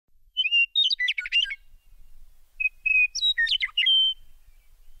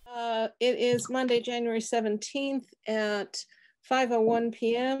It is Monday, January 17th at 5:01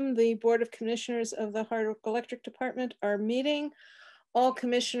 p.m. The Board of Commissioners of the Hardwick Electric Department are meeting. All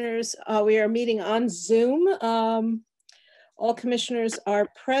commissioners, we are meeting on Zoom. All commissioners are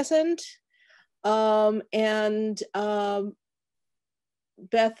present. Beth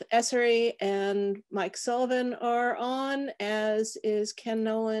Essery and Mike Sullivan are on, as is Ken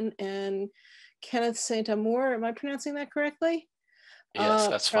Nolan and Kenneth St. Amour. Am I pronouncing that correctly? Yes,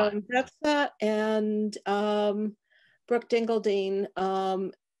 that's fine. From BEPSA, and Brooke Dingledine,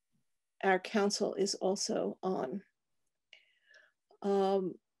 our counsel, is also on. I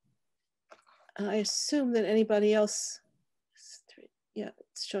assume that anybody else, yeah,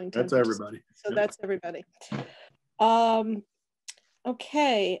 it's showing. That's everybody. So yep. That's everybody.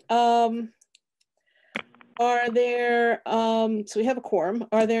 Okay. Are there, so we have a quorum.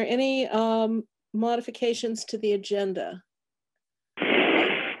 Are there any modifications to the agenda?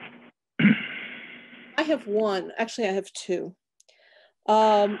 I have one. Actually, I have two.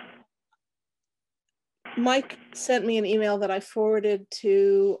 Mike sent me an email that I forwarded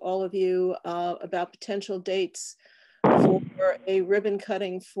to all of you about potential dates for a ribbon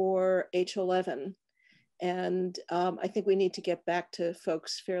cutting for H11. And I think we need to get back to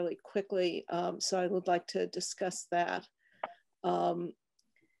folks fairly quickly. So I would like to discuss that. I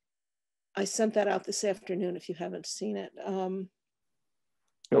sent that out this afternoon if you haven't seen it.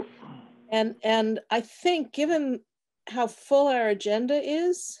 Nope. And I think, given how full our agenda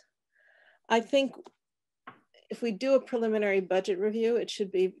is, I think if we do a preliminary budget review, it should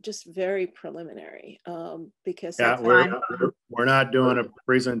be just very preliminary, because yeah, we're not doing a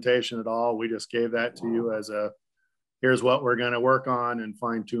presentation at all. We just gave that to you as a, here's what we're going to work on and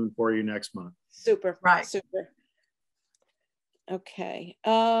fine tune for you next month. Super, right? Super. Okay.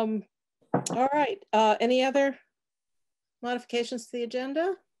 All right. Any other modifications to the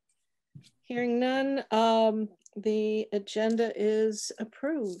agenda? Hearing none, the agenda is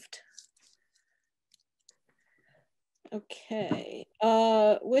approved. Okay,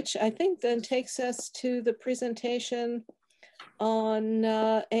 which I think then takes us to the presentation on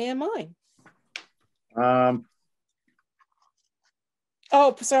AMI. Oh,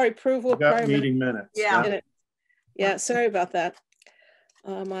 sorry, approval of prior meeting minutes. Yeah, yeah, sorry about that.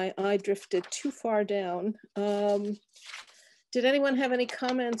 My eye drifted too far down. Did anyone have any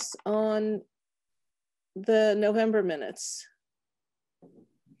comments on the November minutes?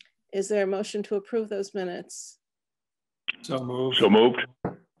 Is there a motion to approve those minutes? So moved. So moved.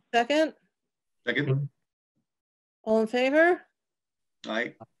 Second? Second. All in favor?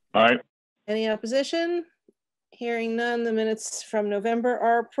 Aye. Aye. Any opposition? Hearing none, the minutes from November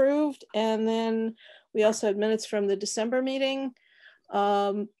are approved. And then we also had minutes from the December meeting.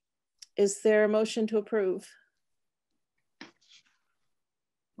 Is there a motion to approve?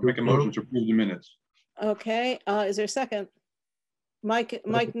 I'll make a motion to approve the minutes. Okay, is there a second? Mike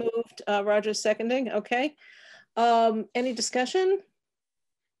moved, Roger seconding, okay. Any discussion?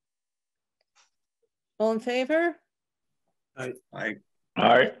 All in favor? Aye. Aye.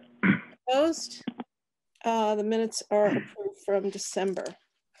 Aye. Opposed? The minutes are approved from December.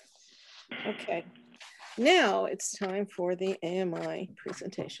 Okay, now it's time for the AMI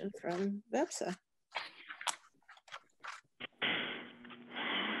presentation from BEPSA.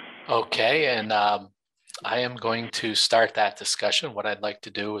 Okay, and I am going to start that discussion. What I'd like to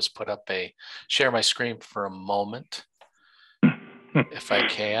do is share my screen for a moment, if I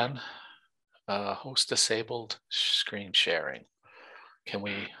can. Host disabled screen sharing. Can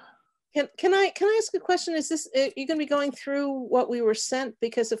we? Can I ask a question? Is this, you're going to be going through what we were sent?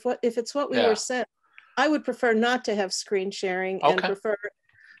 Because if it's what we were sent, I would prefer not to have screen sharing and prefer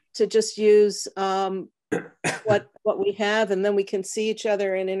to just use what we have, and then we can see each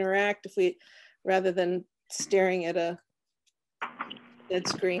other and interact rather than staring at a dead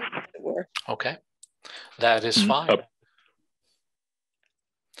screen, as it were. Okay, that is fine.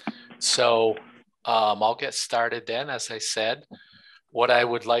 So I'll get started then. As I said, what I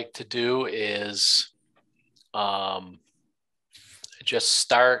would like to do is just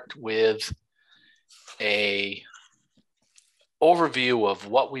start with a overview of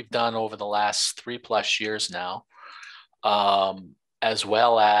what we've done over the last 3+ years now, as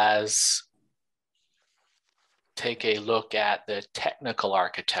well as take a look at the technical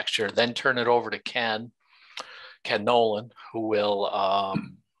architecture, then turn it over to Ken Nolan, who will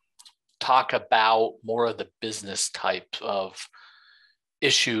talk about more of the business type of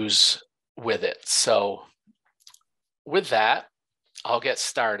issues with it. So with that, I'll get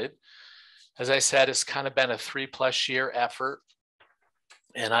started. As I said, it's kind of been a 3+ year effort,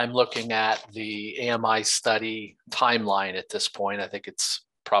 and I'm looking at the AMI study timeline at this point. I think it's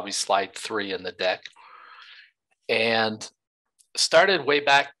probably slide 3 in the deck. And started way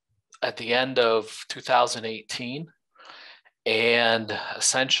back at the end of 2018. And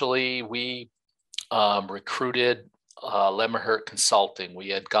essentially we recruited Lemmerhurt Consulting. We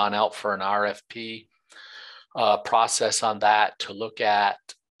had gone out for an RFP process on that to look at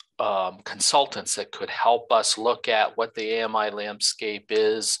consultants that could help us look at what the AMI landscape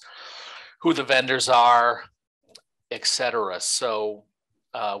is, who the vendors are, etc. So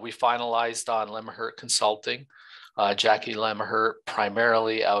we finalized on Lemmerhurt Consulting, Jackie Lemmerhurt,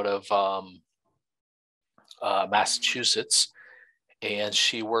 primarily out of Massachusetts. And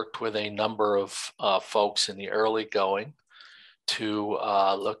she worked with a number of folks in the early going to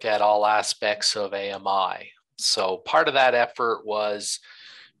look at all aspects of AMI. So part of that effort was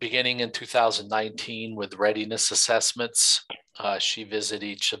beginning in 2019 with readiness assessments. She visited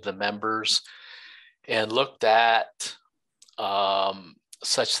each of the members and looked at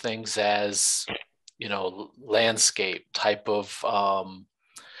such things as, you know, landscape type of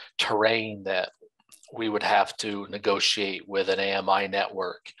terrain that we would have to negotiate with an AMI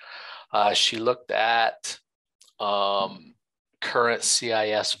network. She looked at current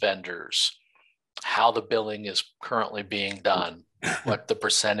CIS vendors, how the billing is currently being done, what the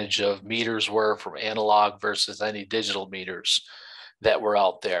percentage of meters were from analog versus any digital meters that were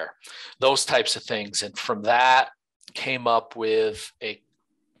out there, those types of things. And from that came up with a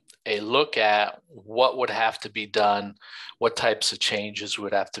look at what would have to be done, what types of changes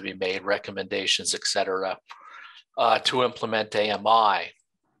would have to be made, recommendations, et cetera, to implement AMI.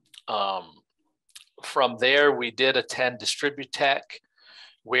 From there, we did attend Distributech,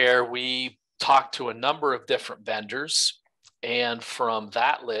 where we talked to a number of different vendors. And from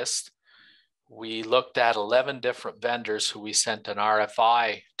that list, we looked at 11 different vendors who we sent an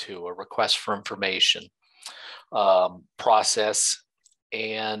RFI to, a request for information process.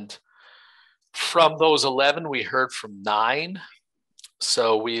 And from those 11, we heard from 9.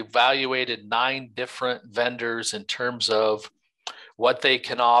 So we evaluated 9 different vendors in terms of what they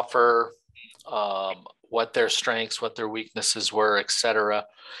can offer, what their strengths, what their weaknesses were, et cetera.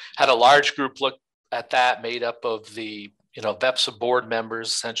 Had a large group look at that, made up of the, you know, VEPSA board members,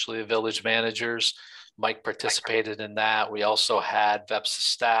 essentially the village managers. Mike participated in that. We also had VEPSA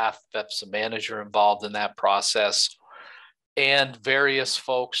staff, VEPSA manager involved in that process, and various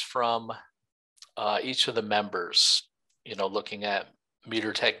folks from each of the members, you know, looking at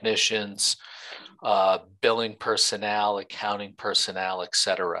meter technicians, billing personnel, accounting personnel, et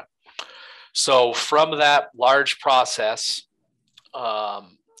cetera. So from that large process,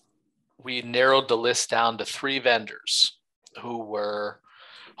 we narrowed the list down to 3 vendors who were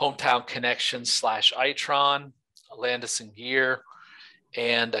Hometown Connection / Itron, Landis & Gear,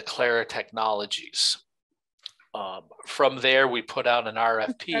 and Aclara Technologies. From there, we put out an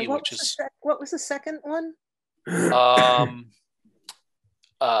RFP, which is... What was the second one?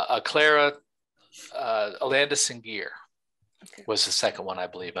 Aclara, Landis & Gear was the second one, I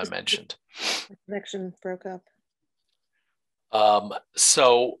believe I mentioned. The connection broke up.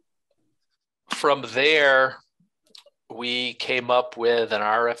 So from there, we came up with an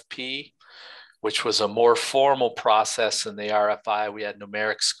RFP, which was a more formal process than the RFI. We had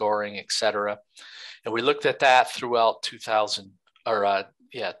numeric scoring, et cetera. And we looked at that throughout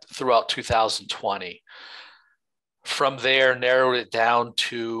 2020. From there, narrowed it down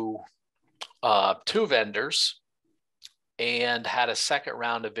to 2 vendors and had a second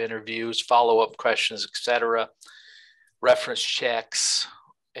round of interviews, follow-up questions, et cetera, reference checks,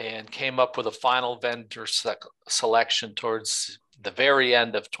 and came up with a final vendor selection towards the very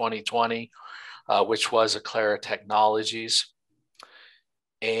end of 2020, which was Aclara Technologies.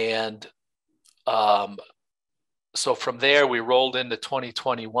 And so from there, we rolled into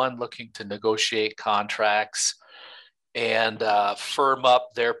 2021 looking to negotiate contracts and firm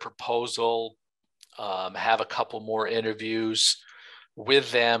up their proposal, have a couple more interviews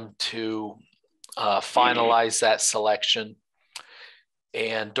with them to finalize that selection.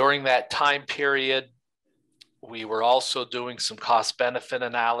 And during that time period, we were also doing some cost benefit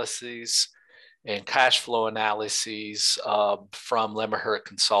analyses and cash flow analyses from Lemmerhurt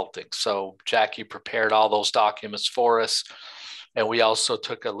Consulting. So Jackie prepared all those documents for us. And we also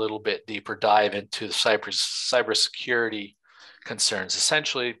took a little bit deeper dive into the cybersecurity concerns,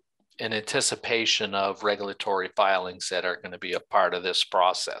 essentially in anticipation of regulatory filings that are going to be a part of this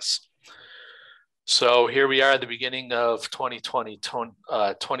process. So here we are at the beginning of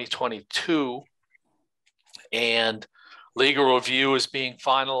 2022, and legal review is being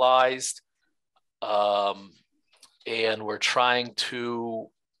finalized. And we're trying to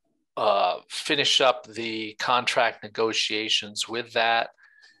finish up the contract negotiations with that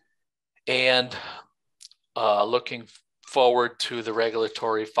and looking forward to the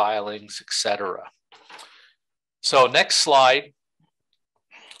regulatory filings, etc. So next slide,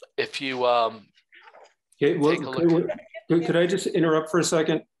 if you Okay, well, take a look. could I just interrupt for a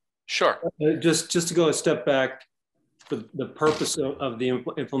second? Sure. Just to go a step back for the purpose of the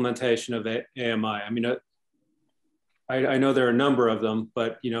implementation of AMI. I mean, I know there are a number of them,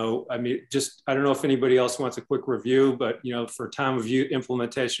 but, you know, I mean, just, I don't know if anybody else wants a quick review, but, you know, for time of use,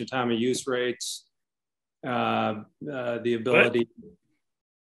 implementation, time of use rates, the ability,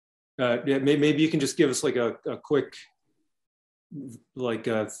 maybe you can just give us like a quick, like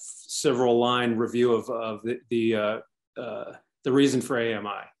a several line review of the reason for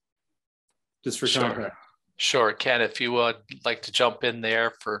AMI, just for context. Sure, Ken, if you would like to jump in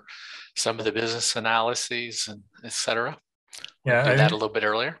there for some of the business analyses and et cetera. Yeah, we'll do that a little bit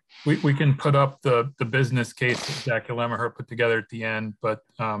earlier. We can put up the business case that Jackie Lemaher put together at the end, but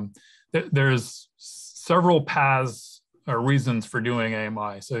there's several paths or reasons for doing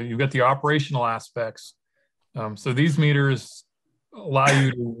AMI. So you've got the operational aspects. So these meters allow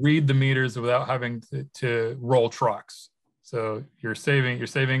you to read the meters without having to roll trucks. So you're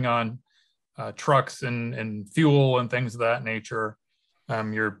saving on trucks and fuel and things of that nature.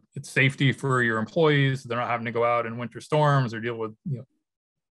 It's safety for your employees. They're not having to go out in winter storms or deal with, you know,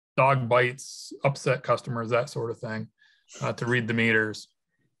 dog bites, upset customers, that sort of thing, to read the meters.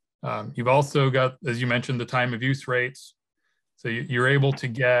 You've also got, as you mentioned, the time of use rates. So you're able to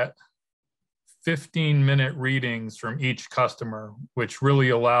get 15-minute readings from each customer, which really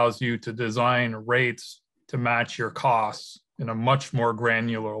allows you to design rates to match your costs in a much more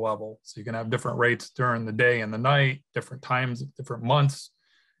granular level. So you can have different rates during the day and the night, different times, different months,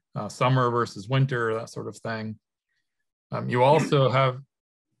 summer versus winter, that sort of thing. You also have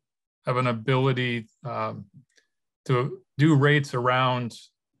an ability to do rates around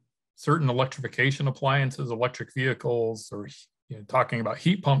certain electrification appliances, electric vehicles, or, you know, talking about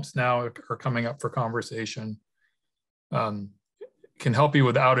heat pumps now are coming up for conversation. Can help you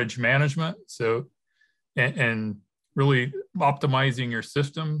with outage management. So, and really optimizing your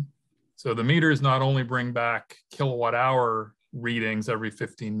system. So the meters not only bring back kilowatt hour readings every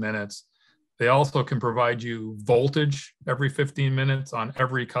 15 minutes, they also can provide you voltage every 15 minutes on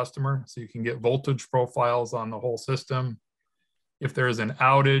every customer. So you can get voltage profiles on the whole system. If there is an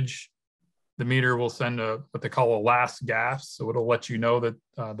outage, the meter will send what they call a last gas. So it'll let you know that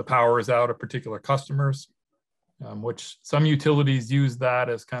the power is out of particular customers, which some utilities use that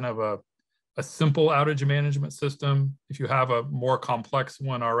as kind of a simple outage management system. If you have a more complex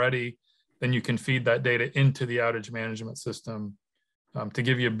one already, then you can feed that data into the outage management system to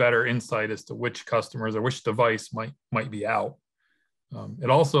give you a better insight as to which customers or which device might be out. It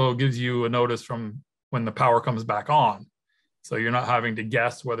also gives you a notice from when the power comes back on. So you're not having to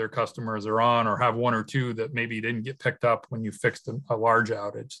guess whether customers are on or have one or two that maybe didn't get picked up when you fixed a large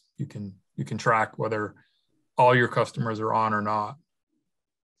outage. You can track whether all your customers are on or not.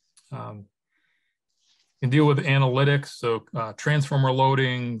 Can deal with analytics, so transformer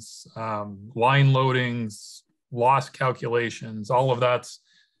loadings, line loadings, loss calculations, all of that's,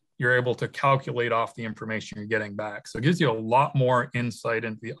 you're able to calculate off the information you're getting back. So it gives you a lot more insight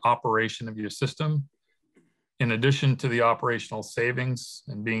into the operation of your system, in addition to the operational savings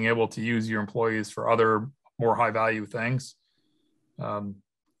and being able to use your employees for other more high value things. And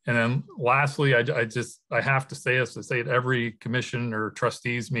then lastly, I have to say this, to say at every commission or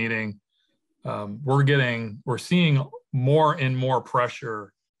trustees meeting, we're seeing more and more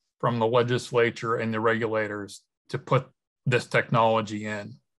pressure from the legislature and the regulators to put this technology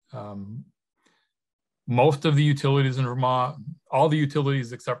in. Most of the utilities in Vermont, all the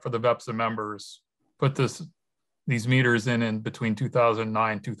utilities except for the VEPSA members, put these meters in between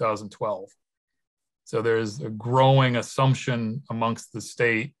 2009 and 2012. So there's a growing assumption amongst the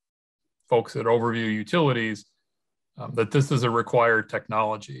state folks that overview utilities that this is a required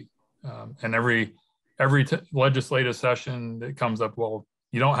technology. And every legislative session that comes up, well,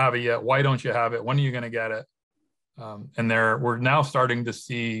 you don't have it yet. Why don't you have it? When are you going to get it? And we're now starting to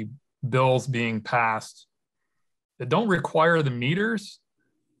see bills being passed that don't require the meters,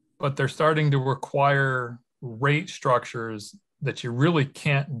 but they're starting to require rate structures that you really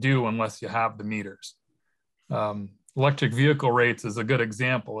can't do unless you have the meters. Electric vehicle rates is a good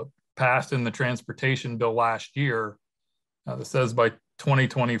example. It passed in the transportation bill last year that says by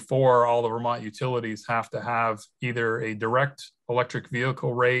 2024, all the Vermont utilities have to have either a direct electric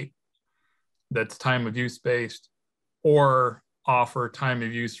vehicle rate that's time of use based, or offer time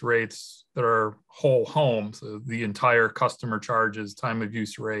of use rates that are whole home. So the entire customer charges time of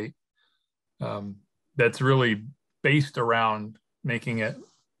use rate. That's really based around making it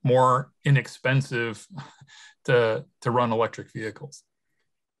more inexpensive to run electric vehicles.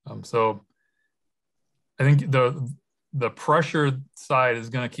 So I think the pressure side is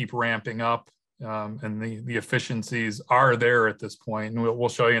going to keep ramping up, and the efficiencies are there at this point. And we'll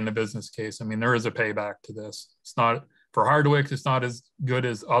show you in the business case. I mean, there is a payback to this. It's not for Hardwick. It's not as good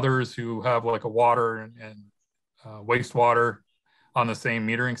as others who have like a water and wastewater on the same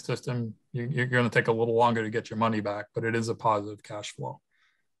metering system. You're going to take a little longer to get your money back, but it is a positive cash flow.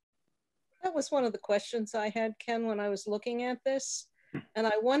 That was one of the questions I had, Ken, when I was looking at this. And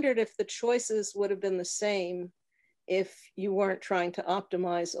I wondered if the choices would have been the same if you weren't trying to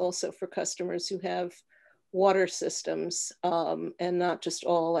optimize also for customers who have water systems and not just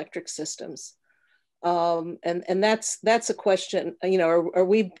all electric systems. And that's a question, you know, are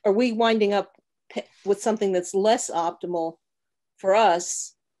we winding up with something that's less optimal for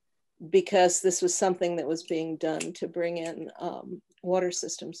us because this was something that was being done to bring in water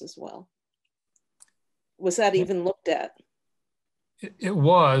systems as well? Was that even looked at? It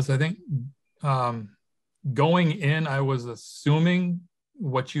was, I think, going in, I was assuming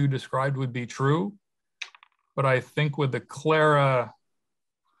what you described would be true. But I think with the Clara,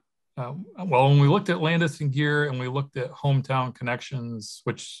 well, when we looked at Landis and Gear and we looked at Hometown Connections,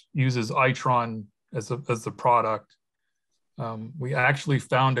 which uses Itron as the product, we actually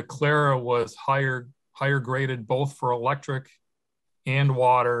found a Clara was higher graded both for electric and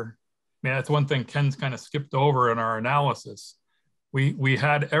water. I mean, that's one thing Ken's kind of skipped over in our analysis. We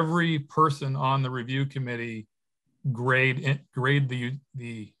had every person on the review committee grade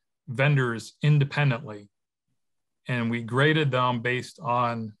the vendors independently. And we graded them based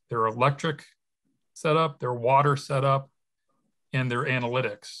on their electric setup, their water setup, and their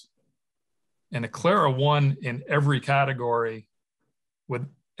analytics. And Aclara won in every category with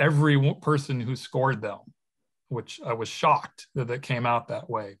every person who scored them, which I was shocked that came out that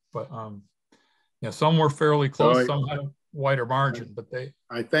way. But yeah, some were fairly close, some had a wider margin, but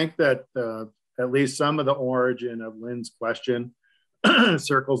I think that at least some of the origin of Lynn's question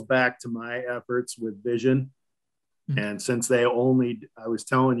circles back to my efforts with Vision. And since they only, I was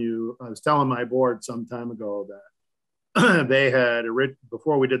telling my board some time ago that they had,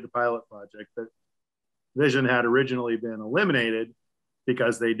 before we did the pilot project, that Vision had originally been eliminated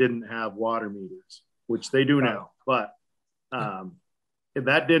because they didn't have water meters, which they do now. But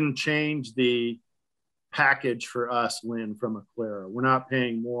that didn't change the package for us, Lynn, from Aclara. We're not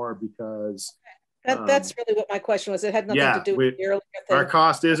paying more because that's really what my question was. It had nothing to do with the earlier thing. Our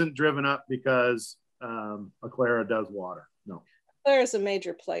cost isn't driven up because Aclara does water. No. Aclara is a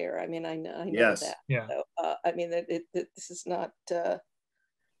major player. I mean, I know yes. that. Yeah. So, I mean, this is not. But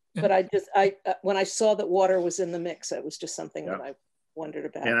when I saw that water was in the mix, it was just something that I wondered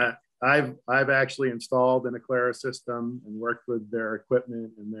about. And I've actually installed an Aclara system and worked with their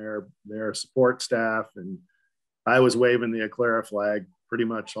equipment and their support staff, and I was waving the Aclara flag pretty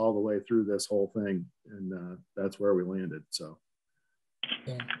much all the way through this whole thing, and that's where we landed. So,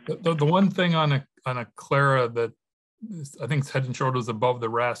 yeah. The one thing on Aclara that I think is head and shoulders above the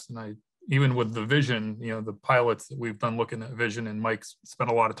rest, and even with the Vision, you know, the pilots that we've done looking at Vision, and Mike's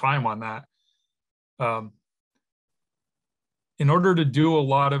spent a lot of time on that. In order to do a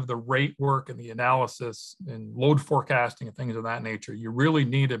lot of the rate work and the analysis and load forecasting and things of that nature, you really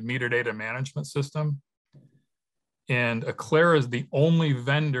need a meter data management system. And Aclara is the only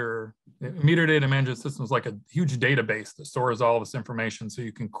vendor. Meter data management system is like a huge database that stores all this information so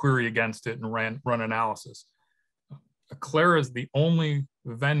you can query against it and run analysis. Aclara is the only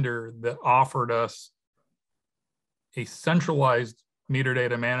vendor that offered us a centralized meter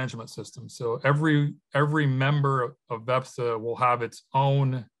data management system. So every member of VEPSA will have its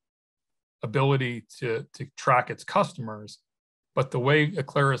own ability to track its customers. But the way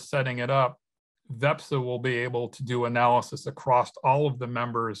Aclara is setting it up, VEPSA will be able to do analysis across all of the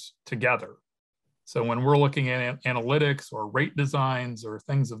members together. So when we're looking at analytics or rate designs or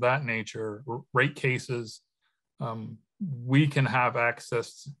things of that nature, rate cases, we can have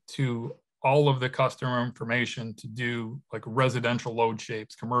access to all of the customer information to do like residential load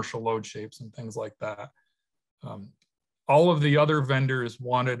shapes, commercial load shapes, and things like that. All of the other vendors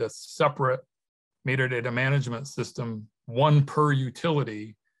wanted a separate meter data management system, one per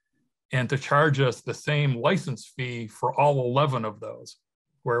utility, and to charge us the same license fee for all 11 of those.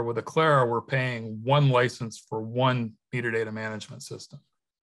 Where with Aclara, we're paying one license for one meter data management system,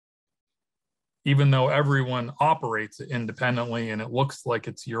 even though everyone operates it independently and it looks like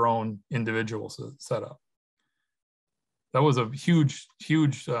it's your own individual setup. That was a huge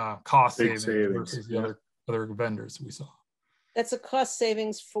cost saving versus the other vendors we saw. That's a cost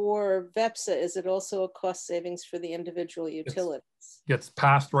savings for VEPSA. Is it also a cost savings for the individual utilities? Gets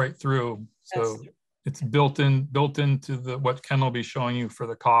passed right through. So it's built into what Ken will be showing you for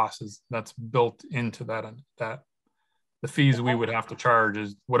the cost. That's built into that the fees we would have to charge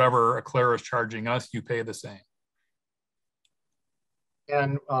is whatever Aclara is charging us, you pay the same.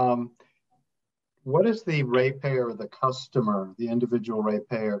 And what is the ratepayer, the customer, the individual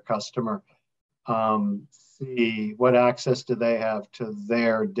ratepayer customer, see? What access do they have to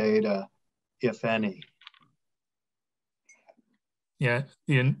their data, if any? Yeah,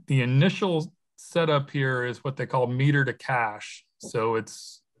 the initial setup here is what they call meter to cash. So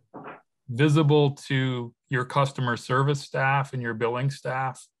it's visible to your customer service staff and your billing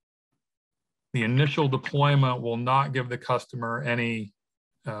staff. The initial deployment will not give the customer any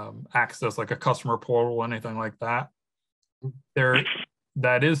access, like a customer portal or anything like that.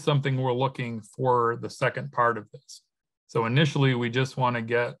 That is something we're looking for the second part of this. So initially, we just want to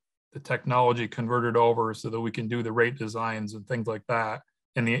get the technology converted over so that we can do the rate designs and things like that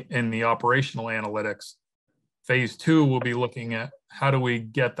in the operational analytics. Phase 2 will be looking at how do we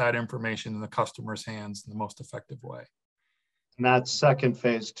get that information in the customer's hands in the most effective way. And that's second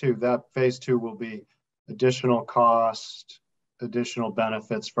phase 2. That phase 2 will be additional cost, additional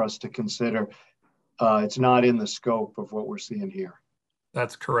benefits for us to consider. It's not in the scope of what we're seeing here.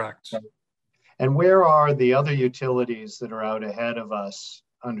 That's correct. And where are the other utilities that are out ahead of us,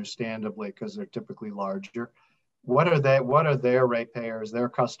 understandably, because they're typically larger? What are their ratepayers, their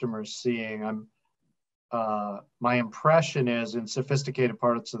customers seeing? My impression is in sophisticated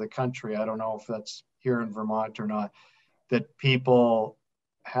parts of the country, I don't know if that's here in Vermont or not, that people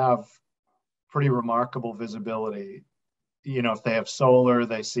have pretty remarkable visibility. You know, if they have solar,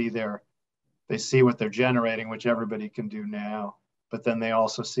 they see what they're generating, which everybody can do now, but then they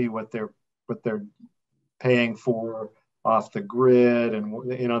also see what they're paying for off the grid,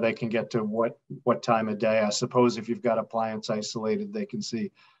 and you know, they can get to what time of day. I suppose if you've got appliance isolated, they can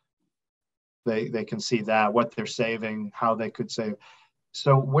see that, what they're saving, how they could save.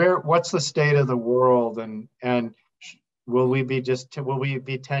 So what's the state of the world, and will we be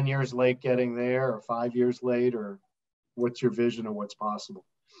 10 years late getting there, or 5 years late, or what's your vision of what's possible?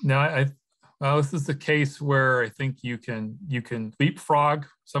 No, well, this is the case where I think you can leapfrog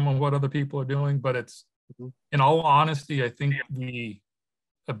some of what other people are doing, but it's, in all honesty, I think the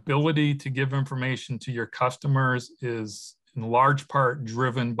ability to give information to your customers is in large part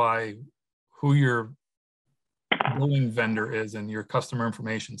driven by who your billing vendor is and your customer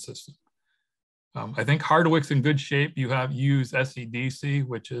information system. I think Hardwick's in good shape. You use SEDC,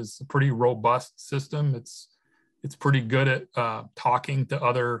 which is a pretty robust system. It's pretty good at talking to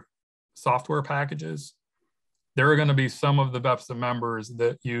other software packages. There are going to be some of the VEPSA members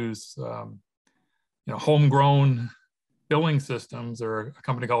that use homegrown billing systems, or a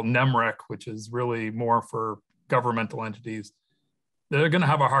company called NEMREC, which is really more for governmental entities. They're going to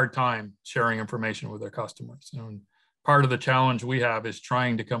have a hard time sharing information with their customers. And part of the challenge we have is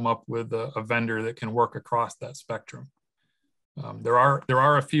trying to come up with a vendor that can work across that spectrum. There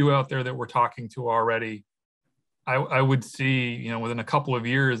are a few out there that we're talking to already. I would see, within a couple of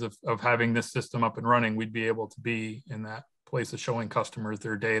years of having this system up and running, we'd be able to be in that place of showing customers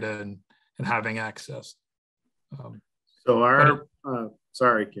their data and having access.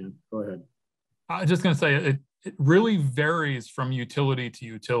 Sorry, Ken, go ahead. I was just going to say, it really varies from utility to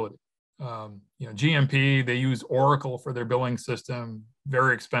utility. GMP, they use Oracle for their billing system,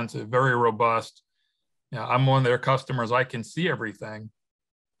 very expensive, very robust. I'm one of their customers. I can see everything.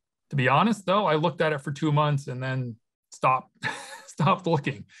 To be honest, though, I looked at it for 2 months and then stopped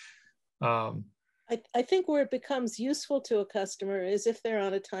looking. I think where it becomes useful to a customer is if they're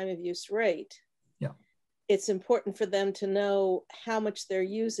on a time of use rate. Yeah. It's important for them to know how much they're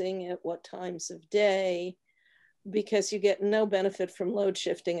using at what times of day, because you get no benefit from load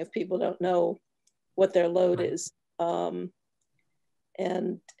shifting if people don't know what their load is.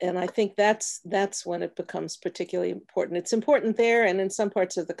 And I think that's when it becomes particularly important. It's important there, and in some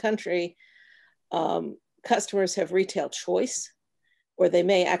parts of the country, customers have retail choice, or they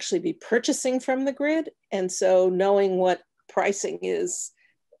may actually be purchasing from the grid. And so knowing what pricing is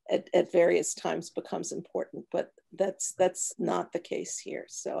at various times becomes important, but that's not the case here.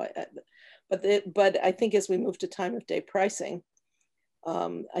 So, but I think as we move to time of day pricing,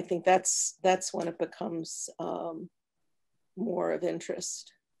 I think that's when it becomes more of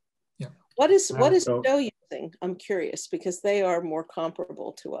interest. Yeah. What is Stowe using? I'm curious, because they are more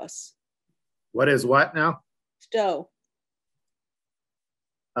comparable to us. What is what now? Stowe.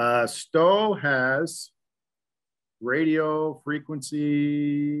 Stowe has radio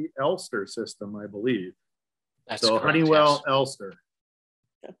frequency Elster system, I believe. That's so correct, Honeywell, yes. Elster.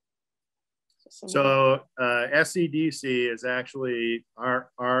 Okay. So SCDC is actually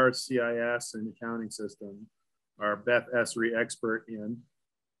our CIS and accounting system, our Beth Esri expert in,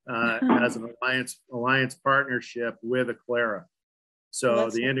 as an alliance partnership with Aclara. So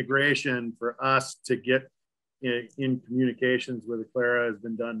the integration for us to get in communications with Aclara has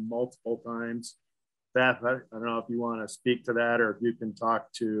been done multiple times. Beth, I don't know if you want to speak to that, or if you can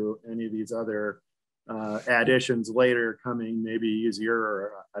talk to any of these other additions later coming, maybe easier,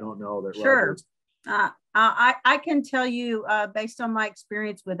 or I don't know. That sure. I can tell you based on my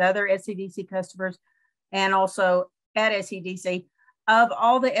experience with other SCDC customers and also at SCDC, of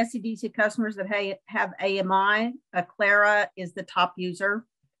all the SCDC customers that have AMI, Aclara is the top user.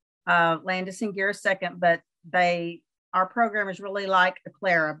 Landis and Gear is second, but our programmers really like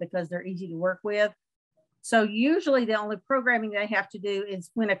Aclara because they're easy to work with. So usually the only programming they have to do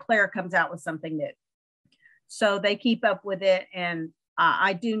is when Aclara comes out with something new. So they keep up with it. And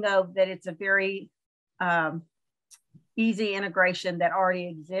I do know that it's a very easy integration that already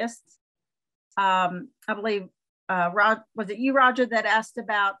exists. I believe, was it you, Roger, that asked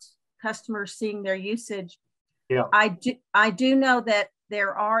about customers seeing their usage? Yeah. I do know that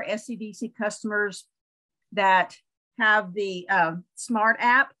there are SCDC customers that have the smart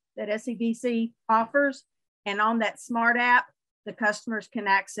app that SCDC offers. And on that smart app, the customers can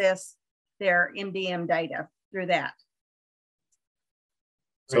access their MDM data through that.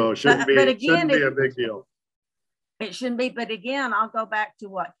 So it shouldn't be a big deal. It shouldn't be, but again, I'll go back to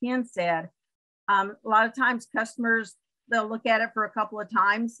what Ken said. A lot of times customers, they'll look at it for a couple of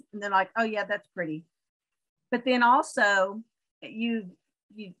times and they're like, oh yeah, that's pretty. But then also you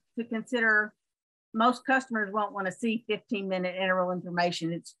to consider, most customers won't want to see 15-minute interval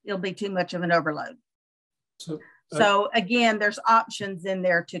information. It'll be too much of an overload. So again, there's options in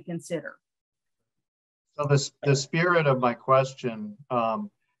there to consider. So the spirit of my question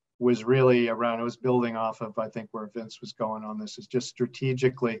was really around, it was building off of, I think, where Vince was going on this, is just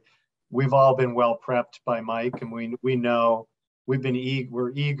strategically, we've all been well prepped by Mike, and we know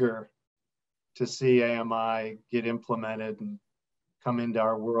we're eager to see AMI get implemented and come into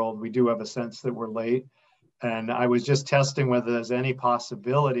our world. We do have a sense that we're late. And I was just testing whether there's any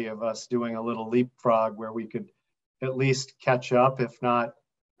possibility of us doing a little leapfrog where we could at least catch up, if not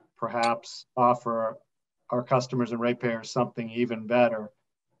perhaps offer our customers and ratepayers something even better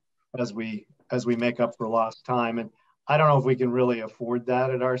as we make up for lost time. And I don't know if we can really afford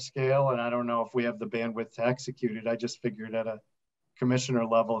that at our scale. And I don't know if we have the bandwidth to execute it. I just figured at a commissioner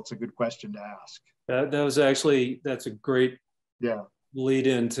level, it's a good question to ask. That's a great lead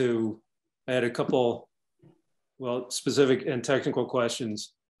into, I had a couple, specific and technical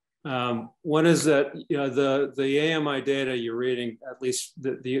questions. One is that, the AMI data you're reading, at least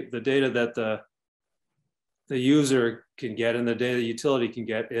the data that the user can get and the data the utility can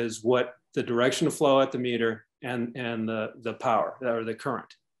get, is what the direction of flow at the meter and the power or the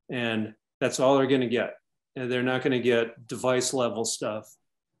current. And that's all they're going to get. And they're not going to get device level stuff,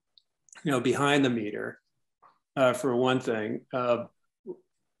 behind the meter, for one thing.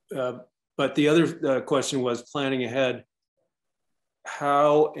 But the other question was planning ahead.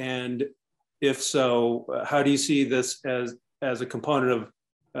 How, and if so, how do you see this as a component of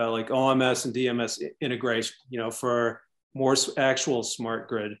like OMS and DMS integration, for more actual smart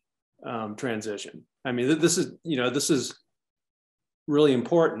grid transition? I mean, this is really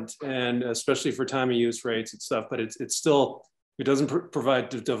important, and especially for time of use rates and stuff, but it's still, it doesn't provide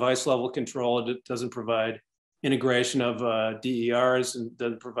device level control. It doesn't provide integration of DERs, and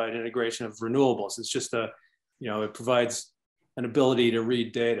doesn't provide integration of renewables. It's just it provides an ability to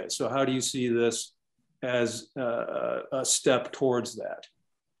read data. So how do you see this as a step towards that?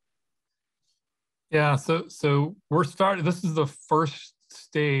 Yeah, so we're starting, this is the first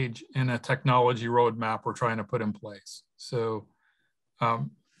stage in a technology roadmap we're trying to put in place. So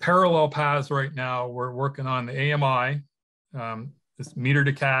parallel paths right now, we're working on the AMI, this meter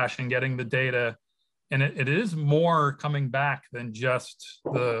to cache and getting the data. And it is more coming back than just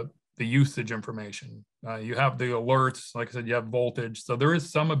the usage information. You have the alerts, like I said, you have voltage. So there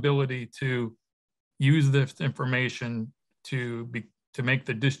is some ability to use this information to make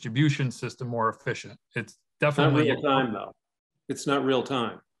the distribution system more efficient. It's definitely not real time though. It's not real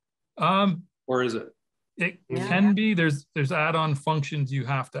time. Or is it? It can be. There's add-on functions you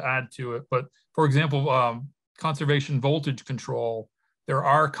have to add to it. But for example, conservation voltage control, there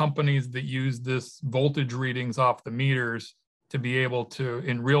are companies that use this voltage readings off the meters to be able to,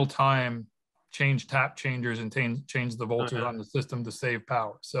 in real time, change tap changers and change the voltage on the system to save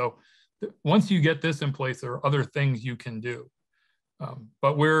power. So once you get this in place, there are other things you can do.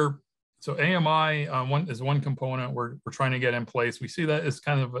 But we're So AMI is one component we're trying to get in place. We see that as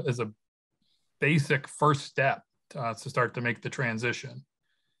kind of as a basic first step to start to make the transition.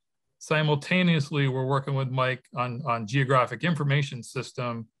 Simultaneously, we're working with Mike on geographic information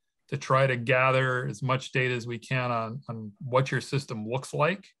system to try to gather as much data as we can on what your system looks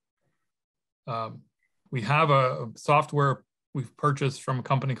like. We have a software we've purchased from a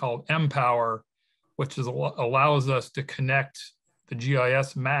company called Empower, which allows us to connect the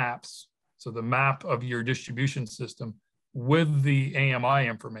GIS maps, so the map of your distribution system, with the AMI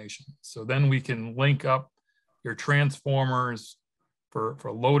information. So then we can link up your transformers for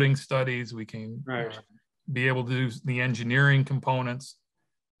loading studies. We can be able to do the engineering components.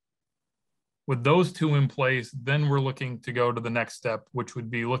 With those two in place, then we're looking to go to the next step, which would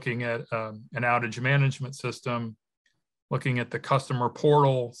be looking at an outage management system, looking at the customer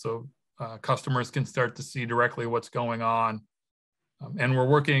portal, so customers can start to see directly what's going on. And we're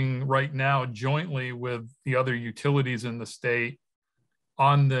working right now jointly with the other utilities in the state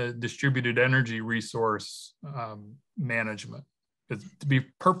on the distributed energy resource management. To be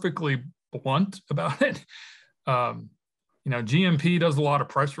perfectly blunt about it, GMP does a lot of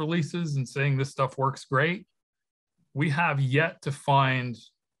press releases and saying this stuff works great. We have yet to find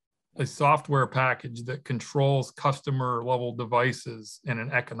a software package that controls customer level devices in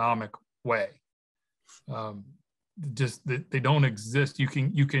an economic way. Just that they don't exist. You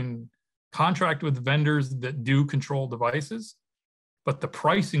can contract with vendors that do control devices, but the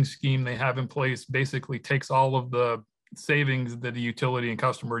pricing scheme they have in place basically takes all of the savings that a utility and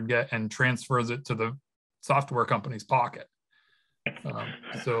customer would get and transfers it to the software company's pocket.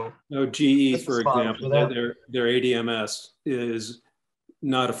 So GE, for example, their ADMS is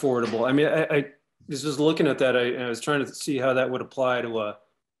not affordable. I mean, I was just looking at that. I was trying to see how that would apply to a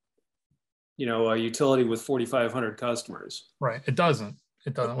utility with 4,500 customers. Right. It doesn't.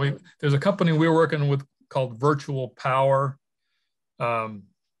 There's a company we're working with called Virtual Power.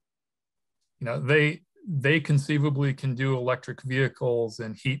 They conceivably can do electric vehicles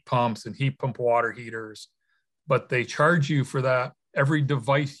and heat pumps and heat pump water heaters, but they charge you for that. Every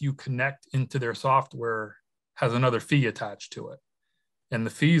device you connect into their software has another fee attached to it. And the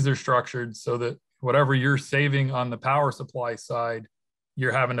fees are structured so that whatever you're saving on the power supply side,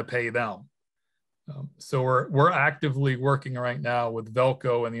 you're having to pay them. So we're actively working right now with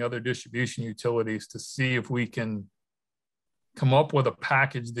Velco and the other distribution utilities to see if we can come up with a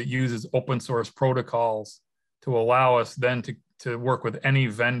package that uses open source protocols to allow us then to work with any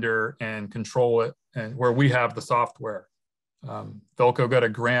vendor and control it, and where we have the software. Velco got a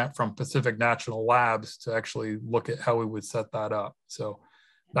grant from Pacific National Labs to actually look at how we would set that up. So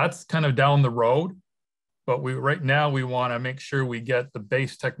that's kind of down the road. But right now we want to make sure we get the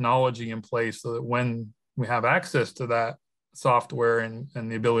base technology in place so that when we have access to that software and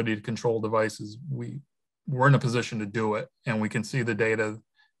the ability to control devices, we're in a position to do it, and we can see the data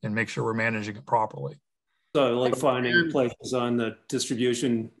and make sure we're managing it properly. So like finding places on the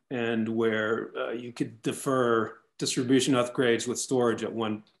distribution end where you could defer distribution upgrades with storage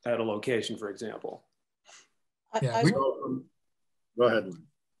at a location, for example. Go ahead, Lynn.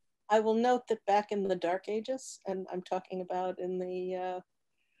 I will note that back in the dark ages, and I'm talking about in the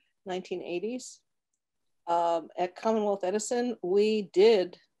 1980s, at Commonwealth Edison, we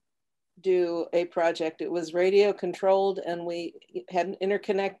did do a project. It was radio controlled, and we had an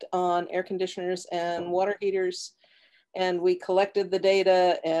interconnect on air conditioners and water heaters, and we collected the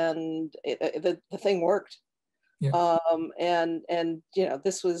data, and the thing worked. Yeah. And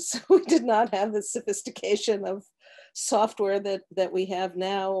this was, we did not have the sophistication of software that we have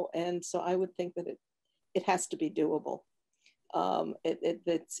now, and so I would think that it has to be doable.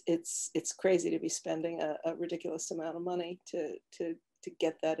 It's crazy to be spending a ridiculous amount of money to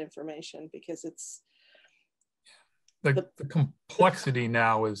get that information, because it's the complexity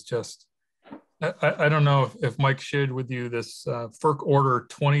now is just, I don't know if Mike shared with you this FERC order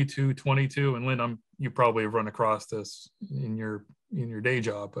 2222, and Lynn, you probably have run across this in your day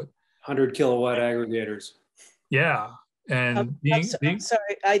job, but 100 kilowatt aggregators. Yeah, and I'm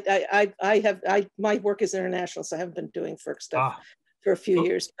sorry. My work is international, so I haven't been doing FERC stuff for a few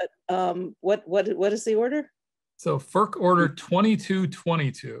years. But what is the order? So FERC order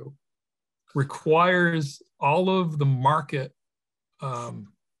 2222 requires all of the market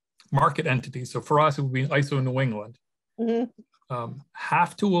entities. So for us, it would be ISO New England,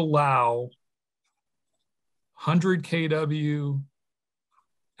 have to allow 100 kW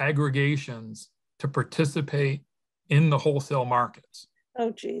aggregations to participate in the wholesale markets. Oh,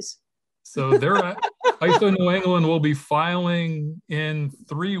 geez. So ISO New England will be filing in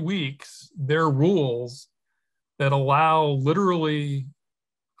 3 weeks their rules that allow literally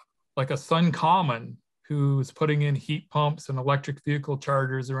like a Sun Common who's putting in heat pumps and electric vehicle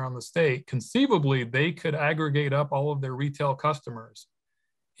chargers around the state, conceivably they could aggregate up all of their retail customers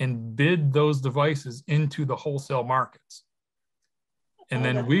and bid those devices into the wholesale markets. And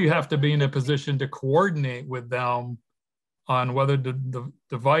then we have to be in a position to coordinate with them on whether the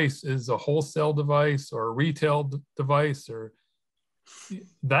device is a wholesale device or a retail device, or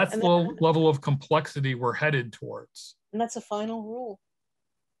that's the level of complexity we're headed towards. And that's a final rule.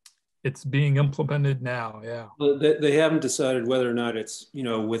 It's being implemented now, yeah. Well, they haven't decided whether or not it's, you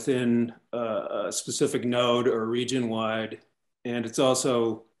know, within a specific node or region wide. And it's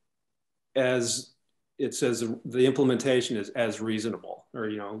also, as it says, the implementation is as reasonable, or,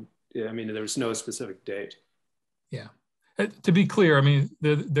 you know, I mean, there's no specific date. Yeah. To be clear, I mean,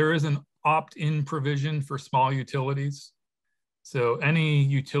 there is an opt-in provision for small utilities. So any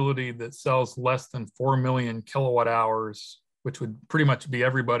utility that sells less than 4 million kilowatt hours, which would pretty much be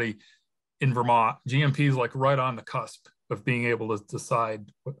everybody in Vermont, GMP is like right on the cusp of being able to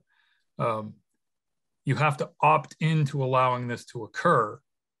decide. You have to opt into allowing this to occur.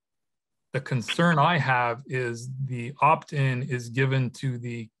 The concern I have is the opt-in is given to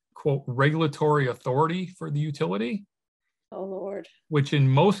the, quote, regulatory authority for the utility. Oh, Lord. Which in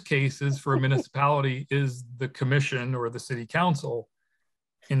most cases for a municipality is the commission or the city council.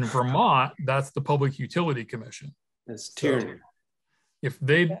 In Vermont, that's the Public Utility Commission. That's tyranny. So if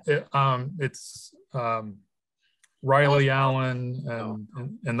they, it's Riley Allen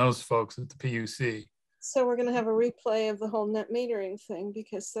and those folks at the PUC. So we're going to have a replay of the whole net metering thing,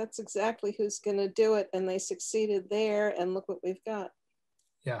 because that's exactly who's going to do it. And they succeeded there. And look what we've got.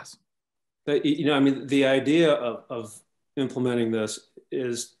 Yes. But, you know, I mean, the idea of implementing this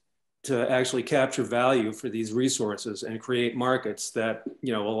is to actually capture value for these resources and create markets that,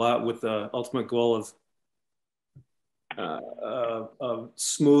 you know, a lot with the ultimate goal of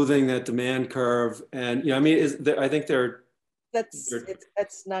smoothing that demand curve. And, you know, I mean, I think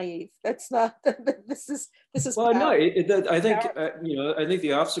that's naive. That's not, this is well, no, I think, you know, I think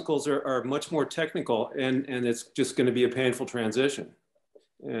the obstacles are much more technical, and it's just going to be a painful transition.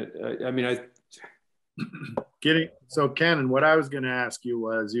 I mean, So Ken, what I was going to ask you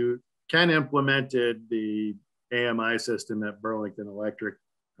was, Ken implemented the AMI system at Burlington Electric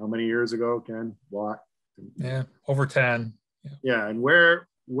how many years ago, Ken? What? Yeah, over 10. Yeah, and where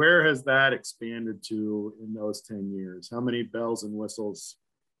has that expanded to in those 10 years? How many bells and whistles,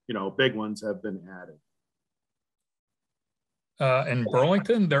 you know, big ones have been added? In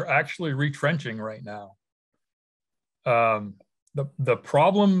Burlington, they're actually retrenching right now. The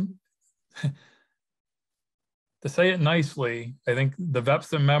problem, to say it nicely, I think the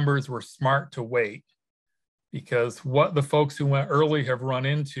VEPSA members were smart to wait, because what the folks who went early have run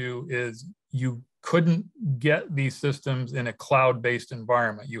into is you couldn't get these systems in a cloud-based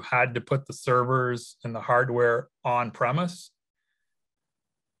environment. You had to put the servers and the hardware on premise.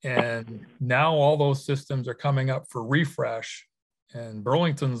 And now all those systems are coming up for refresh, and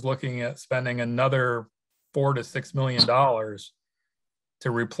Burlington's looking at spending another $4 to $6 million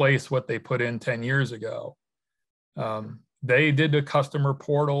to replace what they put in 10 years ago. They did a customer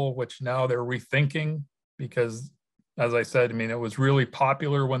portal, which now they're rethinking, because, as I said, I mean, it was really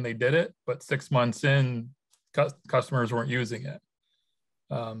popular when they did it, but 6 months in, customers weren't using it.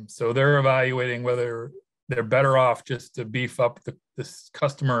 So they're evaluating whether they're better off just to beef up this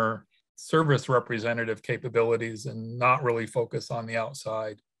customer service representative capabilities and not really focus on the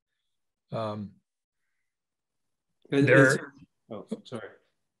outside. oh, sorry.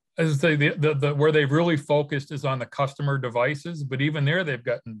 As I say, the where they've really focused is on the customer devices, but even there they've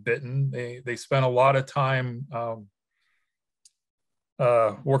gotten bitten. They spent a lot of time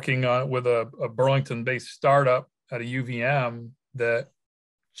working on with a Burlington-based startup at a UVM that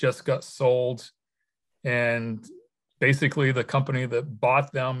just got sold, and basically the company that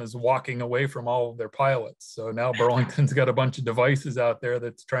bought them is walking away from all of their pilots. So now Burlington's got a bunch of devices out there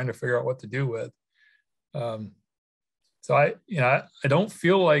that's trying to figure out what to do with. So I don't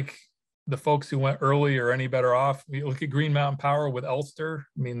feel like the folks who went early are any better off. We look at Green Mountain Power with Elster.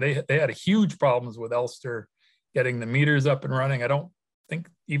 I mean, they had huge problems with Elster getting the meters up and running. I don't think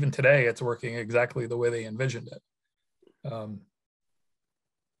even today it's working exactly the way they envisioned it.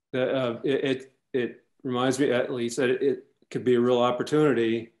 It reminds me, at least, that it could be a real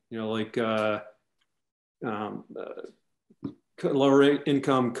opportunity, you know, like lower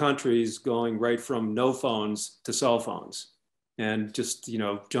income countries going right from no phones to cell phones, and just, you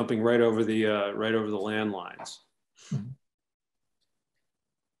know, jumping right over the landlines.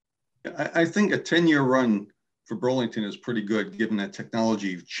 I think a 10-year run for Burlington is pretty good, given that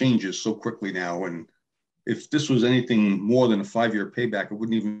technology changes so quickly now, and if this was anything more than a 5-year payback, it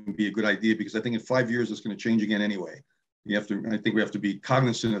wouldn't even be a good idea, because I think in 5 years it's going to change again anyway. I think we have to be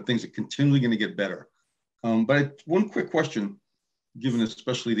cognizant of things that are continually going to get better. But one quick question, given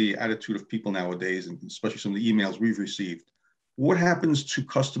especially the attitude of people nowadays, and especially some of the emails we've received, what happens to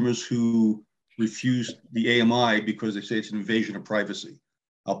customers who refuse the AMI because they say it's an invasion of privacy?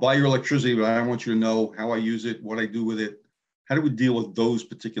 I'll buy your electricity, but I don't want you to know how I use it, what I do with it. How do we deal with those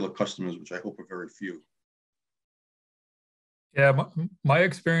particular customers, which I hope are very few? Yeah, my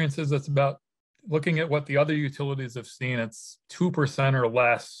experience is it's about looking at what the other utilities have seen. It's 2% or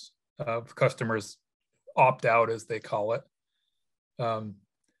less of customers opt out, as they call it.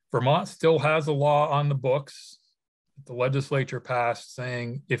 Vermont still has a law on the books the legislature passed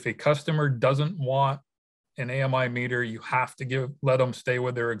saying if a customer doesn't want an AMI meter, you have to let them stay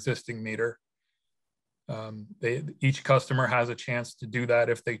with their existing meter. Each customer has a chance to do that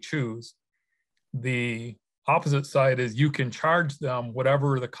if they choose. The opposite side is you can charge them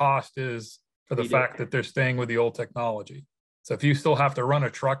whatever the cost is for the fact that they're staying with the old technology. So if you still have to run a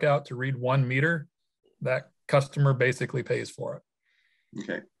truck out to read 1 meter, that customer basically pays for it.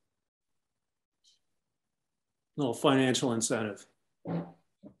 Okay. Little financial incentive.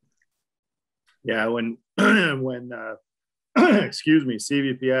 Yeah, when excuse me,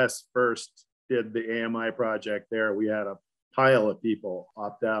 CVPS first did the AMI project there, we had a pile of people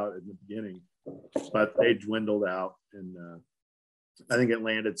opt out in the beginning, but they dwindled out, and I think it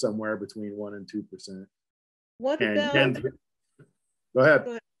landed somewhere between 1% and 2%. What about? Go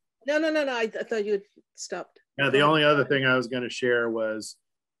ahead. No. I thought you had stopped. Yeah, the only other thing I was going to share was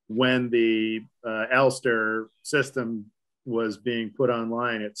when the Elster system was being put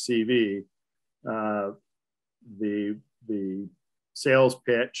online at CV, the sales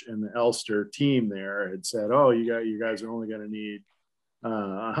pitch and the Elster team there had said, "Oh, you guys are only going to need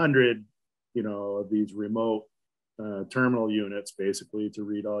 100, of these remote terminal units, basically, to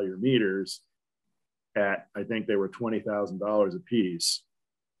read all your meters." At, I think they were $20,000 a piece,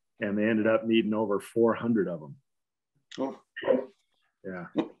 and they ended up needing over 400 of them. Oh, yeah.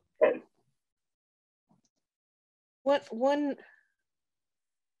 One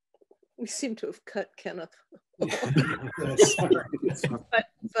we seem to have cut Kenneth.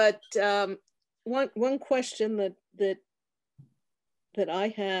 but one question that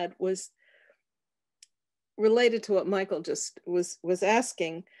I had was related to what Michael just was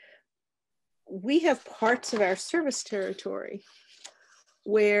asking. We have parts of our service territory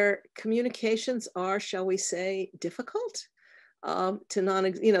where communications are, shall we say, difficult. There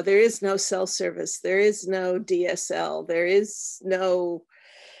is no cell service, there is no DSL, there is no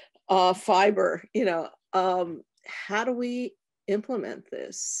fiber. How do we implement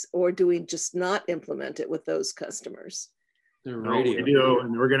this, or do we just not implement it with those customers? No, we do,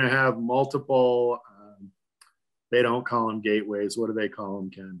 and we're going to have multiple. They don't call them gateways. What do they call them,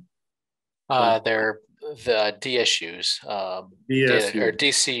 Ken? They're the DSUs, or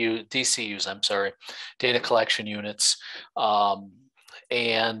DCUs, I'm sorry, data collection units.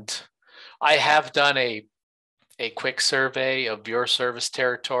 And I have done a quick survey of your service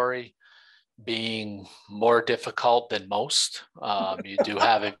territory being more difficult than most. You do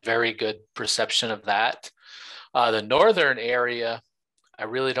have a very good perception of that. The northern area, I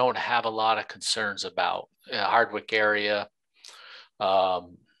really don't have a lot of concerns about. Hardwick area,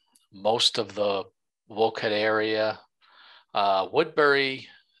 most of the Wolcott area, Woodbury,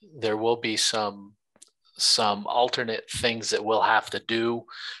 there will be some alternate things that we'll have to do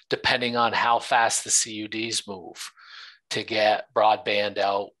depending on how fast the CUDs move to get broadband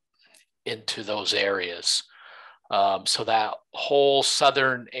out into those areas. So that whole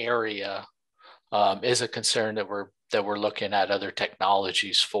southern area is a concern that we're looking at other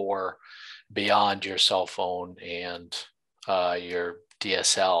technologies for beyond your cell phone and your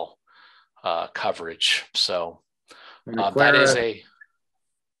DSL coverage. So that is a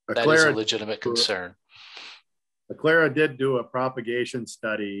legitimate concern. Aclara did do a propagation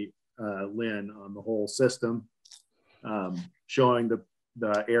study, Lynn, on the whole system, showing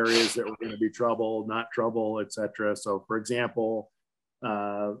the areas that were going to be trouble, not trouble, etc. So, for example,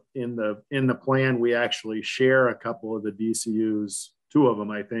 in the plan, we actually share a couple of the DCUs, 2 of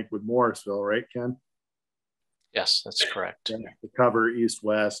them, I think, with Morrisville, right, Ken? Yes, that's correct. Yeah, to cover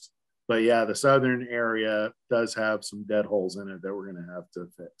east-west. But yeah, the southern area does have some dead holes in it that we're going to have to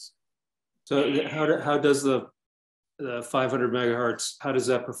fix. So how does the 500 megahertz, how does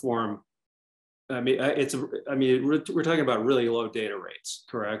that perform? I mean, we're talking about really low data rates,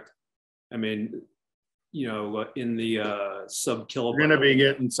 correct? I mean, in the sub kilobyte. You're going to be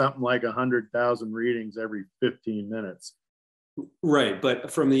getting something like 100,000 readings every 15 minutes. Right, but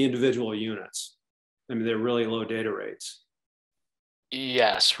from the individual units. I mean, they're really low data rates.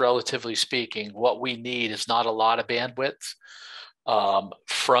 Yes, relatively speaking, what we need is not a lot of bandwidth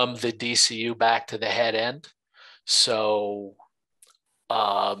from the DCU back to the head end. So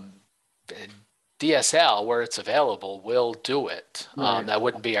DSL, where it's available, will do it. Right. That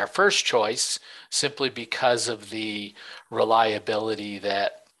wouldn't be our first choice, simply because of the reliability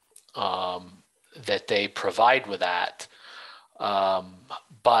that that they provide with that.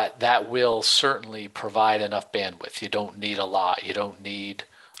 But that will certainly provide enough bandwidth. You don't need a lot. You don't need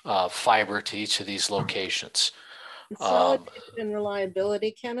fiber to each of these locations. Consolidated and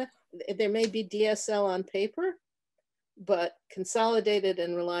reliability, Kenneth. There may be DSL on paper, but consolidated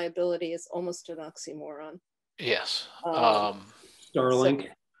and reliability is almost an oxymoron. Yes. Starlink,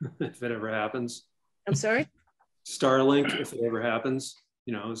 if it ever happens. I'm sorry? Starlink, if it ever happens,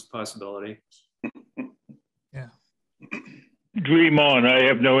 you know, is a possibility. Yeah. Dream on. I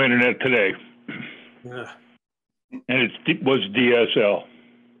have no internet today. Yeah. And it was DSL.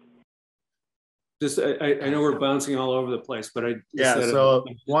 Just, I know we're bouncing all over the place, but so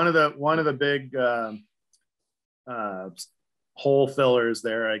one of the big hole fillers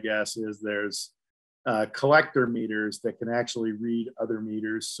there, I guess, is there's collector meters that can actually read other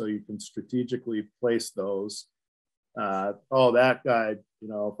meters, so you can strategically place those. That guy,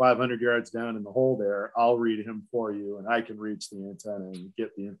 500 yards down in the hole there, I'll read him for you, and I can reach the antenna and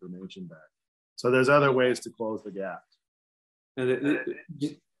get the information back. So there's other ways to close the gap. And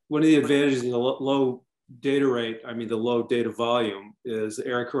one of the advantages of the low data rate, I mean, the low data volume, is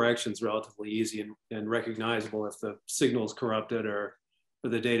error correction is relatively easy and recognizable if the signal is corrupted or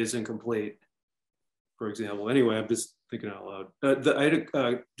the data is incomplete, for example. Anyway, I'm just thinking out loud. I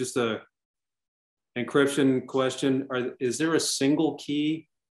had just a encryption question. Is there a single key,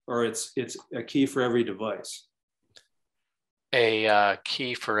 or it's a key for every device? A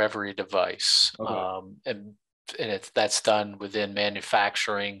key for every device. Okay. And that's done within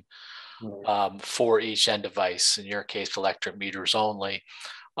manufacturing for each end device. In your case, electric meters only,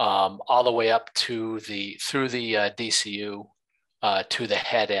 all the way up to through the DCU to the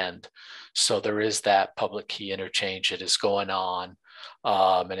head end. So there is that public key interchange that is going on,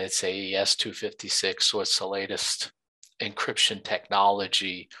 and it's AES 256. So it's the latest encryption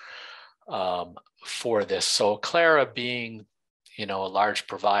technology for this. So Aclara, being a large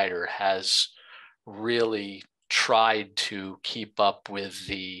provider, has really tried to keep up with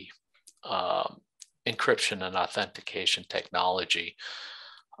the encryption and authentication technology,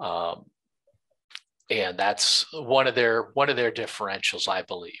 and that's one of their differentials, I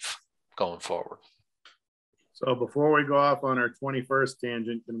believe, going forward. So before we go off on our 21st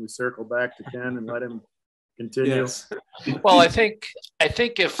tangent, can we circle back to Ken and let him continue? Yes. Well, I think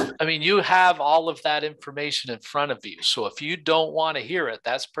you have all of that information in front of you. So if you don't want to hear it,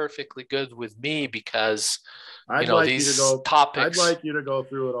 that's perfectly good with me, because I'd like these you to go, topics. I'd like you to go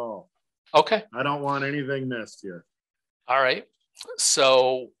through it all. Okay. I don't want anything missed here. All right.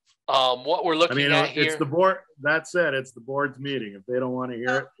 So what we're looking at here. It's the board. That said, it's the board's meeting. If they don't want to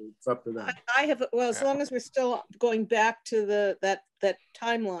hear it, it's up to them. As long as we're still going back to that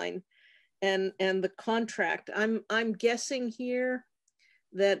timeline and the contract, I'm guessing here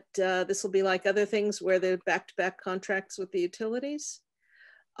that this will be like other things where they're back-to-back contracts with the utilities.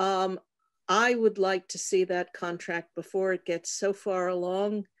 I would like to see that contract before it gets so far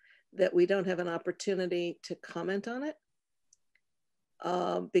along that we don't have an opportunity to comment on it,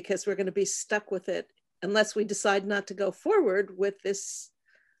 because we're going to be stuck with it unless we decide not to go forward with this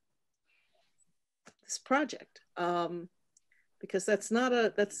project. Because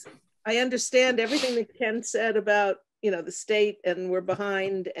I understand everything that Ken said about the state, and we're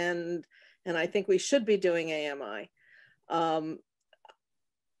behind, and I think we should be doing AMI.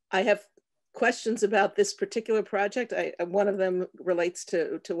 I have questions about this particular project. One of them relates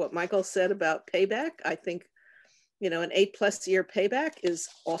to what Michael said about payback. I think, an 8+ year payback is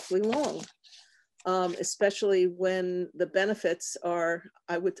awfully long, especially when the benefits are,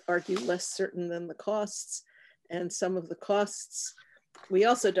 I would argue, less certain than the costs. And some of the costs, we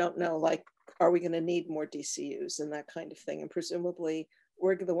also don't know, like, are we going to need more DCUs and that kind of thing? And presumably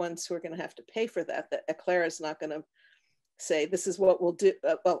we're the ones who are going to have to pay for that. That Aclara is not going to say, this is what we'll do.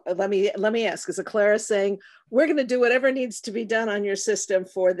 Let me ask, is Aclara saying, we're going to do whatever needs to be done on your system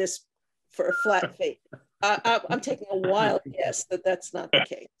for a flat fee? I'm taking a wild guess that that's not the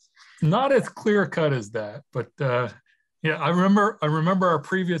case. Not as clear cut as that, but yeah, I remember our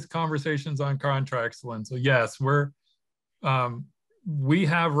previous conversations on contracts, Lynn. So yes, we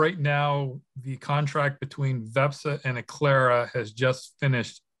have right now the contract between VEPSA and Aclara has just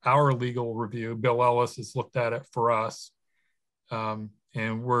finished our legal review. Bill Ellis has looked at it for us.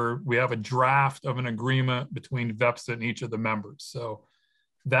 and we have a draft of an agreement between VEPSA and each of the members. So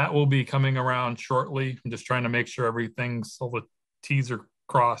that will be coming around shortly. I'm just trying to make sure everything's, all the T's are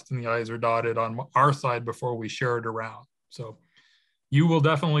crossed and the I's are dotted on our side before we share it around. So you will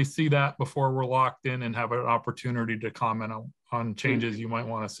definitely see that before we're locked in and have an opportunity to comment on changes you might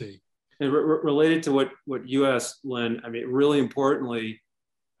want to see. And related to what you asked, Lynn, I mean, really importantly,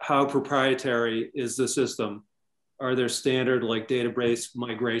 how proprietary is the system? Are there standard like database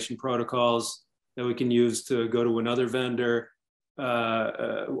migration protocols that we can use to go to another vendor?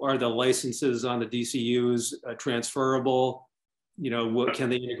 Are the licenses on the DCUs transferable? You know, what can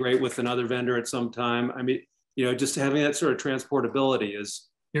they integrate with another vendor at some time? I mean, you know, just having that sort of transportability is.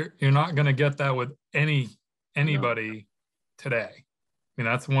 You're not going to get that with anybody today. I mean,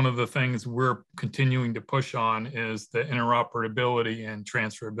 that's one of the things we're continuing to push on is the interoperability and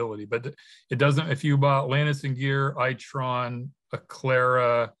transferability. But it doesn't, if you bought Landis & Gear, Itron,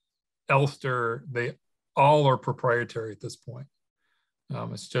 Aclara, Elster, they all are proprietary at this point.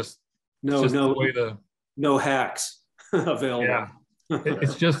 It's just no hacks available. Yeah,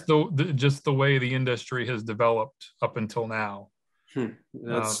 it's just the way the industry has developed up until now.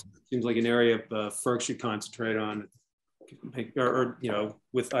 That seems like an area FERC should concentrate on, or you know,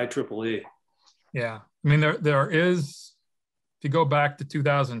 with IEEE. Yeah, I mean there is. If you go back to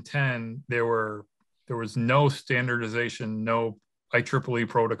 2010, there was no standardization, no IEEE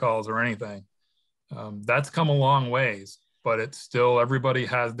protocols or anything. That's come a long ways, but it's still, everybody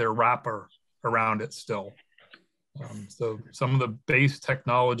has their wrapper around it still. So some of the base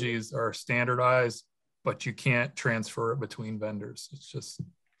technologies are standardized, but you can't transfer it between vendors. It's just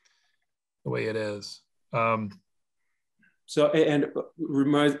the way it is. So, and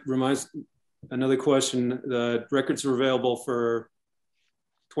reminds another question, the records are available for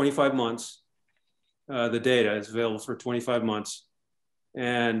 25 months. The data is available for 25 months.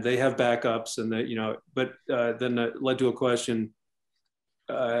 And they have backups, and that, you know, but then that led to a question,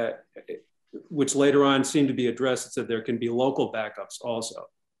 which later on seemed to be addressed. It said there can be local backups also.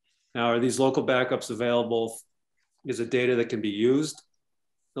 Now, are these local backups available? Is it data that can be used,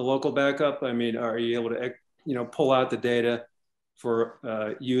 the local backup? I mean, are you able to, you know, pull out the data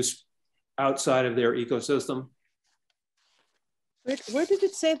for use outside of their ecosystem? Where did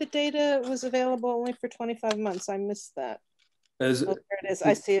it say the data was available only for 25 months? I missed that. There it is.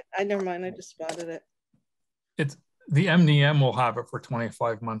 I see it. Never mind. I just spotted it. It's the MDM will have it for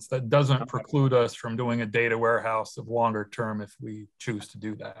 25 months. That doesn't preclude us from doing a data warehouse of longer term if we choose to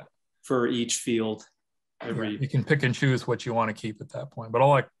do that. For each field, you can pick and choose what you want to keep at that point. But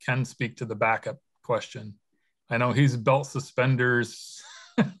I can speak to the backup question. I know he's belt suspenders,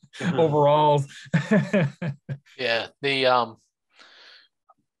 overalls. Yeah, the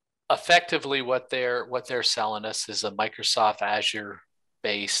effectively what they're selling us is a Microsoft Azure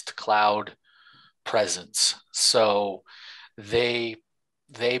based cloud presence. So they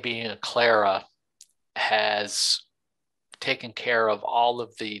being Aclara has taken care of all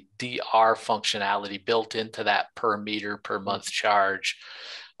of the DR functionality built into that per meter per month charge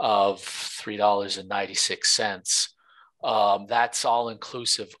of $3.96. That's all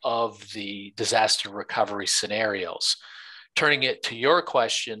inclusive of the disaster recovery scenarios. Turning it to your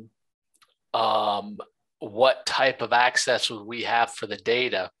question, what type of access would we have for the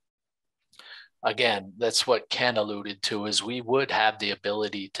data? Again, that's what Ken alluded to, is we would have the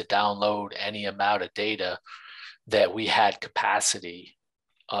ability to download any amount of data that we had capacity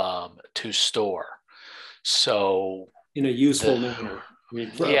to store. So in a useful manner, I mean,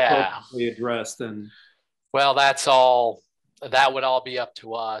 appropriately addressed. And well, that would all be up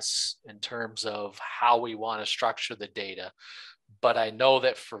to us in terms of how we want to structure the data. But I know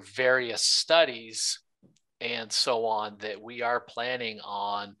that for various studies and so on, that we are planning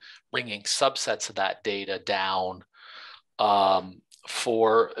on bringing subsets of that data down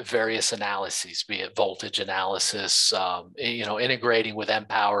for various analyses, be it voltage analysis, you know, integrating with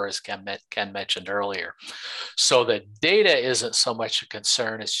Empower, as Ken mentioned earlier. So the data isn't so much a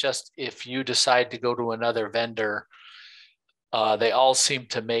concern. It's just if you decide to go to another vendor, they all seem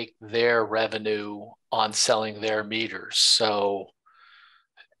to make their revenue on selling their meters. So,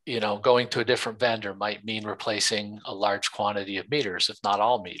 you know, going to a different vendor might mean replacing a large quantity of meters, if not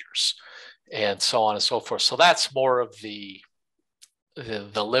all meters, and so on and so forth. So that's more of the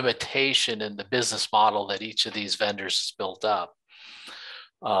limitation in the business model that each of these vendors has built up.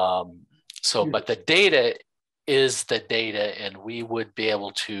 But the data is the data, and we would be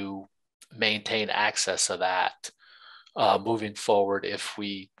able to maintain access of that moving forward if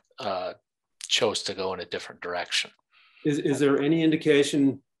we chose to go in a different direction. Is there any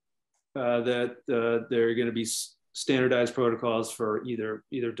indication that they're going to be standardized protocols for either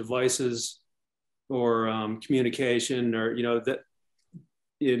devices or communication, or that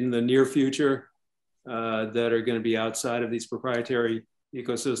in the near future that are going to be outside of these proprietary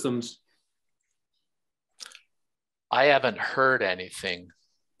ecosystems? I haven't heard anything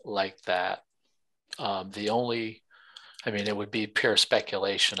like that. It would be pure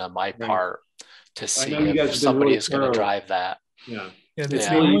speculation on my part to see if somebody is going to drive that. Yeah. It's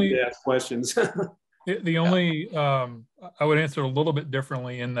the only ask questions. The only, I would answer a little bit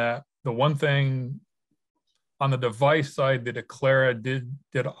differently in that the one thing on the device side that Aclara did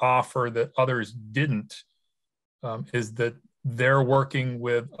offer that others didn't is that they're working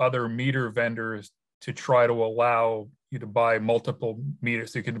with other meter vendors to try to allow you to buy multiple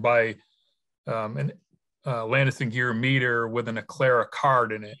meters. So you could buy an Landis & Gyr meter with an Aclara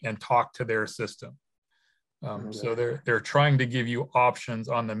card in it and talk to their system. So they're trying to give you options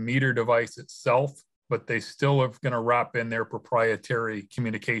on the meter device itself, but they still are going to wrap in their proprietary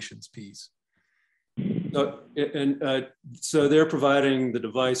communications piece. So they're providing the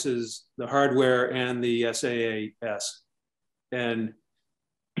devices, the hardware, and the SaaS. And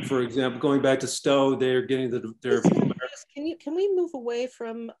for example, going back to Stowe, they're getting their. Can we move away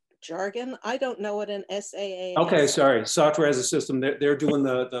from jargon? I don't know what an SaaS. Okay, sorry. Software as a system. They're doing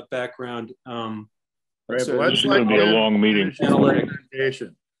the background. Right, so but it's going to be a long meeting.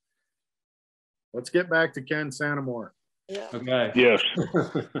 Let's get back to Ken Santamore. Yeah. Okay. Yes.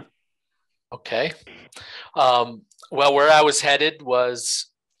 Okay. Well, where I was headed was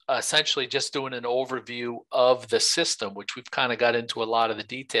essentially just doing an overview of the system, which we've kind of got into a lot of the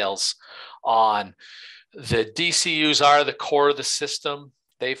details on. The DCUs are the core of the system.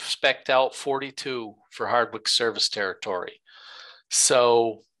 They've spec'd out 42 for Hardwick service territory.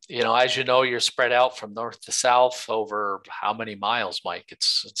 So, as you know, you're spread out from north to south over how many miles, Mike?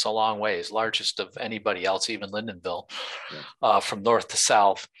 It's a long ways, largest of anybody else, even Lyndonville, from north to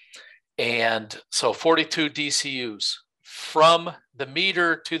south. And so 42 DCUs. From the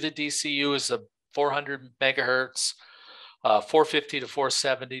meter to the DCU is a 400 megahertz, 450 to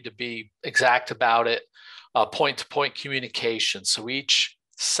 470 to be exact about it, point-to-point communication. So each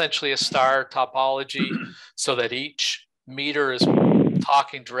essentially a star topology so that each meter is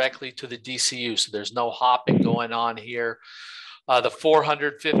talking directly to the DCU. So there's no hopping going on here. The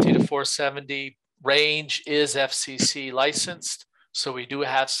 450 to 470 range is FCC licensed. So we do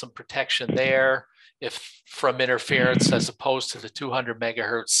have some protection there from interference, as opposed to the 200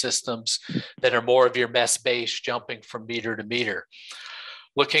 megahertz systems that are more of your mess base jumping from meter to meter.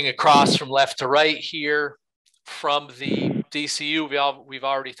 Looking across from left to right here, from the DCU, we've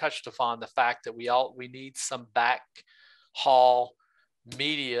already touched upon the fact that we need some backhaul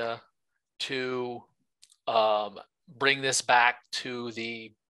media to bring this back to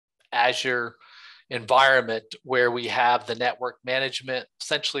the Azure environment, where we have the network management,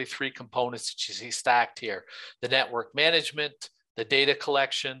 essentially three components that you see stacked here. The network management, the data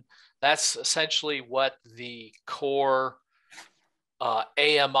collection, that's essentially what the core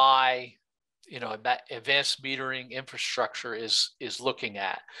AMI, that advanced metering infrastructure is looking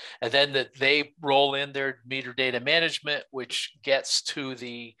at. And then they roll in their meter data management, which gets to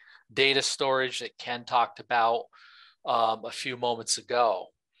the data storage that Ken talked about a few moments ago.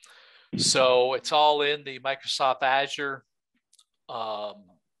 So it's all in the Microsoft Azure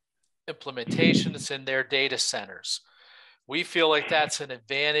implementation. It's in their data centers. We feel like that's an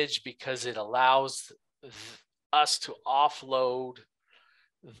advantage because it allows us to offload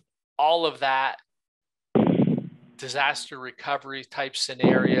all of that disaster recovery type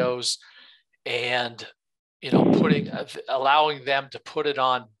scenarios and, allowing them to put it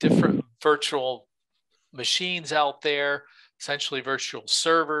on different virtual machines out there, essentially virtual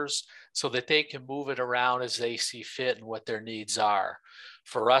servers, so that they can move it around as they see fit and what their needs are.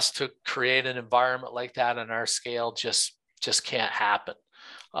 For us to create an environment like that on our scale just can't happen.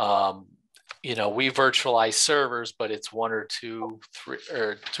 We virtualize servers, but it's two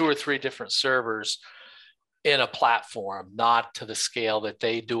or three different servers in a platform, not to the scale that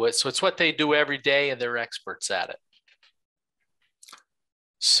they do it. So it's what they do every day, and they're experts at it.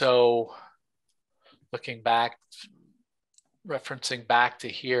 So looking back, referencing back to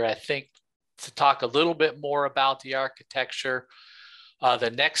here, I think to talk a little bit more about the architecture,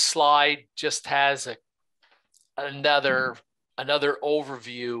 the next slide just has another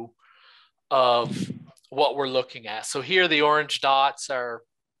overview of what we're looking at. So here the orange dots are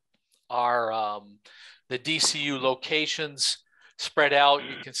the DCU locations spread out.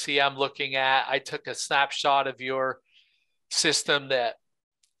 You can see I took a snapshot of your system that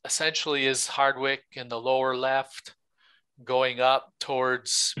essentially is Hardwick in the lower left, going up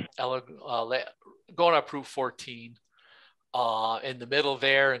towards up Route 14, in the middle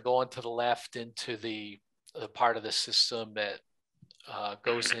there, and going to the left into the part of the system that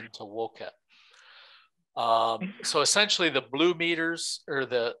goes into Woket. So essentially the blue meters, or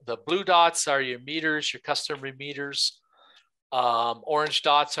the blue dots, are your meters, your customer meters. Orange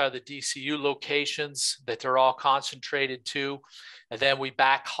dots are the DCU locations that they're all concentrated to. And then we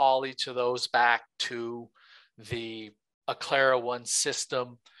backhaul each of those back to the Aclara One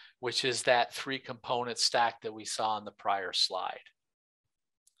system, which is that 3-component stack that we saw on the prior slide.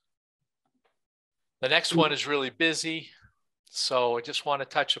 The next one is really busy. So I just want to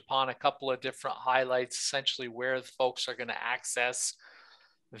touch upon a couple of different highlights, essentially where the folks are going to access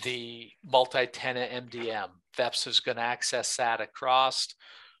the multi-tenant MDM. VEPS is going to access that across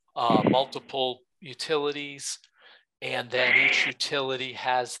multiple utilities, and then each utility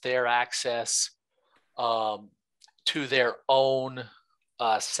has their access to their own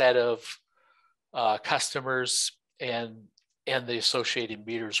set of customers and the associated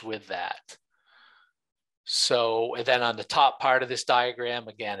meters with that. So, and then on the top part of this diagram,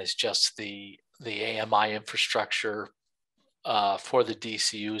 again, is just the AMI infrastructure for the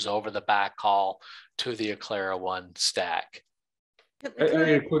DCUs over the backhaul to the Aclara One stack. Can I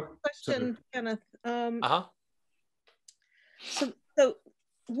have a quick question, Kenneth? So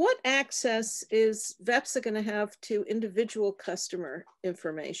what access is VEPSA going to have to individual customer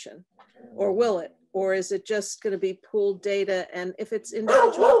information, or will it? Or is it just going to be pooled data? And if it's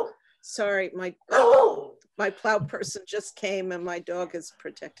individual, sorry, my plow person just came and my dog is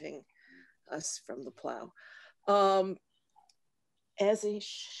protecting us from the plow.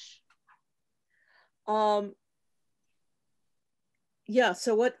 Yeah,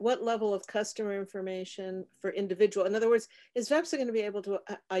 so what level of customer information for individual? In other words, is VEPSA going to be able to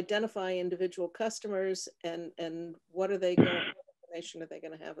identify individual customers, and what information are they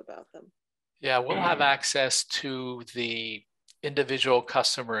going to have about them? Yeah, we'll have access to the individual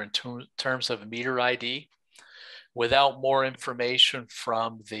customer in terms of meter ID. Without more information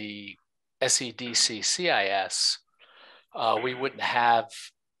from the SEDC CIS, we wouldn't have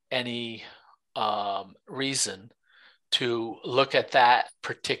any reason to look at that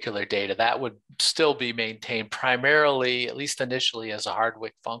particular data. That would still be maintained primarily, at least initially, as a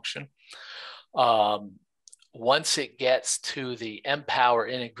Hardwick function. Once it gets to the Empower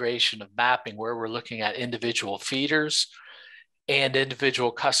integration of mapping, where we're looking at individual feeders and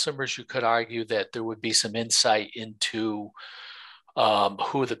individual customers, you could argue that there would be some insight into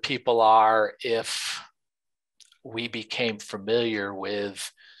who the people are if we became familiar with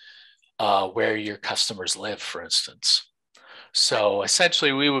where your customers live, for instance. So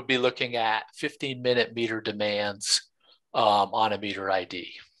essentially, we would be looking at 15-minute meter demands on a meter ID.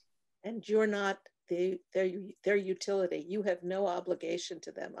 And you're not their utility. You have no obligation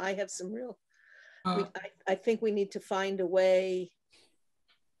to them. I have some real. I think we need to find a way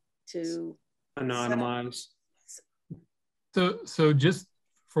to anonymize. So just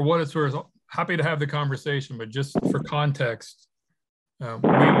for what it's worth, happy to have the conversation, but just for context,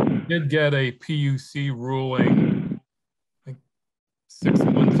 we did get a PUC ruling, I think 6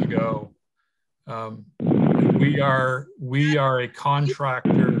 months ago. We are a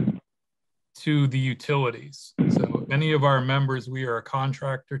contractor to the utilities. So any of our members, we are a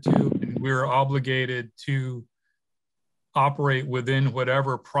contractor to, and we're obligated to operate within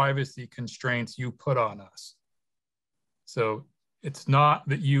whatever privacy constraints you put on us. So it's not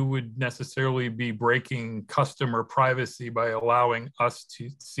that you would necessarily be breaking customer privacy by allowing us to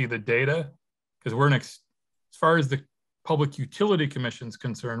see the data, because we're as far as the Public Utility Commission is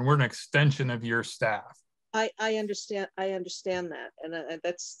concerned, we're an extension of your staff. I understand that, and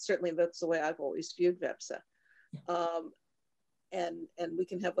that's the way I've always viewed VEPSA. And we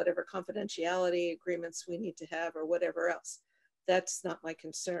can have whatever confidentiality agreements we need to have or whatever else. That's not my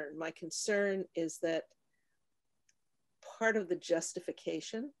concern. My concern is that part of the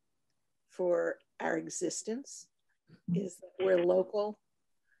justification for our existence is that we're local,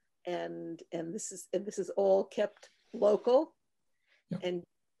 and this is all kept local, and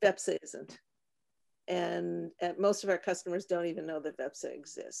VEPSA isn't. And most of our customers don't even know that VEPSA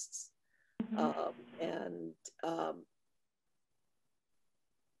exists.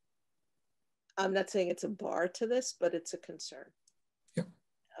 I'm not saying it's a bar to this, but it's a concern. Yeah.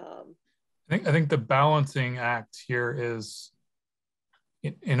 I think the balancing act here is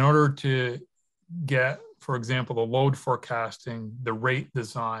in order to get, for example, the load forecasting, the rate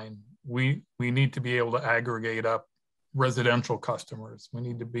design, we need to be able to aggregate up residential customers. We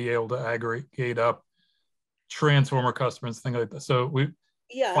need to be able to aggregate up transformer customers, things like that. So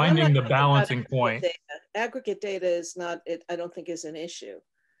finding the balancing point. Aggregate data is not, I don't think is an issue.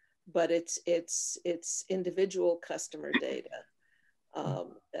 but it's individual customer data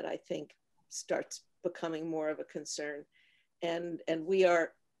that I think starts becoming more of a concern. And we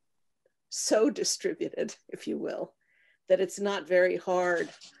are so distributed, if you will, that it's not very hard.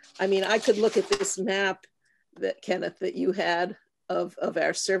 I mean, I could look at this map that, Kenneth, that you had of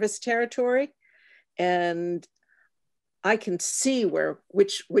our service territory, and I can see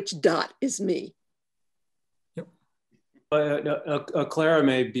which dot is me. Yep. Clara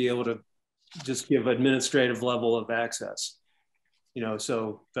may be able to just give administrative level of access, you know,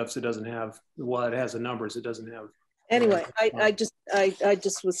 so if it doesn't have, while it has the numbers, it doesn't have. Anyway, I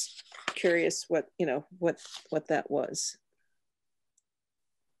just was curious what, you know, what that was.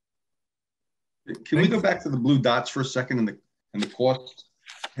 Can we go back to the blue dots for a second and the cost?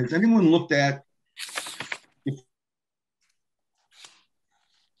 Has anyone looked at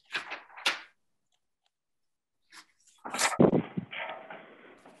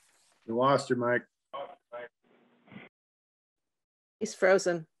You lost your mic. He's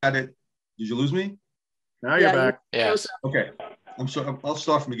frozen. at it? Did you lose me? Now you're back. Yes. Okay. I'm sorry. I'll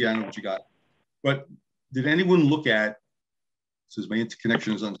start from again. I know what you got. But did anyone look at, since my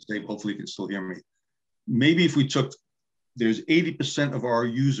interconnection is unstable, hopefully you can still hear me. Maybe if we took, there's 80% of our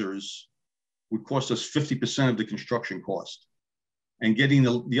users would cost us 50% of the construction cost. And getting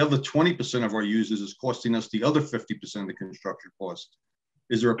the other 20% of our users is costing us the other 50% of the construction cost.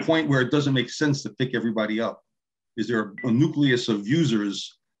 Is there a point where it doesn't make sense to pick everybody up? Is there a nucleus of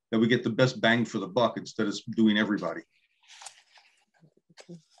users that we get the best bang for the buck instead of doing everybody?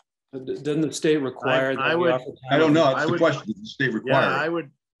 Doesn't the state require that? I don't know. That's the question. Does the state require? Yeah,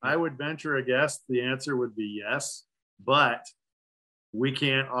 I would venture a guess. The answer would be yes, but we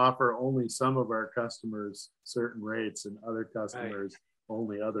can't offer only some of our customers certain rates and other customers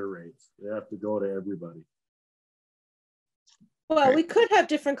only other rates. They have to go to everybody. Well, we could have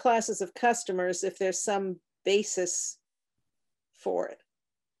different classes of customers if there's some basis for it.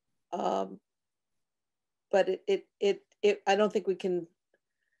 But I don't think we can.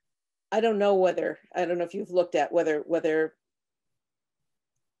 I don't know if you've looked at whether.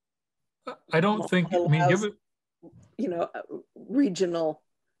 I don't think. I mean, give it. You know, regional,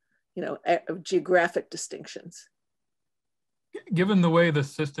 you know, geographic distinctions. Given the way the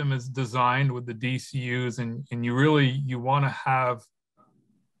system is designed with the DCUs, and you want to have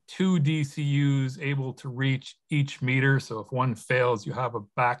two DCUs able to reach each meter. So if one fails, you have a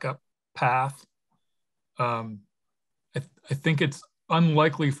backup path. I think it's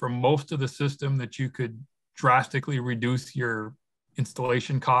unlikely for most of the system that you could drastically reduce your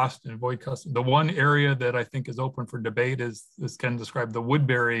installation cost and avoid custom. The one area that I think is open for debate is, as Ken described, the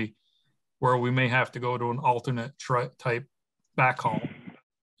Woodbury, where we may have to go to an alternate type backhaul.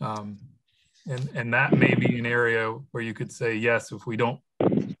 And that may be an area where you could say, yes, if we don't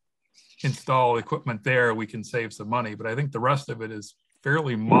install equipment there, we can save some money. But I think the rest of it is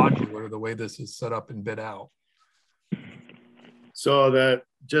fairly modular, the way this is set up and bid out. So that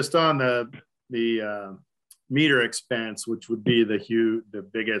just on the meter expense, which would be the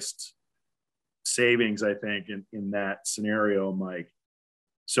biggest savings, I think, in that scenario, Mike.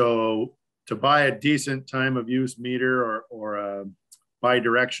 So to buy a decent time of use meter or a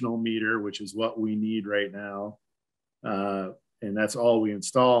bi-directional meter, which is what we need right now, and that's all we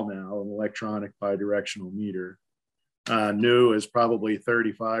install now, an electronic bi-directional meter. New is probably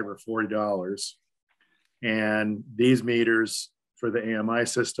 $35 or $40. And these meters for the AMI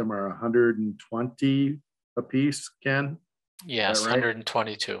system are 120 a piece, Ken? Yes, right?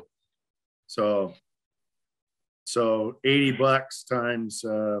 122. So $80 times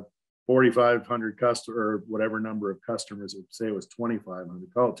 4,500 customer, or whatever number of customers, would say it was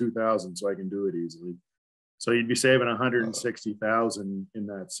 2,500. Call it 2,000 so I can do it easily. So you'd be saving 160,000 in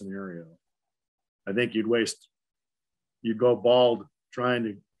that scenario. I think you'd go bald trying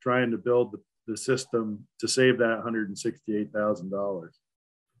to build the system to save that $168,000.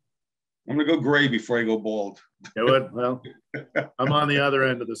 I'm gonna go gray before I go bald. Yeah, well, I'm on the other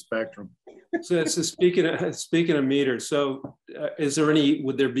end of the spectrum. So speaking of meters, so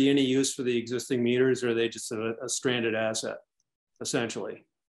would there be any use for the existing meters, or are they just a stranded asset, essentially?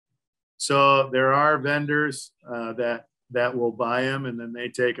 So there are vendors that will buy them, and then they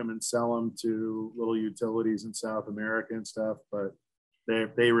take them and sell them to little utilities in South America and stuff, but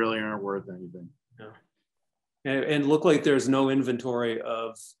they really aren't worth anything. Yeah. And look like there's no inventory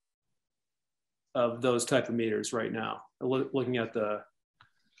of those type of meters right now. Looking at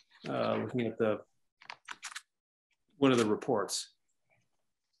one of the reports.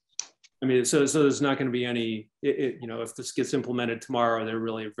 I mean, so there's not going to be any. You know, if this gets implemented tomorrow, there are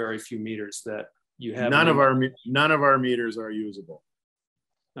really very few meters that you have. None of our meters are usable.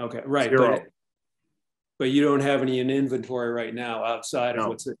 Okay, right. Zero. But you don't have any in inventory right now outside of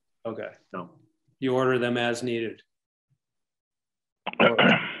what's it? Okay. No. You order them as needed.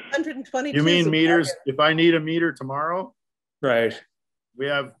 122. You mean meters? If I need a meter tomorrow, right? We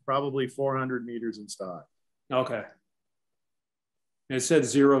have probably 400 meters in stock. Okay. It said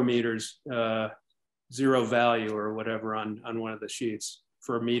 0 meters, zero value or whatever on one of the sheets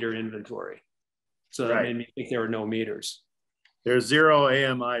for meter inventory. So that made me think there were no meters. There's 0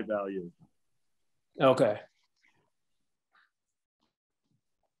 AMI value. Okay.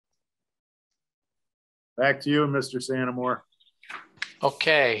 Back to you, Mr. Santamore.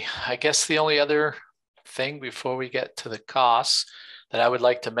 Okay, I guess the only other thing before we get to the costs that I would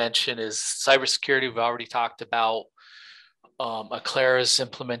like to mention is cybersecurity. We've already talked about Aclara's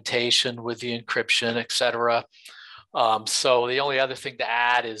implementation with the encryption, et cetera. So the only other thing to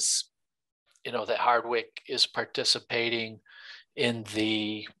add is, that Hardwick is participating in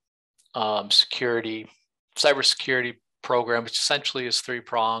the cybersecurity program, which essentially is 3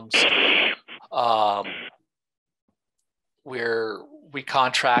 prongs. Where we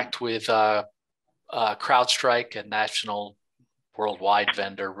contract with CrowdStrike, a national worldwide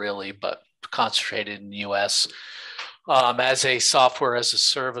vendor really, but concentrated in the US, as a software as a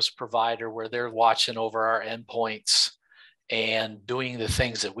service provider where they're watching over our endpoints and doing the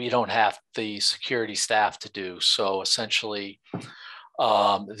things that we don't have the security staff to do. So essentially,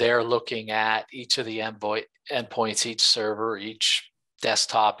 they're looking at each of the endpoints, each server, each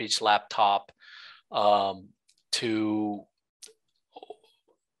desktop, each laptop, to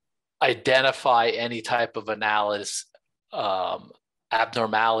identify any type of analysis,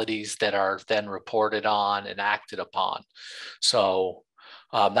 abnormalities that are then reported on and acted upon. So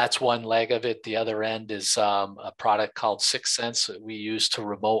that's one leg of it. The other end is a product called 6 Sense that we use to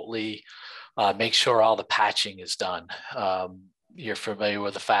remotely make sure all the patching is done. You're familiar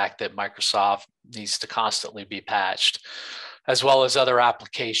with the fact that Microsoft needs to constantly be patched, as well as other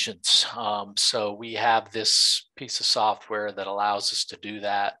applications. So we have this piece of software that allows us to do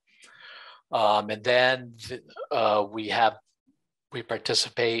that. And then we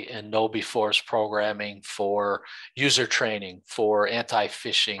participate in KnowBe4's programming for user training for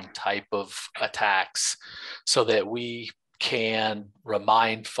anti-phishing type of attacks, so that we can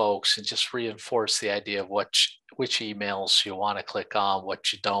remind folks and just reinforce the idea of which emails you want to click on,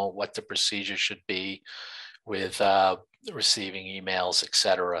 what you don't, what the procedure should be with receiving emails, et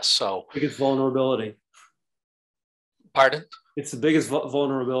cetera. So biggest vulnerability. Pardon? It's the biggest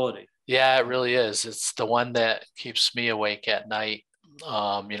vulnerability. Yeah, it really is. It's the one that keeps me awake at night.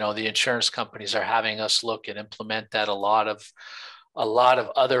 The insurance companies are having us look and implement that a lot of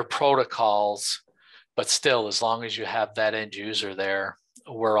other protocols, but still, as long as you have that end user there,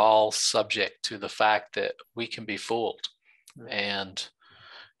 we're all subject to the fact that we can be fooled, and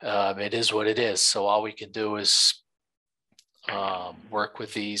it is what it is. So all we can do is work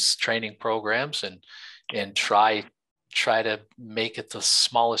with these training programs and try to make it the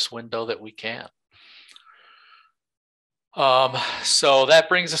smallest window that we can. So that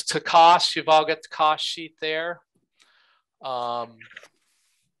brings us to cost. You've all got the cost sheet there.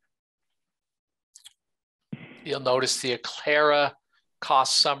 You'll notice the Aclara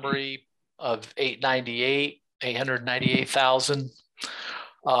cost summary of $898,000.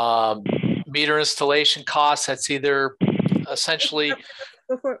 Meter installation costs, that's either essentially.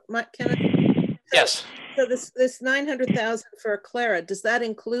 Before, Kenneth? Yes. So this 900,000 for Aclara, does that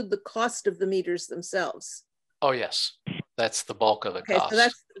include the cost of the meters themselves? Oh yes, that's the bulk of the cost. So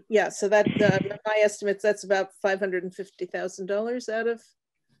that's So that my estimates, that's about $550,000 out of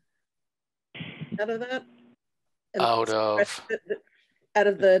that. And out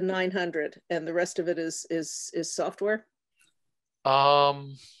of the 900, and the rest of it is software.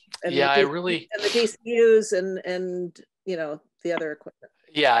 And yeah, and the DCUs and the other equipment.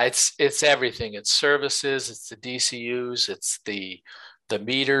 Yeah, it's everything. It's services, it's the DCUs, it's the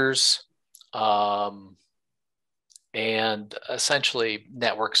meters, and essentially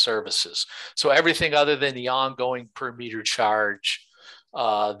network services. So everything other than the ongoing per meter charge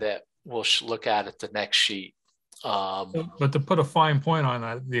that we'll look at the next sheet. But to put a fine point on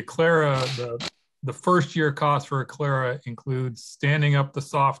that, the Aclara, the first year cost for Aclara includes standing up the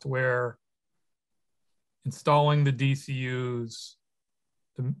software, installing the DCUs,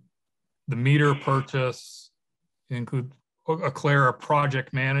 the meter purchase, include Aclara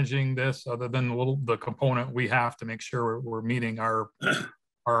project managing this, other than the component we have to make sure we're meeting our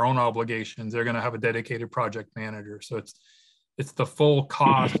own obligations. They're going to have a dedicated project manager. So it's the full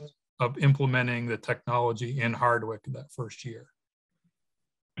cost of implementing the technology in Hardwick that first year.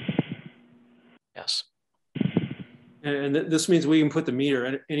 Yes. And this means we can put the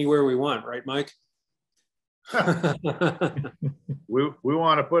meter anywhere we want, right, Mike? we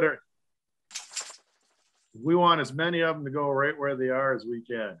want to put it. We want as many of them to go right where they are as we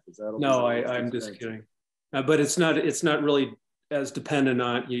can. No, I'm just kidding. But it's not really as dependent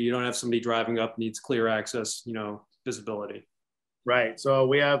on you don't have somebody driving up needs clear access, visibility. Right. So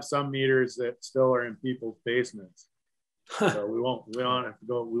we have some meters that still are in people's basements. So we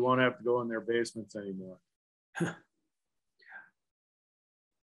won't have to go in their basements anymore.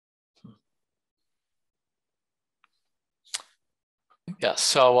 Yeah,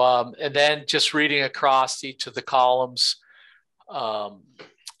 so and then just reading across each of the columns, I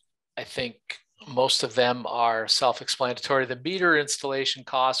think most of them are self-explanatory. The meter installation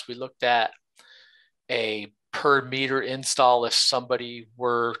costs, we looked at a per meter install if somebody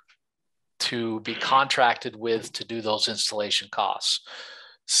were to be contracted with to do those installation costs.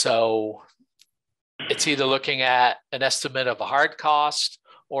 So it's either looking at an estimate of a hard cost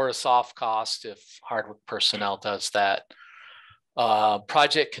or a soft cost if Hardwick personnel does that.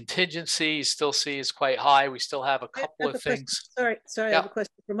 Project contingency still see is quite high. We still have a couple of things. Sorry, I have a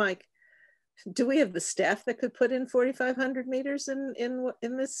question for Mike. Do we have the staff that could put in 4,500 meters in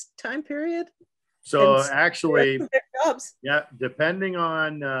this time period? So actually, yeah, depending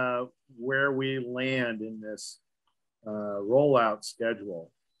on where we land in this rollout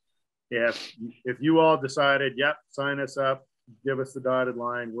schedule, if you all decided, yep, sign us up, give us the dotted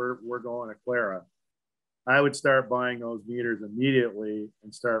line, we're going to Clara, I would start buying those meters immediately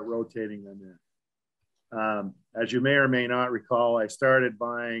and start rotating them in. As you may or may not recall, I started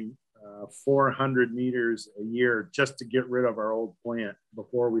buying 400 meters a year just to get rid of our old plant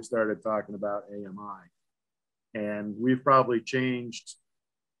before we started talking about AMI. And we've probably changed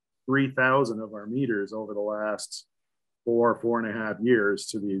 3,000 of our meters over the last 4.5 years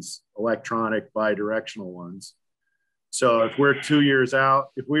to these electronic bidirectional ones. So if we're 2 years out,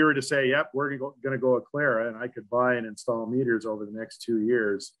 if we were to say, yep, we're going to go with Clara and I could buy and install meters over the next 2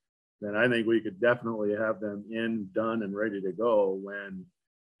 years, then I think we could definitely have them in, done, and ready to go when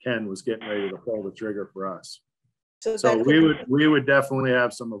Ken was getting ready to pull the trigger for us. So we would definitely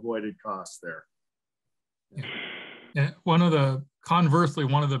have some avoided costs there. Yeah. Conversely,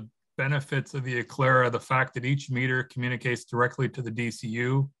 one of the benefits of the Aclara, the fact that each meter communicates directly to the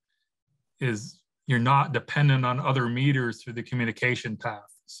DCU, is you're not dependent on other meters through the communication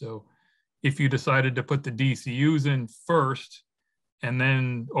path. So if you decided to put the DCUs in first and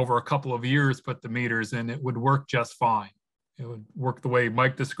then over a couple of years put the meters in, it would work just fine. It would work the way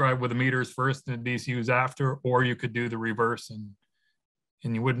Mike described with the meters first and the DCUs after, or you could do the reverse and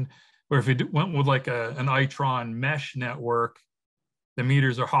you wouldn't. Or if you went with like an Itron mesh network, the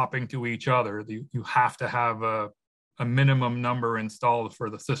meters are hopping to each other. You have to have a minimum number installed for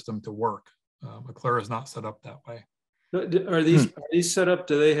the system to work. Aclara is not set up that way. Are these set up?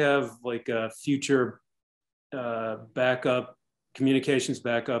 Do they have like a future backup, communications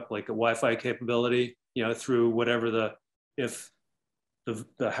backup, like a Wi-Fi capability? Through whatever if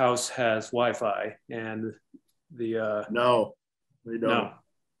the house has Wi-Fi and the no, we don't. No.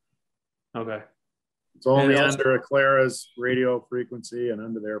 Okay. It's only under Aclara's radio frequency and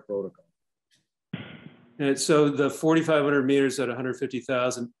under their protocol. And so the 4,500 meters at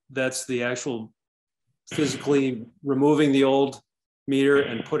 150,000, that's the actual physically removing the old meter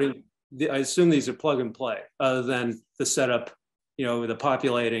and putting, I assume these are plug and play, other than the setup, the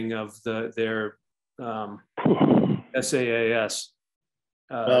populating of their SaaS.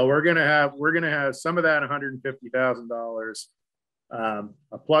 We're gonna have some of that $150,000.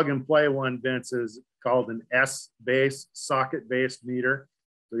 A plug and play one, Vince, is called an S-base, socket-based meter.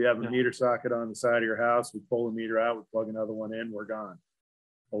 So you have a meter socket on the side of your house, we pull the meter out, we plug another one in, we're gone.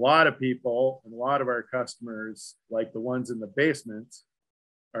 A lot of people and a lot of our customers, like the ones in the basements,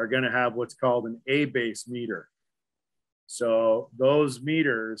 are gonna have what's called an A-base meter. So those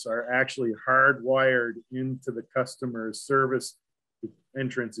meters are actually hardwired into the customer's service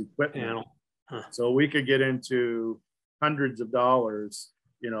entrance equipment. So we could get into hundreds of dollars,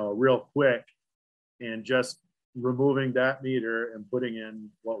 real quick, and just removing that meter and putting in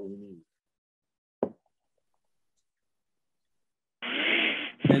what we need.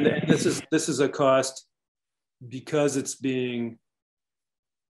 And this is a cost because it's being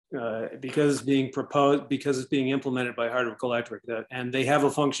proposed, because it's being implemented by Hardwick Electric, and they have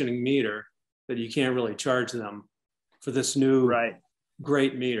a functioning meter that you can't really charge them for this new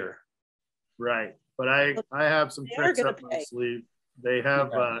great meter. Right. But I have some tricks up my sleeve. They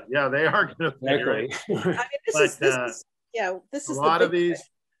have, they are going to pay. Right? This is a lot of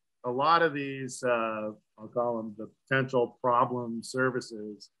these. I'll call them the potential problem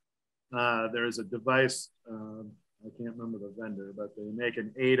services. There's a device I can't remember the vendor, but they make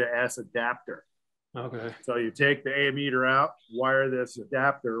an A to S adapter. Okay. So you take the A meter out, wire this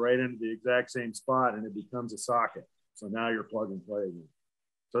adapter right into the exact same spot, and it becomes a socket. So now you're plug and play again.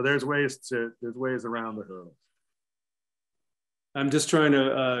 So there's ways around the hurdles. I'm just trying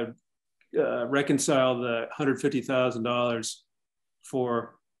to reconcile the $150,000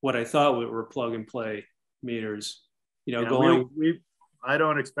 for what I thought were plug and play meters. You know, going. I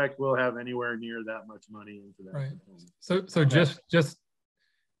don't expect we'll have anywhere near that much money into that. Right. So just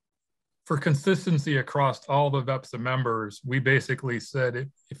for consistency across all the VEPSA members, we basically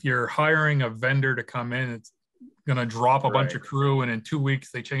said if you're hiring a vendor to come in, it's going to drop a bunch of crew, and in 2 weeks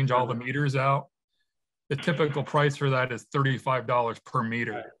they change all the meters out. The typical price for that is $35 per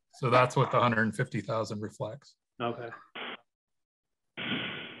meter. So that's what the 150,000 reflects. Okay.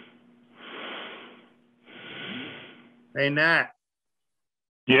 Hey, Nat.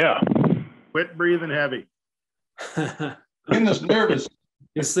 Yeah. Quit breathing heavy. Goodness, nervous.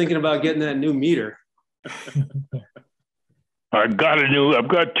 Just thinking about getting that new meter. I've got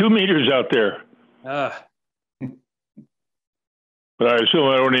 2 meters out there. Ah. But I assume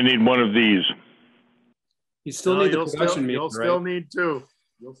I only need one of these. You still need the production meter, You'll still need 2.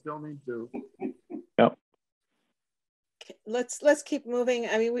 You'll still need 2. Yep. Let's keep moving.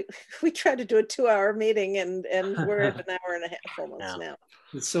 I mean, we tried to do a 2-hour meeting, and we're at an hour and a half almost now.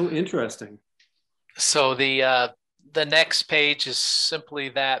 It's so interesting. So the next page is simply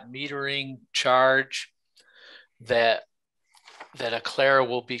that metering charge that Aclara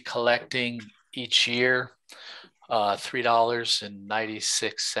will be collecting each year,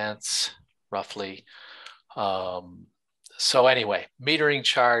 $3.96 roughly. So anyway, metering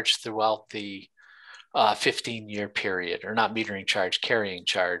charge throughout the 15-year period, or not metering charge, carrying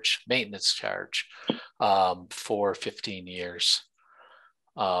charge, maintenance charge for 15 years.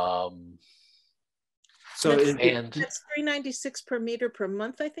 So that's $3.96 per meter per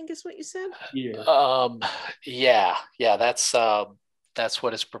month, I think is what you said. Yeah, that's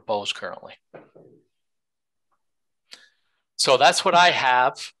what is proposed currently. So that's what I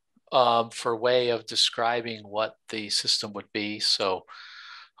have for way of describing what the system would be. So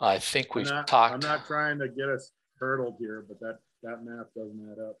I think we've talked. I'm not trying to get us hurdled here, but that math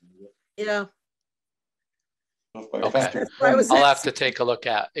doesn't add up. Yeah. Okay. I'll have to take a look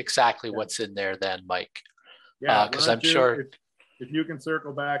at exactly what's in there then, Mike. Yeah, because I'm sure if you can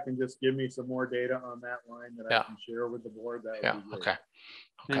circle back and just give me some more data on that line that I can share with the board, that would be great.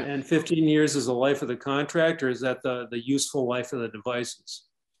 Okay. And 15 years is the life of the contract, or is that the useful life of the devices?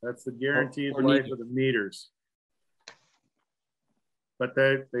 That's the guaranteed life of the meters. But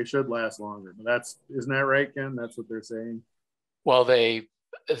they should last longer. Isn't that right, Ken? That's what they're saying. Well, they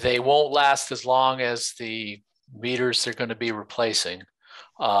won't last as long as the meters they're going to be replacing.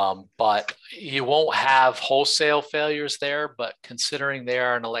 But you won't have wholesale failures there, but considering they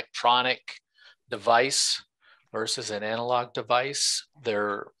are an electronic device versus an analog device,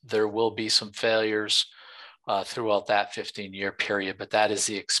 there will be some failures throughout that 15-year period, but that is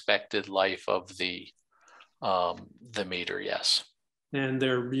the expected life of the meter, yes. And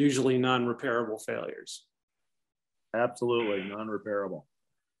they're usually non-repairable failures. Absolutely non-repairable.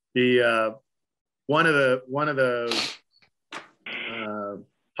 The one of the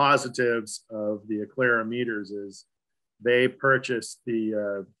positives of the Aclara meters is they purchased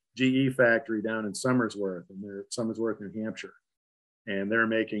the GE factory down in Somersworth, and they're Somersworth, New Hampshire, and they're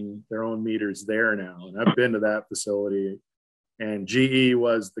making their own meters there now. And I've been to that facility, and GE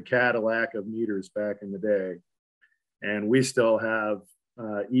was the Cadillac of meters back in the day. And we still have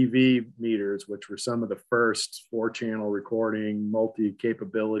EV meters, which were some of the first 4-channel recording,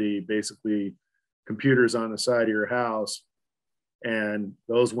 multi-capability, basically computers on the side of your house. And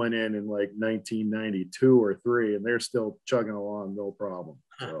those went in like 1992 or 3, and they're still chugging along, no problem.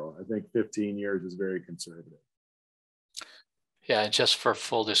 So I think 15 years is very conservative. Yeah, and just for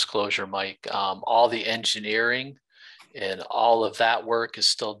full disclosure, Mike, all the engineering and all of that work is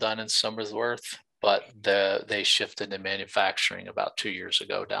still done in Somersworth, but they shifted the manufacturing about 2 years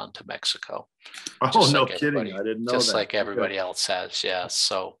ago down to Mexico. Oh, no kidding. I didn't know that. Just like everybody else has, yeah.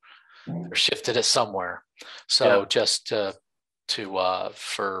 So they're shifted it somewhere. So just to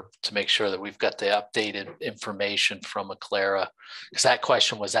make sure that we've got the updated information from Aclara, because that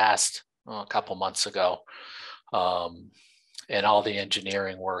question was asked a couple months ago, and all the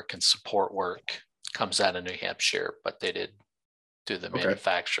engineering work and support work comes out of New Hampshire, but they did do the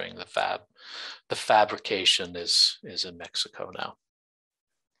manufacturing. The fabrication is in Mexico now.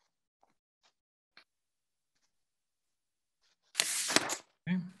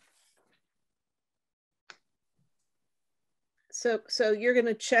 So you're going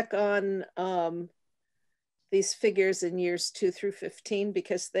to check on these figures in years 2 through 15,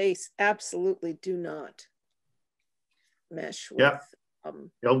 because they absolutely do not mesh with. Yep.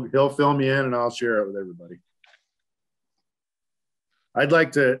 He'll fill me in and I'll share it with everybody. I'd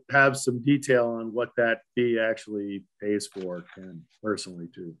like to have some detail on what that fee actually pays for, Ken, personally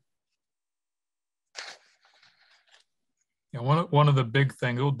too. Yeah, one of the big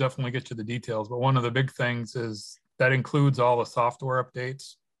things, we'll definitely get you the details, but one of the big things is that includes all the software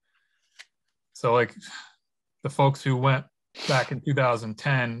updates. So like the folks who went back in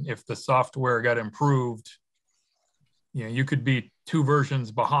 2010, if the software got improved, you know, you could be 2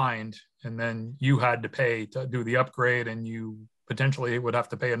 versions behind and then you had to pay to do the upgrade, and you potentially would have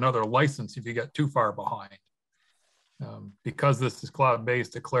to pay another license if you get too far behind. Because this is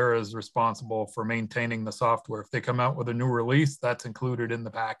cloud-based, Aclara is responsible for maintaining the software. If they come out with a new release, that's included in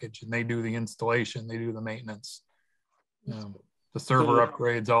the package, and they do the installation, they do the maintenance. The server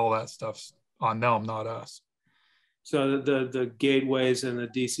upgrades, all that stuff's on them, not us. So the gateways and the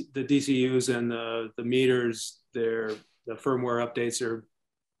DCUs and the meters, the firmware updates are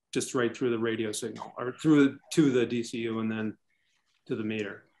just right through the radio signal, or through to the DCU and then to the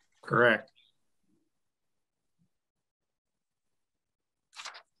meter. Correct.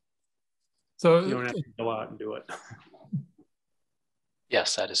 So you don't have to go out and do it.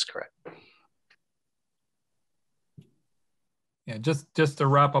 Yes, that is correct. Yeah, just to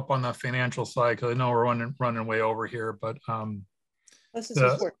wrap up on the financial side, because I know we're running way over here, but this is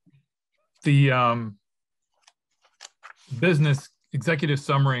important. The business executive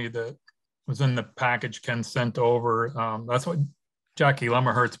summary that was in the package Ken sent over, that's what Jackie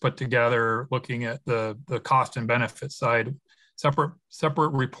Lemmerhertz put together, looking at the cost and benefit side. Separate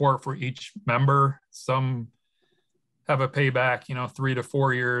report for each member. Some have a payback, 3 to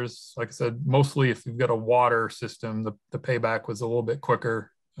 4 years. Like I said, mostly if you've got a water system, the payback was a little bit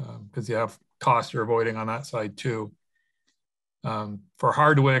quicker because you have costs you're avoiding on that side too. For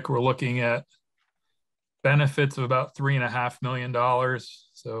Hardwick, we're looking at benefits of about $3.5 million.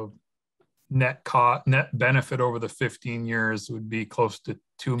 So net benefit over the 15 years would be close to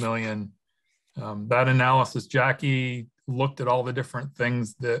 $2 million. That analysis, Jackie looked at all the different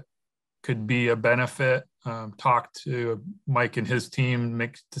things that could be a benefit, talked to Mike and his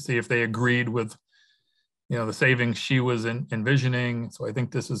team to see if they agreed with, the savings she was envisioning. So I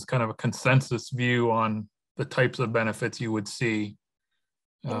think this is kind of a consensus view on the types of benefits you would see.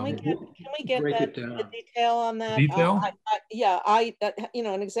 Can we get that the detail on that? Detail?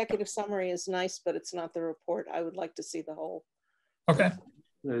 An executive summary is nice, but it's not the report. I would like to see the whole. Okay.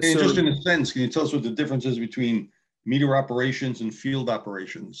 Just in a sense, can you tell us what the difference is between meter operations and field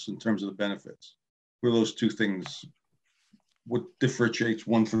operations in terms of the benefits? What are those two things? What differentiates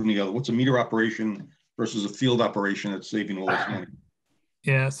one from the other? What's a meter operation versus a field operation that's saving all this money?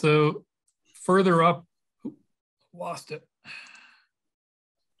 Yeah, so further up, lost it.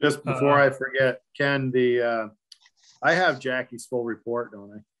 Just before I forget, Ken, I have Jackie's full report,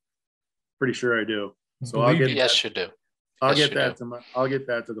 don't I? Pretty sure I do. So I'll get yes, you do. I'll get that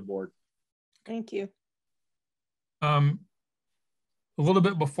to the board. Thank you. A little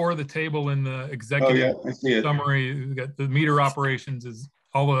bit before the table in the executive summary, we got the meter operations is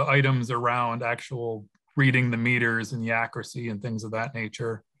all the items around actual reading the meters and the accuracy and things of that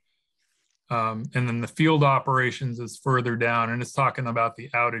nature. And then the field operations is further down, and it's talking about the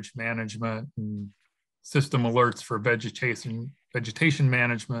outage management and system alerts for vegetation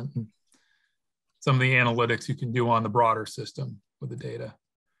management, and some of the analytics you can do on the broader system with the data.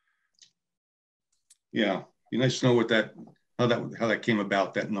 Yeah, be nice to know how that came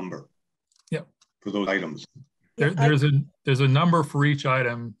about, that number. Yep. For those items. There's a number for each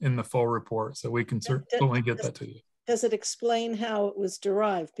item in the full report, so we can certainly get that to you. Does it explain how it was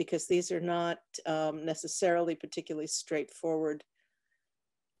derived? Because these are not necessarily particularly straightforward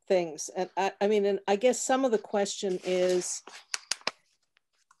things. And I guess some of the question is,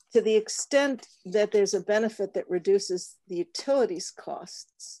 to the extent that there's a benefit that reduces the utilities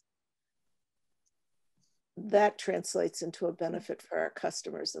costs, that translates into a benefit for our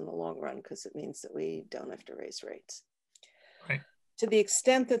customers in the long run, because it means that we don't have to raise rates. Right. To the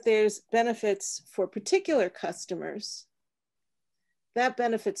extent that there's benefits for particular customers, that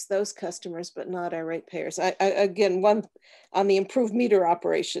benefits those customers, but not our ratepayers. Again, one on the improved meter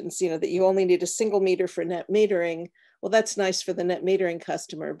operations, that you only need a single meter for net metering. Well, that's nice for the net metering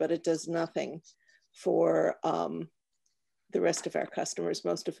customer, but it does nothing for the rest of our customers,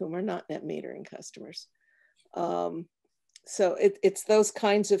 most of whom are not net metering customers. So it's those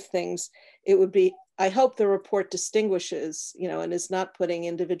kinds of things. It would be, I hope the report distinguishes, and is not putting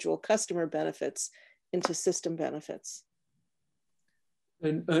individual customer benefits into system benefits.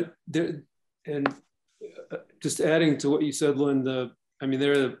 And just adding to what you said, Lynn, I mean,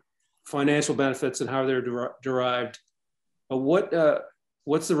 there are the financial benefits and how they're derived. But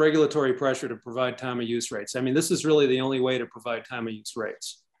what's the regulatory pressure to provide time of use rates? I mean, this is really the only way to provide time of use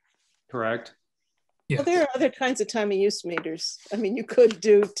rates, correct? Yeah. Well, there are other kinds of time of use meters. I mean, you could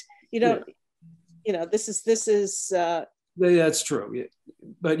do, you know, this is. That's true,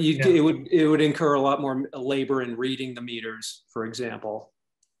 but it would incur a lot more labor in reading the meters, for example.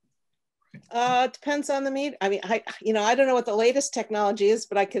 Depends on the meter. I mean, I don't know what the latest technology is,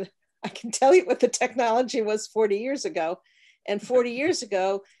 but I can tell you what the technology was 40 years ago. And 40 years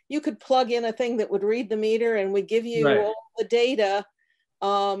ago, you could plug in a thing that would read the meter and would give you all the data.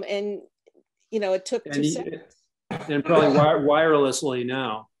 And it took 2 seconds. And probably wirelessly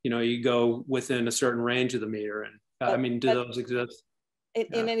now, you go within a certain range of the meter. And I mean, do those exist?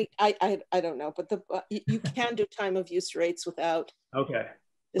 In any, I don't know, but you can do time of use rates without. Okay.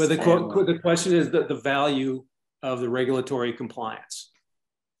 But the question is the value of the regulatory compliance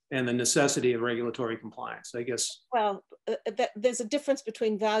and the necessity of regulatory compliance, I guess. Well, there's a difference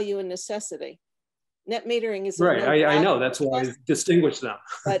between value and necessity. Net metering is right. I know, that's why I distinguish them.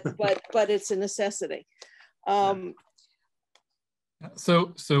 but it's a necessity. So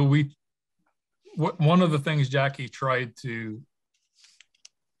one of the things Jackie tried to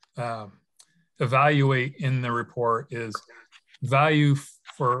evaluate in the report is value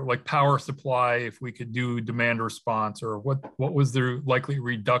for like power supply, if we could do demand response, or what was the likely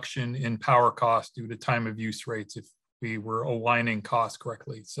reduction in power cost due to time of use rates if we were aligning costs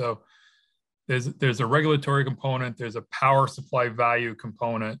correctly. So there's a regulatory component, there's a power supply value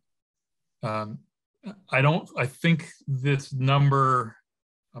component. I think this number,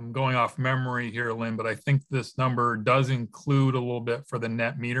 I'm going off memory here, Lynn, but I think this number does include a little bit for the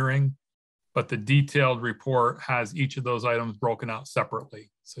net metering, but the detailed report has each of those items broken out separately.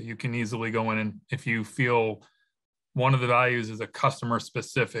 So you can easily go in, and if you feel one of the values is a customer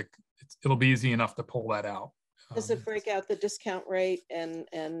specific, it'll be easy enough to pull that out. Does it break out the discount rate and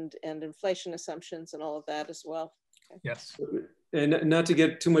inflation assumptions and all of that as well? Okay. Yes. And not to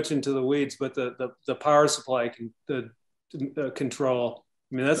get too much into the weeds, but the power supply control,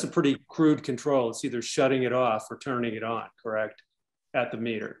 I mean, that's a pretty crude control. It's either shutting it off or turning it on, correct? At the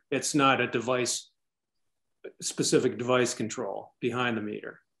meter. It's not a specific device control behind the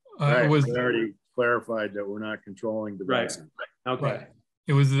meter. Right. We already clarified that we're not controlling devices. Right. Okay. Right.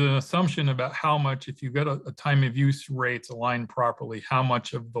 It was an assumption about how much, if you get a time of use rates aligned properly, how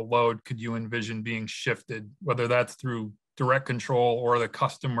much of the load could you envision being shifted, whether that's through direct control or the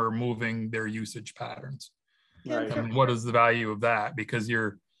customer moving their usage patterns. Right. And what is the value of that? Because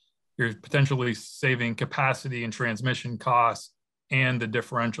you're potentially saving capacity and transmission costs and the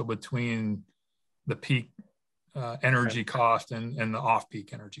differential between the peak energy cost and the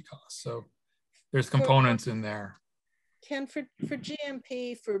off-peak energy cost. So there's components in there. Ken, for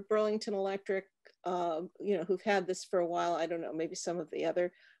GMP, for Burlington Electric, who've had this for a while, I don't know, maybe some of the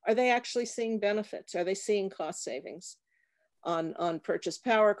other, are they actually seeing benefits? Are they seeing cost savings on purchase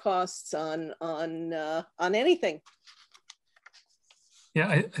power costs, on anything? Yeah,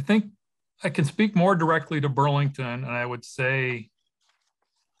 I think I can speak more directly to Burlington, and I would say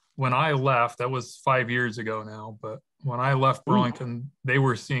when I left, that was 5 years ago now, but when I left Burlington, they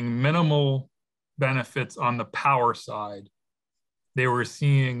were seeing minimal benefits on the power side. They were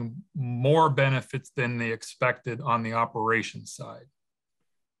seeing more benefits than they expected on the operations side.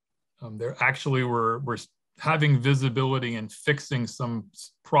 They actually were having visibility and fixing some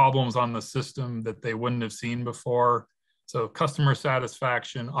problems on the system that they wouldn't have seen before. So customer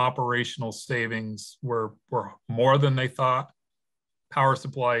satisfaction, operational savings were more than they thought. Power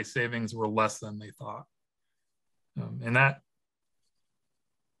supply savings were less than they thought. And that,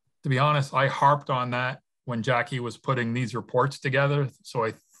 to be honest, I harped on that when Jackie was putting these reports together. So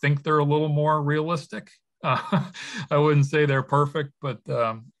I think they're a little more realistic. I wouldn't say they're perfect, but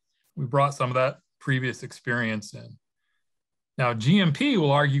we brought some of that previous experience in. Now, GMP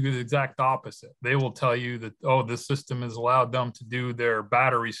will argue the exact opposite. They will tell you that, oh, this system has allowed them to do their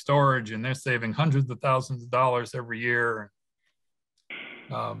battery storage and they're saving hundreds of thousands of dollars every year.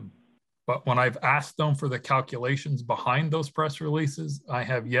 But when I've asked them for the calculations behind those press releases, I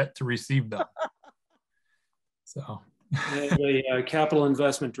have yet to receive them. So the capital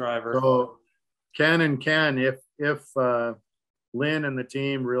investment driver. So Ken, if Lynn and the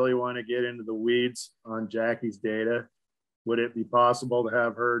team really want to get into the weeds on Jackie's data, would it be possible to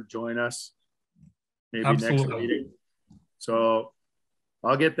have her join us maybe Absolutely. Next meeting? So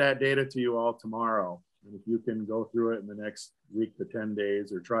I'll get that data to you all tomorrow. And if you can go through it in the next week to 10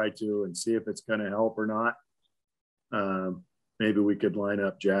 days or try to and see if it's going to help or not, maybe we could line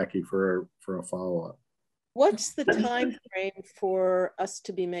up Jackie for a follow-up. What's the time frame for us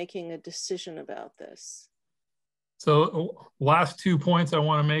to be making a decision about this? So last 2 points I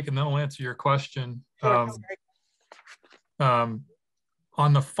want to make, and then I'll answer your question. Sure.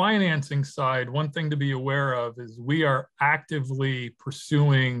 On the financing side, one thing to be aware of is we are actively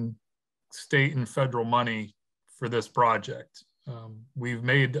pursuing state and federal money for this project. We've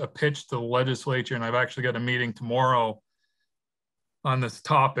made a pitch to the legislature, and I've actually got a meeting tomorrow on this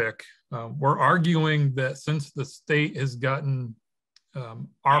topic. We're arguing that since the state has gotten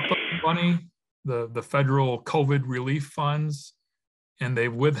ARPA money, the federal COVID relief funds, and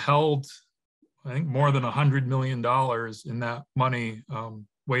they've withheld, I think, more than $100 million in that money,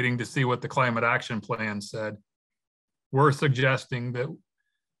 waiting to see what the climate action plan said. We're suggesting that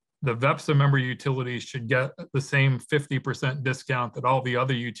the VEPSA member utilities should get the same 50% discount that all the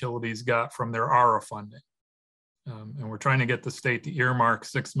other utilities got from their ARA funding. And we're trying to get the state to earmark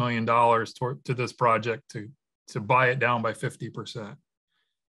 $6 million to this project to buy it down by 50%.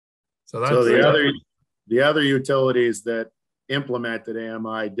 So the other utilities that implemented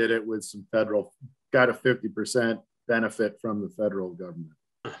AMI did it with some federal, got a 50% benefit from the federal government.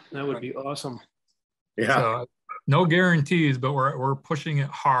 That would be awesome. Yeah. So, no guarantees, but we're pushing it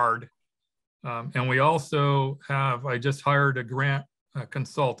hard. And we also have, I just hired a grant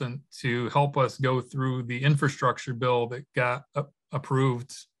consultant to help us go through the infrastructure bill that got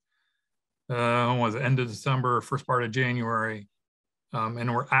approved, when was it, end of December, first part of January.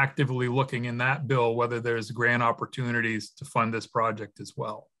 And we're actively looking in that bill whether there's grant opportunities to fund this project as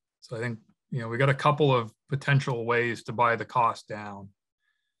well. So I think, we got a couple of potential ways to buy the cost down.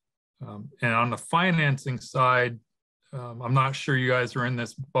 And on the financing side, I'm not sure you guys are in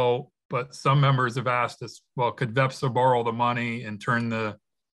this boat, but some members have asked us, well, could VEPSA borrow the money and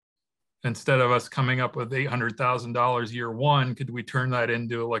instead of us coming up with $800,000 year one, could we turn that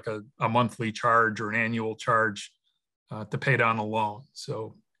into like a monthly charge or an annual charge to pay down a loan?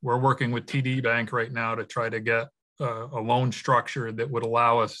 So we're working with TD Bank right now to try to get a loan structure that would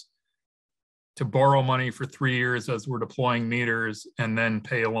allow us to borrow money for 3 years as we're deploying meters and then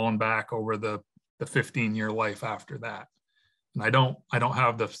pay a loan back over the 15-year life after that. And I don't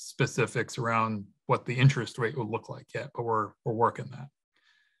have the specifics around what the interest rate would look like yet, but we're working that.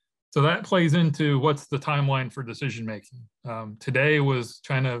 So that plays into what's the timeline for decision making. Today was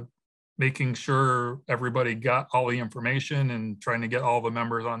making sure everybody got all the information and trying to get all the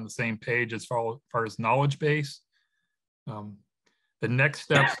members on the same page as far as knowledge base. The next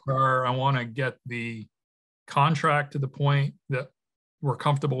steps are, I want to get the contract to the point that we're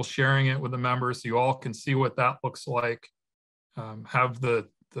comfortable sharing it with the members so you all can see what that looks like. Have the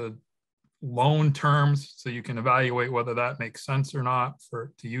loan terms so you can evaluate whether that makes sense or not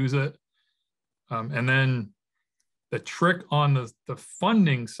to use it. And then the trick on the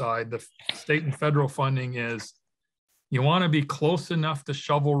funding side, the state and federal funding, is you want to be close enough to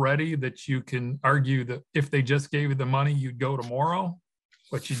shovel ready that you can argue that if they just gave you the money, you'd go tomorrow,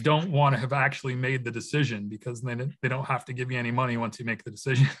 but you don't want to have actually made the decision because then they don't have to give you any money once you make the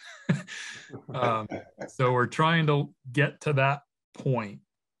decision. So we're trying to get to that point.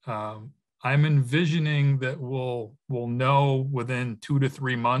 I'm envisioning that we'll know within 2 to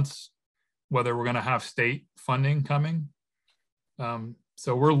 3 months whether we're going to have state funding coming.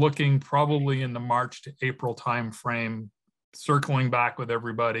 So we're looking probably in the March to April timeframe, circling back with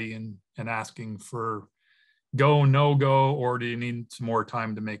everybody and asking for go, no go, or do you need some more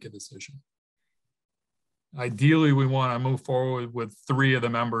time to make a decision? Ideally, we want to move forward with 3 of the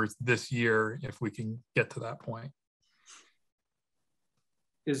members this year if we can get to that point.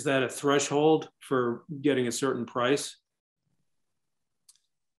 Is that a threshold for getting a certain price?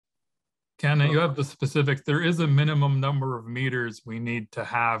 Ken, you have the specifics. There is a minimum number of meters we need to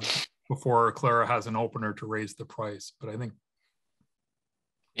have before Clara has an opener to raise the price. But I think,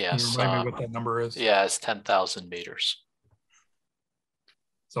 yes, can you remind me what that number is? Yeah, it's 10,000 meters.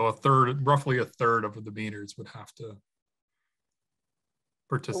 So roughly a third of the meters would have to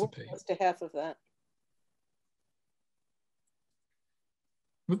participate. Close to half of that.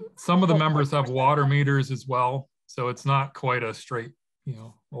 Some of the members have water meters as well, so it's not quite a straight,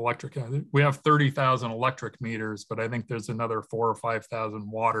 electric. We have 30,000 electric meters, but I think there's another 4,000 or 5,000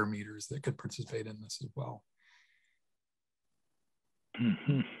 water meters that could participate in this as well.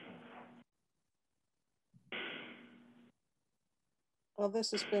 Mm-hmm. Well,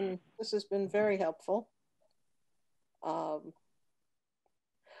 this has been very helpful.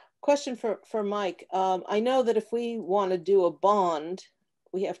 Question for Mike. I know that if we want to do a bond,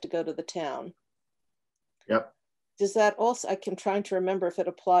 we have to go to the town. Yep. Does that also, I'm trying to remember if it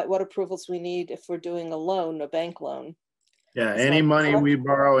applies, what approvals we need if we're doing a loan, a bank loan. Yeah, Is any that money correct? we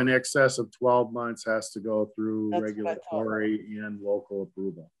borrow in excess of 12 months has to go through That's what I thought. regulatory and local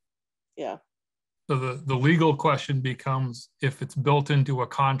approval. Yeah. So the legal question becomes if it's built into a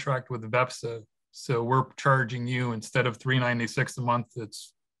contract with VEPSA, so we're charging you instead of $396 a month,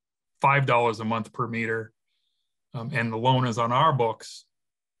 it's $5 a month per meter, and the loan is on our books,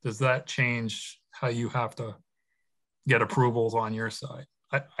 does that change how you have to get approvals on your side?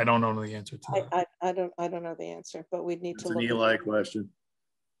 I don't know the answer to that. I don't know the answer, but we'd need It's to an look. Eli question.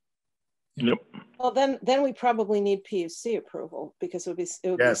 Yep. Well, then we probably need PUC approval because it would be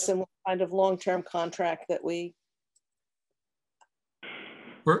a Yes. similar kind of long-term contract that we.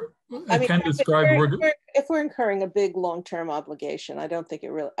 I can describe. If we're incurring a big long-term obligation, I don't think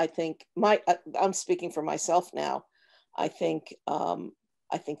it really. I think I'm speaking for myself now. I think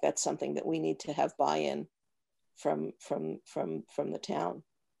that's something that we need to have buy-in from the town.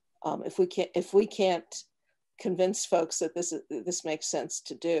 If we can't convince folks that this makes sense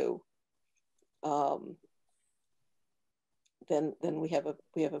to do, then we have a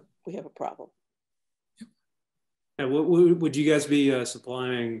problem. And would you guys be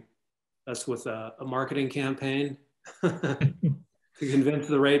supplying us with a marketing campaign to convince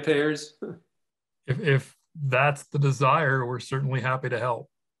the ratepayers? If that's the desire, we're certainly happy to help.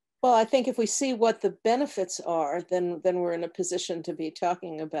 Well, I think if we see what the benefits are, then we're in a position to be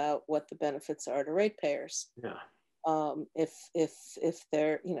talking about what the benefits are to ratepayers. Yeah. If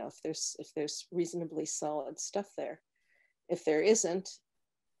there, if there's reasonably solid stuff there. If there isn't,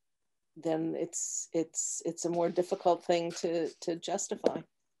 then it's a more difficult thing to justify.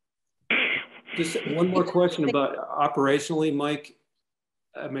 Just one more question about operationally, Mike.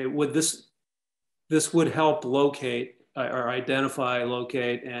 I mean, would this would help locate or identify,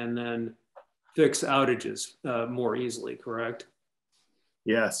 locate, and then fix outages more easily, correct?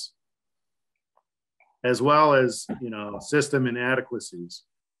 Yes. As well as, system inadequacies.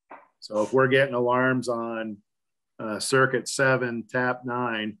 So if we're getting alarms on circuit 7, tap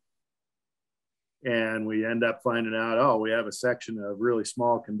 9, and we end up finding out, oh, we have a section of really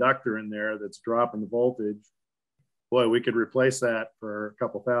small conductor in there that's dropping the voltage. Boy, we could replace that for a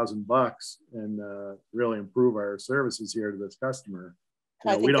couple $1,000 and really improve our services here to this customer.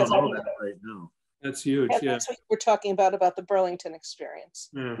 We don't know that right now. That's huge. Yeah. That's what we're talking about the Burlington experience.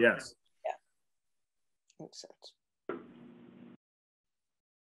 Yeah. Yes. Yeah. Makes sense.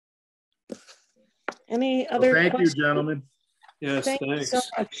 Any other Thank questions? you, gentlemen. Yes, Thank you so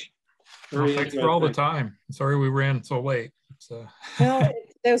much. Well, thanks for all the time. Sorry we ran so late. No,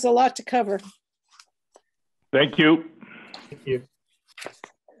 there's a lot to cover. Thank you. Thank you.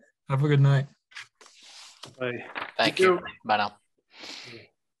 Have a good night. Bye. Thank you. Bye now.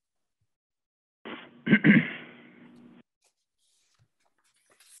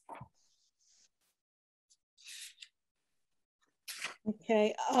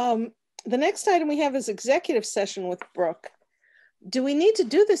 Okay. The next item we have is executive session with Brooke. Do we need to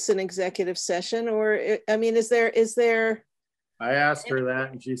do this in executive session, or I mean, is there? I asked her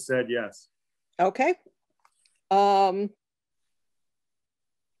that and she said yes. Okay.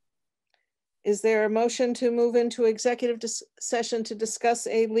 Is there a motion to move into executive session to discuss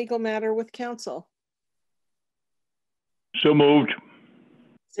a legal matter with counsel? So moved.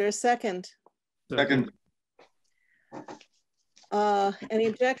 Is there a second? Second. Any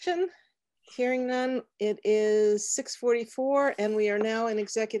objection? Hearing none, it is 6:44 and we are now in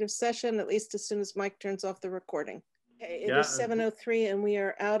executive session, at least as soon as Mike turns off the recording. Okay, it is 7:03 and we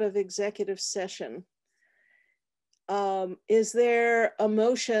are out of executive session. Is there a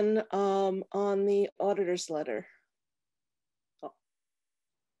motion on the auditor's letter?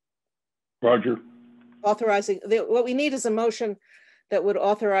 Roger. Authorizing, what we need is a motion that would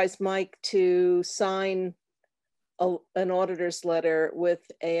authorize Mike to sign an auditor's letter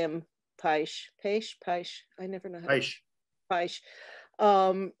with AM Paish, I never know how to. Paish.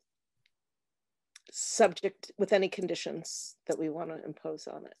 Subject with any conditions that we want to impose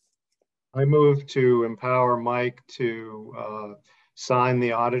on it. I move to empower Mike to sign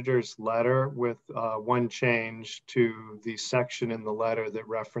the auditor's letter with one change to the section in the letter that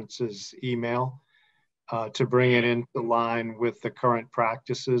references email to bring it into line with the current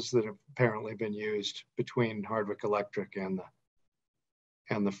practices that have apparently been used between Hardwick Electric and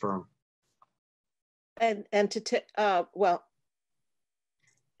the firm. And to take out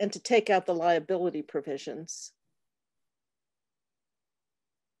the liability provisions.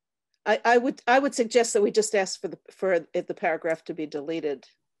 I would suggest that we just ask for the paragraph to be deleted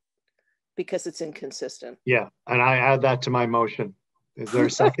because it's inconsistent. Yeah, and I add that to my motion. Is there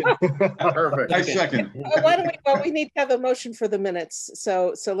a second? Perfect. I second. Why don't we? Well, we need to have a motion for the minutes.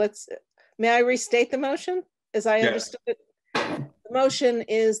 So let's. May I restate the motion as I understood it? motion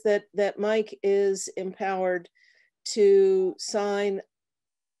is that Mike is empowered to sign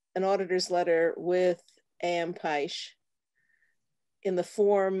an auditor's letter with AM Peisch in the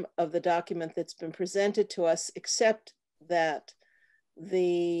form of the document that's been presented to us, except that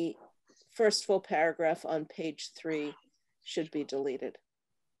the first full paragraph on page 3 should be deleted.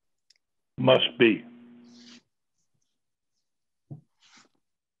 Must be.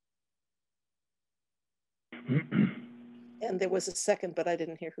 And there was a second, but I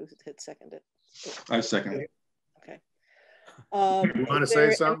didn't hear who had seconded it. I second it. Okay. You want to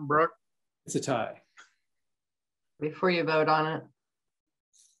say something, Brooke? It's a tie. Before you vote on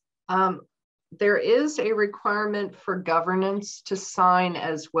it, there is a requirement for governance to sign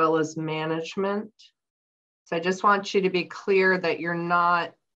as well as management. So I just want you to be clear that you're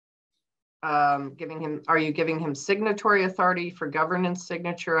not giving him, are you giving him signatory authority for governance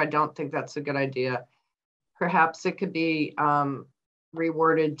signature? I don't think that's a good idea. Perhaps it could be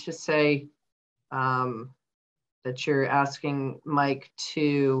reworded to say that you're asking Mike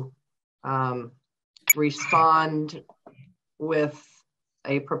to respond with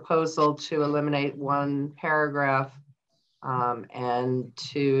a proposal to eliminate one paragraph and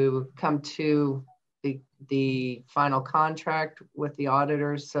to come to the final contract with the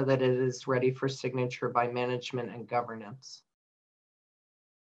auditors so that it is ready for signature by management and governance.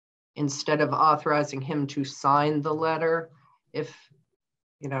 Instead of authorizing him to sign the letter, if,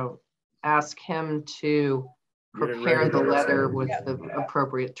 you know, ask him to prepare the letter with the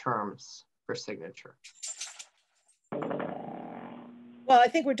appropriate terms for signature. Well, I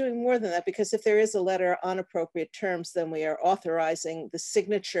think we're doing more than that, because if there is a letter on appropriate terms, then we are authorizing the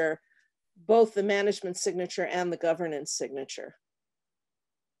signature, both the management signature and the governance signature.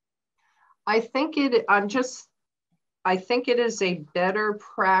 I think it is a better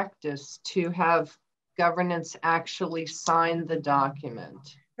practice to have governance actually sign the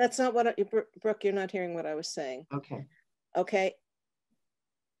document. That's not what, Brooke, you're not hearing what I was saying. Okay. Okay.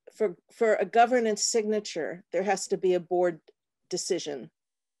 For a governance signature, there has to be a board decision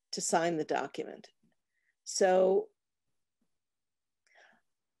to sign the document. So,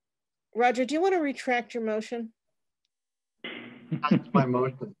 Roger, do you want to retract your motion? That's my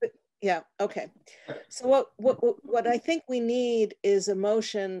motion. Yeah, okay. So what I think we need is a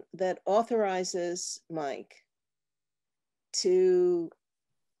motion that authorizes Mike to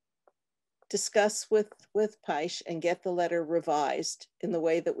discuss with Peisch and get the letter revised in the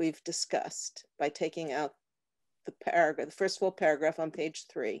way that we've discussed by taking out the paragraph, the first full paragraph on page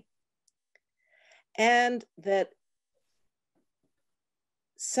 3. And that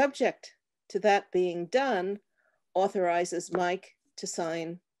subject to that being done, authorizes Mike to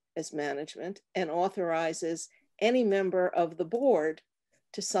sign as management and authorizes any member of the board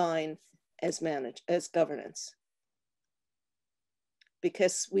to sign as governance.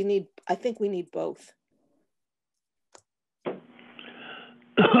 Because I think we need both.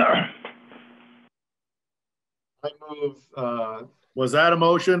 I move. Was that a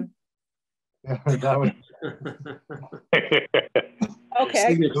motion? That was.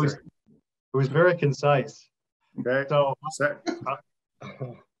 Okay. It was very concise. Okay. So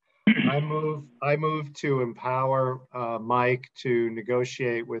I move to empower Mike to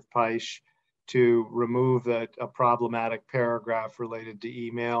negotiate with Peisch to remove a problematic paragraph related to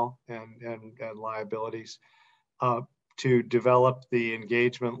email and liabilities, to develop the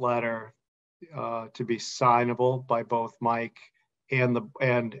engagement letter to be signable by both Mike and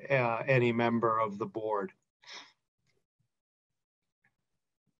any member of the board.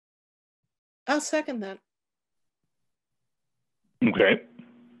 I'll second that. Okay.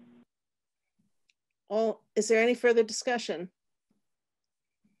 Is there any further discussion?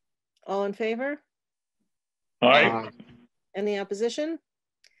 All in favor? All right. Any opposition?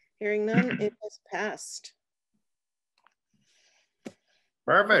 Hearing none, it has passed.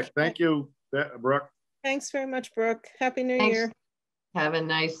 Perfect. Thank you, Brooke. Thanks very much, Brooke. Happy New Thanks. Year. Have a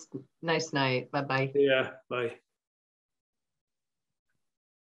nice night. Bye-bye. Yeah, bye.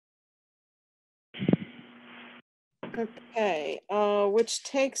 Okay, which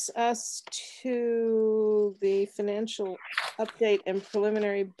takes us to the financial update and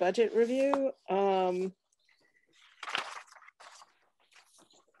preliminary budget review.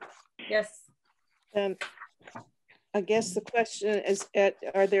 Yes. And I guess the question is,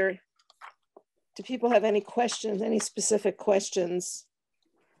 do people have any questions, any specific questions?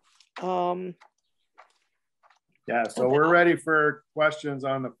 Yeah, so we're ready for questions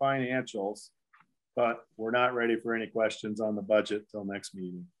on the financials, but we're not ready for any questions on the budget till next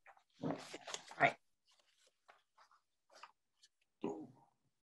meeting. Right.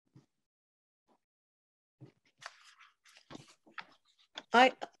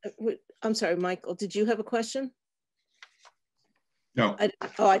 I'm sorry, Michael, did you have a question? No. I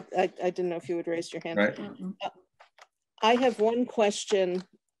didn't know if you would raise your hand. Right. I have one question.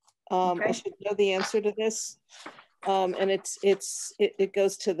 Okay. I should know the answer to this. And it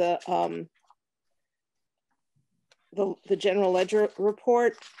goes to the general ledger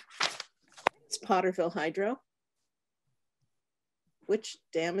report. It's Potterville Hydro. Which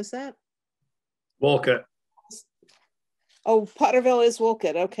dam is that? Wolcott. Oh, Potterville is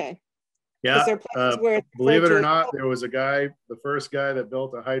Wolcott. Okay. Yeah. Where believe it or not, there was a guy, the first guy that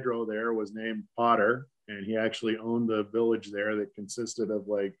built a hydro there was named Potter, and he actually owned the village there that consisted of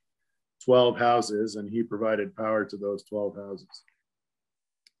like 12 houses, and he provided power to those 12 houses.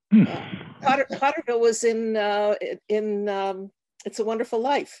 Potterville was in It's a Wonderful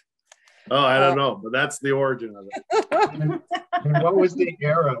Life. Oh, I don't know, but that's the origin of it. And what was the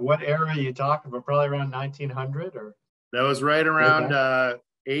era? What era are you talking about? Probably around 1900 or? That was right around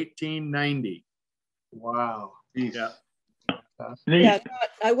 1890. Wow. Yeah. Yeah,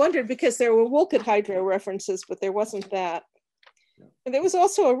 I wondered because there were Wolcott Hydro references, but there wasn't that. And there was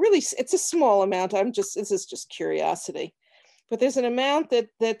also it's a small amount. This is just curiosity, but there's an amount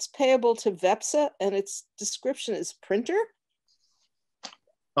that's payable to VEPSA, and its description is printer.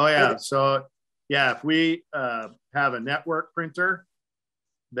 Oh yeah. So yeah, if we have a network printer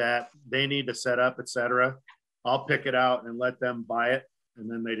that they need to set up, etc., I'll pick it out and let them buy it, and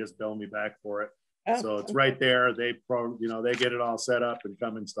then they just bill me back for it. Oh, so it's right there. They get it all set up and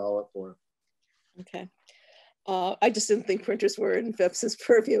come install it for it. Okay. I just didn't think printers were in VEPSA's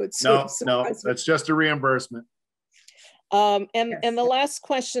purview. No, that's just a reimbursement. And the last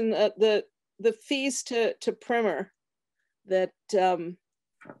question, the fees to Primer that are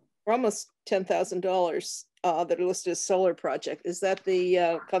almost $10,000 that are listed as solar project. Is that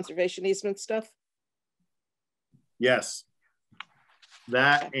the conservation easement stuff? Yes.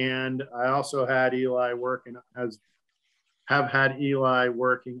 That, and I also had Eli have had Eli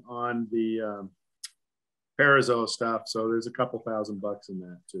working on the Parazo stuff. So there's a couple $1,000 in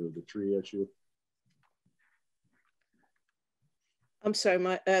that too, the tree issue. I'm sorry,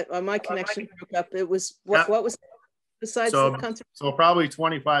 my connection broke up. It was what was besides the conservation? So probably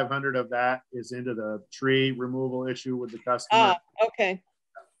 2,500 of that is into the tree removal issue with the customer. Okay.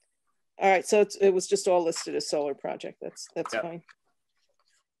 All right, so it was just all listed as solar project. That's fine.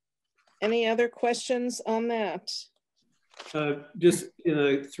 Any other questions on that? Just in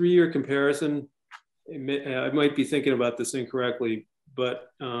a 3-year comparison, I might be thinking about this incorrectly, but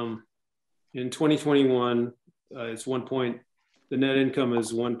in 2021, the net income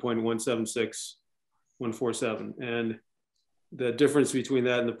is 1.176147, and the difference between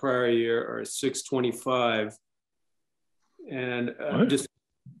that and the prior year are 625. And just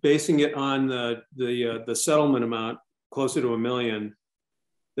basing it on the settlement amount closer to $1 million,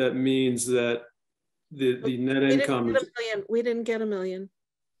 that means that the net income. We didn't get $1 million.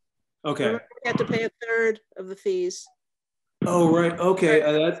 Okay. Remember, we had to pay 1/3 of the fees. Oh, right. Okay.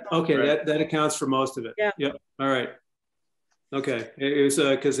 That accounts for most of it. Yeah. Yep. All right. Okay. It was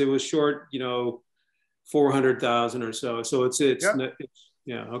because it was short, 400,000 or so. So it's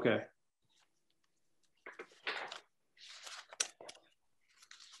yeah. Okay.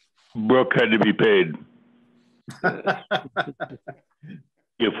 Brooke had to be paid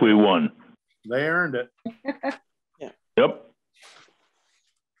if we won. They earned it. Yeah. Yep.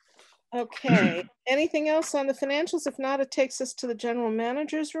 Okay. Anything else on the financials? If not, it takes us to the general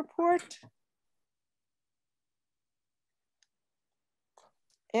manager's report.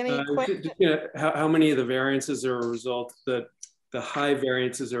 Any questions? How many of the variances are a result the high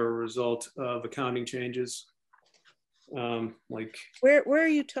variances are a result of accounting changes? Like where are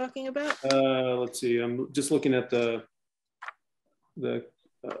you talking about? Let's see. I'm just looking at the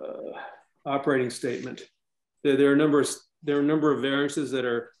operating statement. There are a number of variances that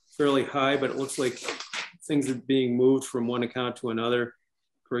are fairly high, but it looks like things are being moved from one account to another,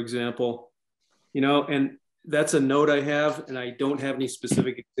 for example. And that's a note I have, and I don't have any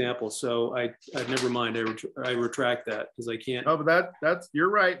specific examples. So I never mind. I retract that because I can't. Oh, but you're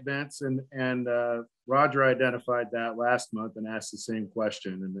right, Vince, and Roger identified that last month and asked the same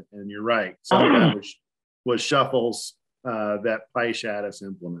question, and you're right. Some of that was shuffles that Peisch had us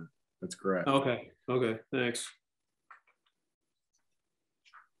implement. That's correct. Okay, thanks.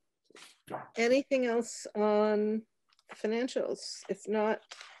 Anything else on financials? If not,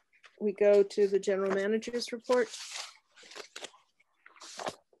 we go to the general manager's report.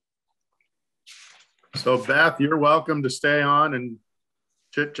 So Beth, you're welcome to stay on and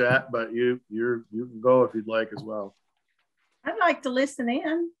chit chat, but you can go if you'd like as well. I'd like to listen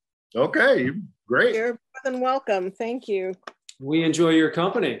in. Okay, great. You're more than welcome. Thank you. We enjoy your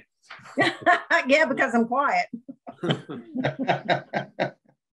company. Yeah, because I'm quiet.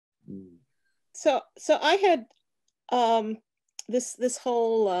 So I had this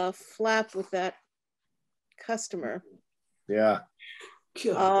whole flap with that customer. Yeah.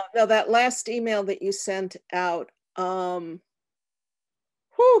 No, that last email that you sent out. Whew.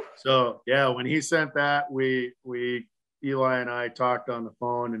 So yeah, when he sent that, Eli and I talked on the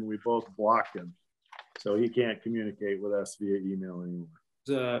phone, and we both blocked him, so he can't communicate with us via email anymore.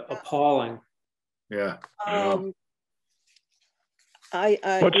 It's appalling. Yeah. What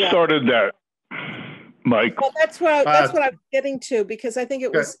Yeah. started that, Mike? Well, that's what I was getting to, because I think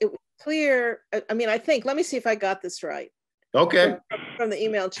it was clear. I mean, I think, let me see if I got this right. Okay. From the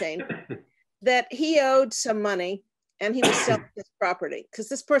email chain, that he owed some money and he was selling his property, because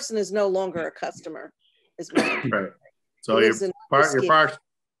this person is no longer a customer. Is mind. Right. So your part,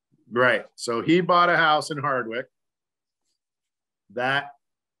 right. So he bought a house in Hardwick. That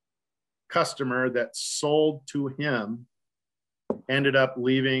customer that sold to him ended up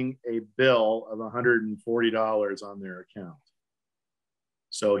leaving a bill of $140 on their account.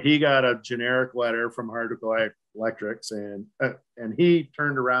 So he got a generic letter from Hardwick Electric saying, and he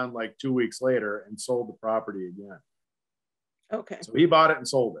turned around like 2 weeks later and sold the property again. Okay. So he bought it and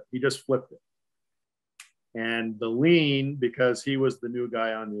sold it. He just flipped it. And the lien, because he was the new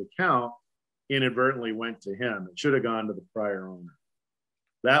guy on the account, inadvertently went to him. It should have gone to the prior owner.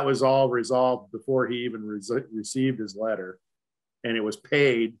 That was all resolved before he even received his letter. And it was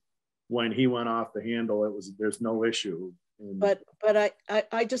paid when he went off the handle. There's no issue. But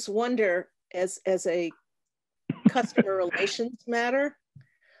I just wonder, as a customer relations matter,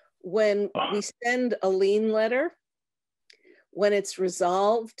 when we send a lien letter, when it's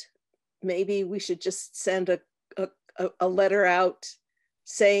resolved, maybe we should just send a letter out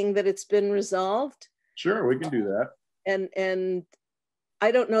saying that it's been resolved. Sure, we can do that. And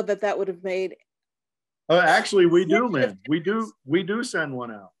I don't know that would have made. Actually, we do, Lynn. We do send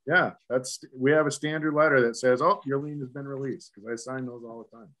one out. Yeah, we have a standard letter that says, "Oh, your lien has been released," because I sign those all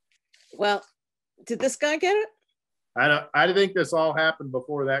the time. Well, did this guy get it? I think this all happened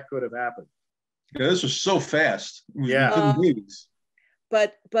before that could have happened. Yeah, this was so fast. Yeah.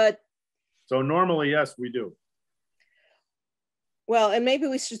 But so normally, yes, we do. Well, and maybe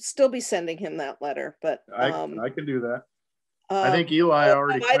we should still be sending him that letter, but I can do that. I think Eli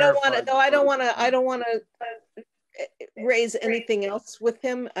already. I don't want to raise anything else with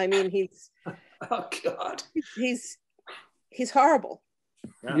him. I mean, he's oh God, he's horrible.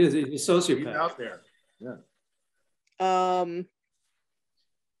 Yeah. He's a sociopath. He's out there. Yeah.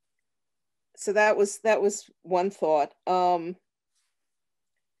 So that was one thought.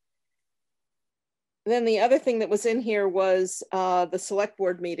 Then the other thing that was in here was the select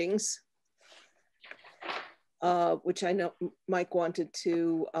board meetings, which I know Mike wanted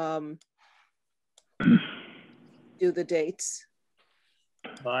to do the dates.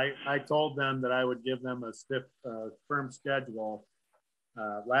 I told them that I would give them a stiff, firm schedule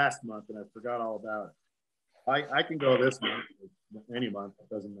last month, and I forgot all about it. I can go this month, any month, it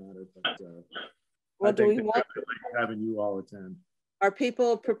doesn't matter. But well, do we want having you all attend? Are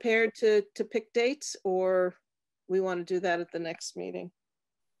people prepared to pick dates, or we want to do that at the next meeting?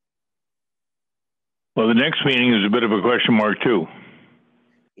 Well, the next meeting is a bit of a question mark too.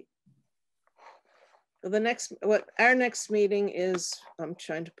 Our next meeting is, I'm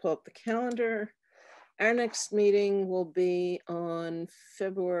trying to pull up the calendar. Our next meeting will be on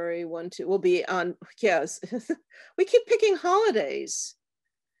February 1, 2. We'll be on, yes. We keep picking holidays.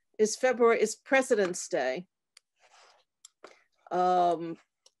 Is President's Day.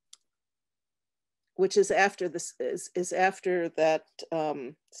 Which is after this is after that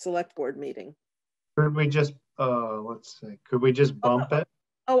select board meeting. Could we just let's see, could we just bump it?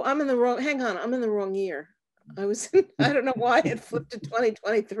 Oh, I'm in the wrong, hang on, I'm in the wrong year. I don't know why it flipped to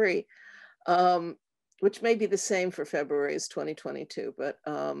 2023, which may be the same for February as 2022, but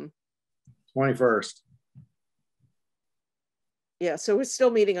 21st. Yeah, so we're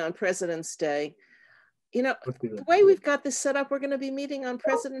still meeting on President's Day. You know, the way we've got this set up, we're going to be meeting on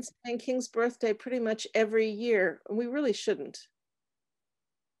President's Day and King's birthday pretty much every year, and we really shouldn't.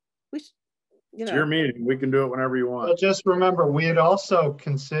 You know, it's your meeting. We can do it whenever you want. Well, just remember, we had also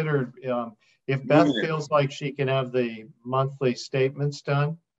considered if Beth feels like she can have the monthly statements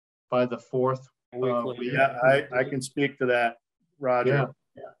done by the 4th week. Yeah, I can speak to that, Roger.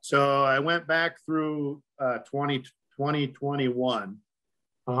 Yeah. So I went back through 2021.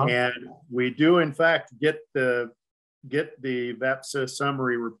 And we do, in fact, get the VEPSA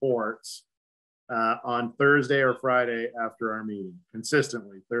summary reports on Thursday or Friday after our meeting,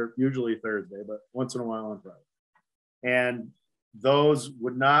 consistently. They're usually Thursday, but once in a while on Friday. And those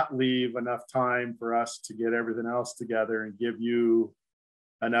would not leave enough time for us to get everything else together and give you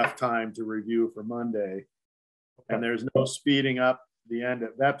enough time to review for Monday. And there's no speeding up the end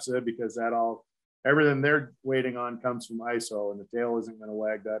at VEPSA because everything they're waiting on comes from ISO, and the tail isn't going to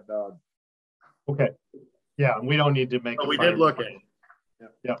wag that dog. Okay. Yeah, we don't need to make. But we did look at it.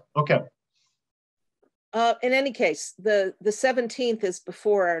 Yeah. Okay. In any case, the 17th is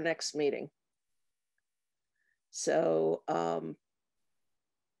before our next meeting. So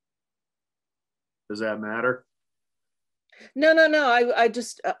does that matter? No. I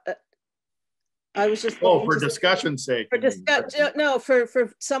just I was just for discussion's sake.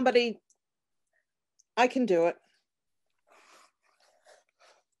 For somebody. I can do it.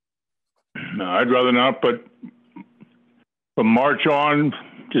 No, I'd rather not, but from March on,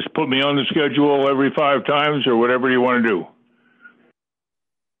 just put me on the schedule every 5 times or whatever you want to do.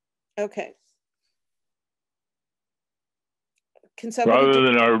 Okay. Can somebody rather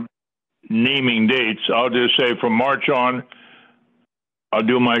than our naming dates, I'll just say from March on, I'll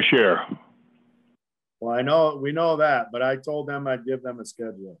do my share. Well, we know that, but I told them I'd give them a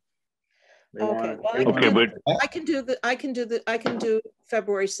schedule. Okay. I can do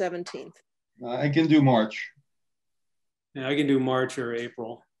February 17th. I can do March. Yeah, I can do March or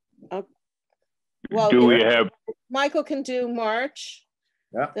April. Well, do we have? Michael can do March.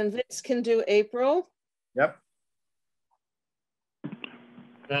 Yep. Then Vince can do April. Yep.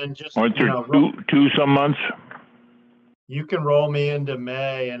 And just aren't there two some months? You can roll me into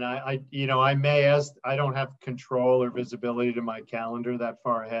May, and I may, as I don't have control or visibility to my calendar that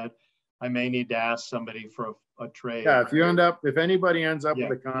far ahead, I may need to ask somebody for a trade. Yeah, if anybody ends up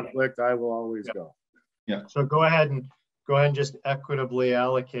with a conflict, I will always go. Yeah. So go ahead and just equitably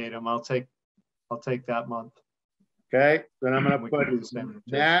allocate them. I'll take that month. Okay, then I'm going to put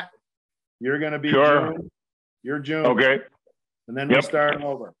Nat. You're going to be June. You're June. Okay. And then we start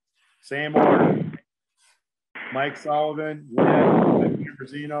over. Same order. Mike Sullivan, Lynn,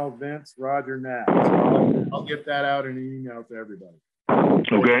 Brazino, Vince, Roger, Nat. So I'll get that out in an email to everybody.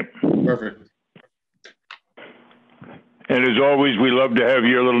 Okay. Perfect. And as always, we love to have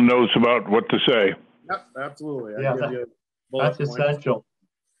your little notes about what to say. Yep, absolutely. That's essential.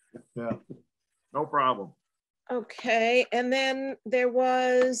 Yeah. No problem. Okay, and then there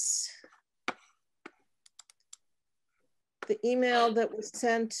was the email that was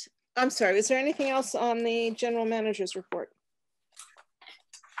sent. I'm sorry, is there anything else on the general manager's report?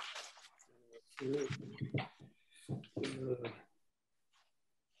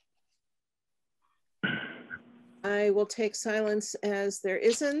 I will take silence as there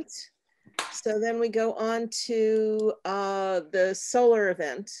isn't. So then we go on to the solar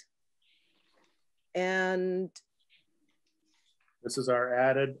event. And this is our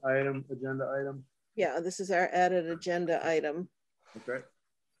added agenda item. Yeah, this is our added agenda item. Okay.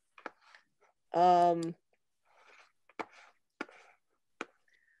 So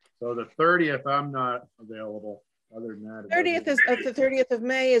the 30th, I'm not available. Other than that, the 30th of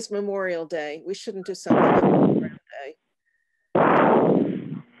May is Memorial Day. We shouldn't do something on Memorial Day.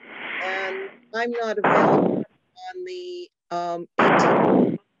 And I'm not available on the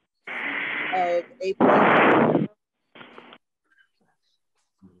 18th of April.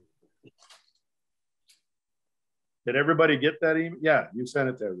 Did everybody get that email? Yeah, you sent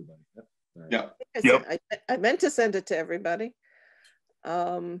it to everybody. Yeah. I meant to send it to everybody.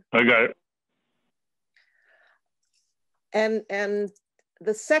 I got it. And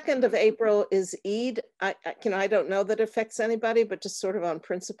the 2nd of April is Eid. I don't know that it affects anybody, but just sort of on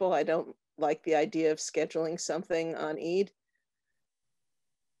principle, I don't like the idea of scheduling something on Eid.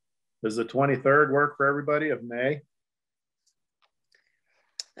 Does the 23rd work for everybody of May?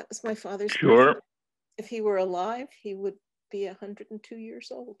 That was my father's birthday. If he were alive, he would be 102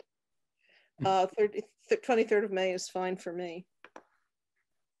 years old. 23rd of May is fine for me.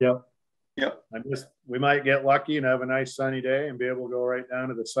 Yep. We might get lucky and have a nice sunny day and be able to go right down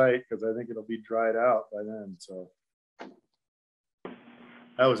to the site because I think it'll be dried out by then. So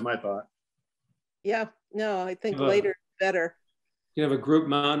that was my thought. Yeah, no, I think later better. You have a group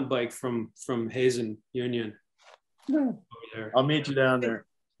mountain bike from Hazen Union. I'll meet you down there.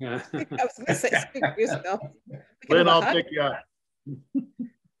 Yeah. I was going to say, speak for yourself. Lynn, I'll pick you up.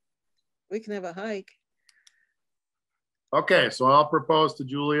 We can have a hike. Okay, so I'll propose to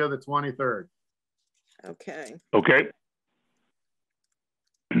Julia the 23rd. Okay. Okay.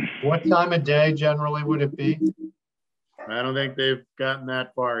 What time of day generally would it be? I don't think they've gotten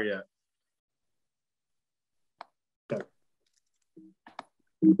that far yet.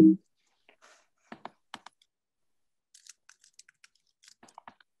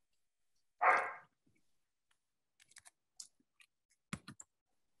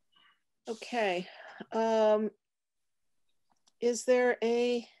 Okay. Is there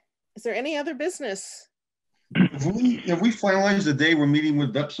any other business? Have we finalized the day we're meeting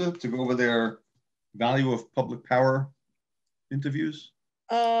with DEPSA to go over their value of public power interviews?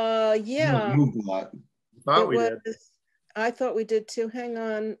 Yeah. Moved a lot. I thought we did too. Hang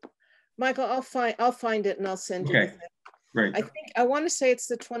on, Michael. I'll find it and I'll send you. Okay, great. I want to say it's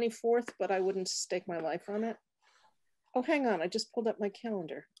the 24th, but I wouldn't stake my life on it. Oh, hang on. I just pulled up my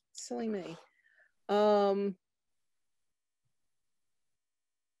calendar. Silly me.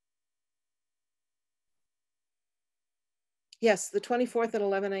 Yes, the 24th at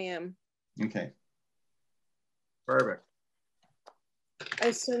 11 a.m. Okay. Perfect. I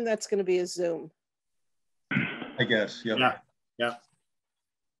assume that's going to be a Zoom. I guess, yeah. Yeah.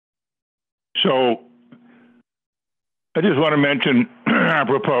 So I just want to mention,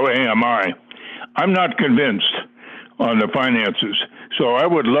 apropos AMI, I'm not convinced on the finances. So I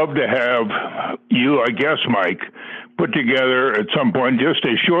would love to have you, I guess, Mike, put together at some point just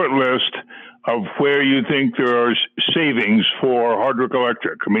a short list of where you think there are savings for Hardwick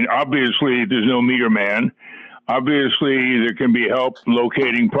Electric. I mean, obviously, there's no meter man. Obviously, there can be help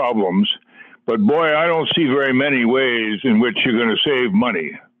locating problems. But boy, I don't see very many ways in which you're going to save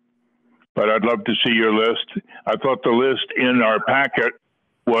money. But I'd love to see your list. I thought the list in our packet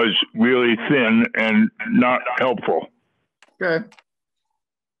was really thin and not helpful. Okay.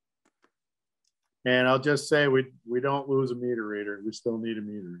 And I'll just say we don't lose a meter reader. We still need a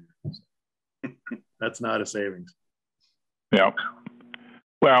meter reader. That's not a savings. Yeah.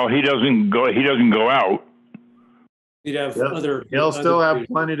 Well, he doesn't go out. He'd have He'll still have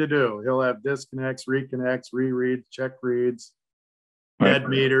plenty to do. He'll have disconnects, reconnects, rereads, check reads, dead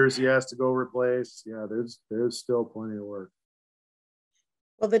meters he has to go replace. Yeah, there's still plenty of work.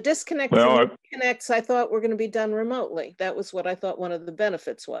 Well, the disconnects and reconnects I thought were going to be done remotely. That was what I thought one of the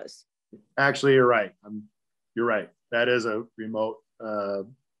benefits was. Actually, you're right. You're right. That is a remote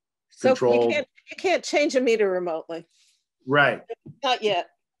control. You can't change a meter remotely. Right. Not yet.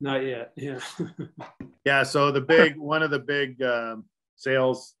 Not yet. Yeah. Yeah. So one of the big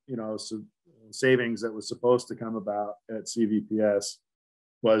sales, savings that was supposed to come about at CVPS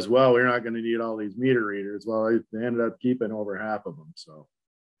was, well, we're not going to need all these meter readers. Well, they ended up keeping over half of them. So.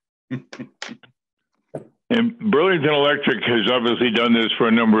 And Burlington Electric has obviously done this for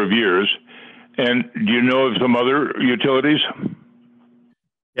a number of years. And do you know of some other utilities?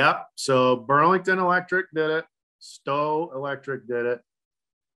 Yep. So Burlington Electric did it. Stowe Electric did it.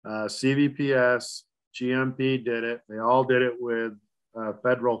 CVPS, GMP did it. They all did it with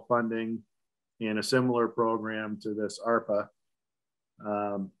federal funding in a similar program to this ARPA.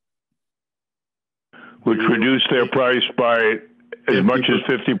 Which reduced their price by as much as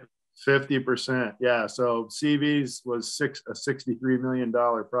 50%. Yeah. So CV's was a $63 million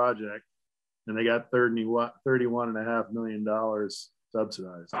project, and they got $31.5 million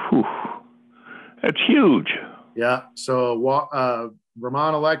subsidized. Whew. That's huge. Yeah. So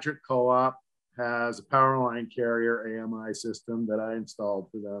Vermont Electric Co-op has a power line carrier AMI system that I installed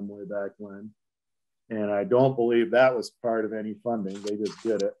for them way back when. And I don't believe that was part of any funding. They just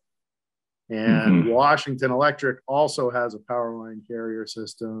did it. And Washington Electric also has a power line carrier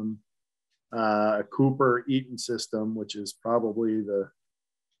system, a Cooper Eaton system, which is probably the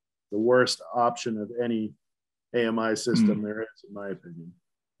worst option of any AMI system there is, in my opinion.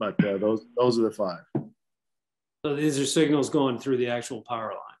 But those are the five. So these are signals going through the actual power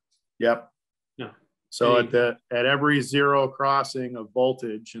line. Yep. Yeah. So at every zero crossing of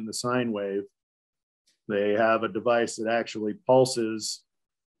voltage in the sine wave, they have a device that actually pulses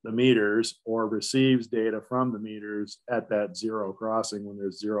the meters or receives data from the meters at that zero crossing when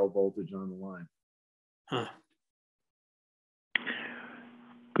there's zero voltage on the line. Huh.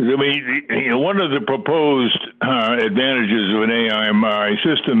 Because I mean, one of the proposed advantages of an AMI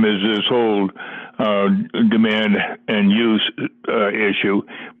system is this whole demand and use issue.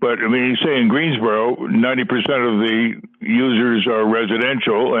 But I mean, you say in Greensboro, 90% of the users are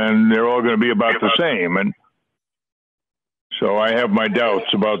residential, and they're all going to be about the same. And so I have my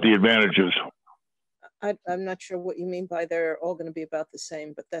doubts about the advantages. I'm not sure what you mean by they're all going to be about the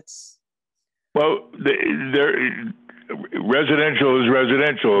same, but that's. Well, residential is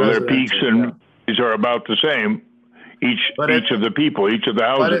residential. Their peaks and these are about the same. Each of the people, each of the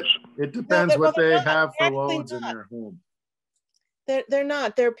houses. It depends what they have for loads in their home. They're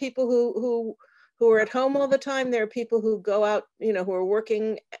not. There are people who are at home all the time. There are people who go out, who are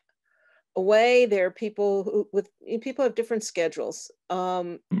working away. There are people people have different schedules.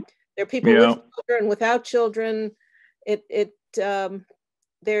 There are people with children, without children.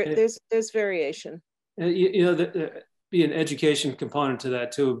 There's variation. be an education component to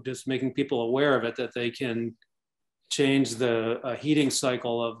that too, just making people aware of it, that they can change the heating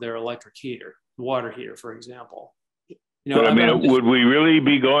cycle of their electric heater, water heater, for example. You know, but I mean, would we really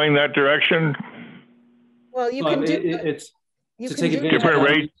be going that direction? Well, you can do it's you to can take do advantage different of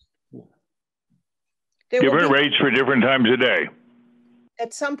rates. There will Different be, rates for different times a day.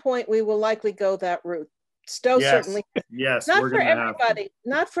 at some point, we will likely go that route. Stowe Yes, certainly. yes, Not we're for gonna have to. everybody,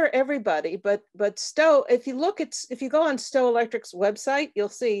 not for everybody, but Stowe, if you go on Stowe Electric's website, you'll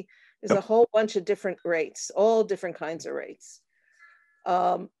see there's a whole bunch of different rates, all different kinds of rates.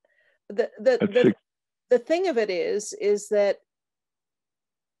 The thing of it is that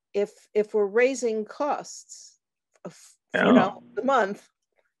if we're raising costs of $4 a month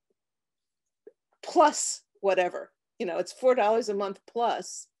plus whatever, you know, it's $4 a month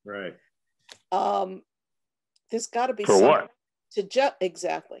plus. Right. There's got to be for what? To just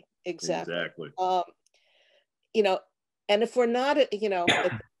exactly. You know, and if we're not, you know,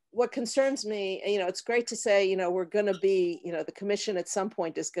 what concerns me, you know, it's great to say, you know, we're going to be, you know, the commission at some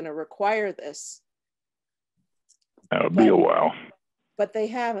point is going to require this. That'll be a while. But they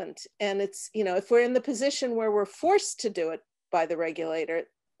haven't. And it's, you know, if we're in the position where we're forced to do it by the regulator,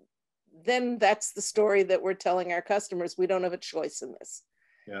 then that's the story that we're telling our customers. We don't have a choice in this.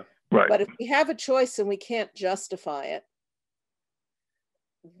 Yeah. Right. But if we have a choice and we can't justify it,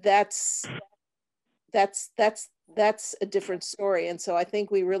 that's a different story. And so I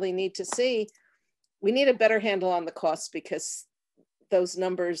think we really need to see, we need a better handle on the costs, because those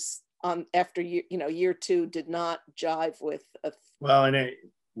numbers on after year 2 did not jive with well, and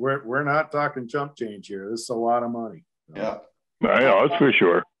we're not talking chump change here. This is a lot of money. Yeah. Yeah, that's for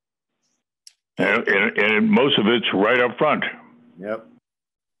sure. And most of it's right up front. Yep.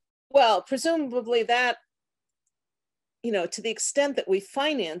 Well, presumably that, you know, to the extent that we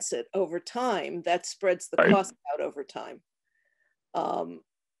finance it over time, that spreads the cost out over time,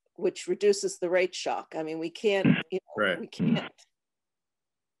 which reduces the rate shock. I mean, we can't, you know, right. we can't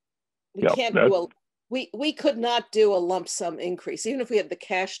do we could not do a lump sum increase, even if we had the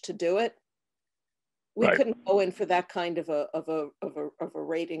cash to do it. We couldn't go in for that kind of a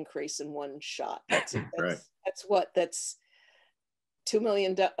rate increase in one shot. That's $2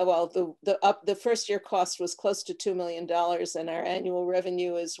 million. Well, the first year cost was close to $2 million, and our annual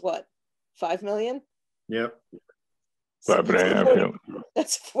revenue is what, 5 million? Yep. So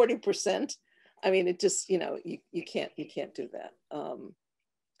that's 40%. I mean, it just, you know, you can't do that.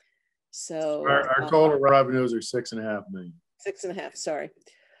 So our total revenues are 6.5 million. 6.5, sorry.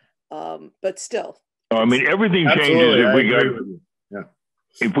 But still. I mean, everything changes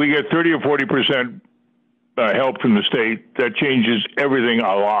if we get 30 or 40% help from the state. That changes everything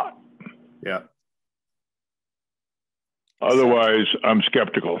a lot. Yeah. Otherwise, I'm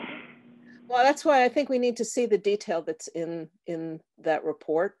skeptical. Well, that's why I think we need to see the detail that's in that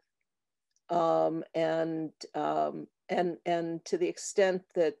report, and to the extent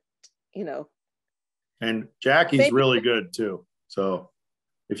that, you know. And Jackie's really good too. So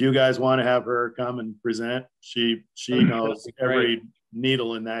if you guys want to have her come and present, she knows every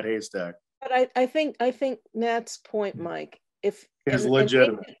needle in that haystack. But I think Nat's point, Mike, is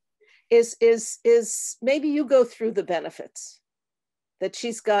legitimate. Is maybe you go through the benefits that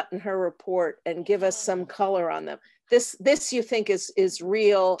she's got in her report and give us some color on them. This you think is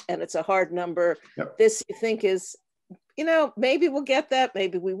real and it's a hard number. Yep. This you think is, you know, maybe we'll get that,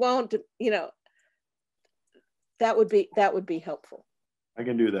 maybe we won't. You know, that would be helpful. I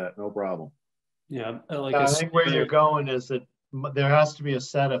can do that, no problem. Yeah, I think where you're going is that there has to be a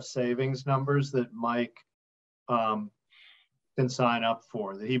set of savings numbers that Mike can sign up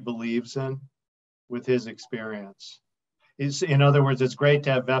for, that he believes in with his experience. In other words, it's great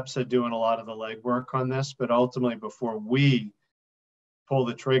to have VEPSA doing a lot of the legwork on this, but ultimately before we pull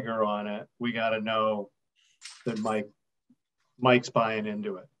the trigger on it, we got to know that Mike's buying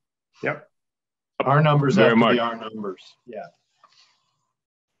into it. Yep. Our numbers have to be our numbers. Yeah.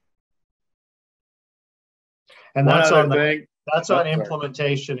 And that's on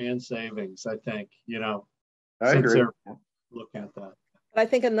implementation and savings, I think, you know, I agree. They're looking at that. But I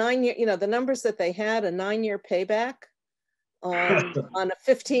think a 9-year, you know, the numbers that they had, a 9-year payback on a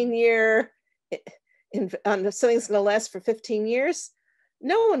 15-year, on something that's going to last for 15 years,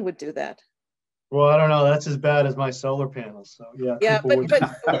 no one would do that. Well, I don't know. That's as bad as my solar panels. So yeah. Yeah, but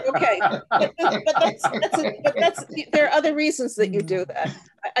okay. But that's there are other reasons that you do that.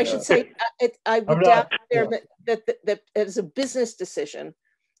 I should say I would doubt that as a business decision,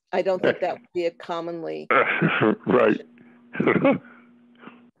 I don't think that would be a commonly right.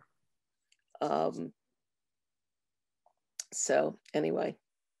 So anyway,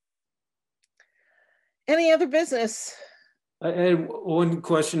 Any other business? I had one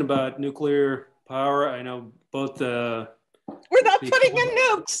question about nuclear power. I know both the. We're not putting in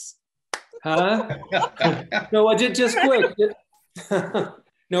nukes. Huh? No, I did just quick.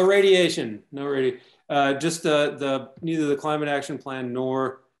 No radiation, no radiation. Just neither the climate action plan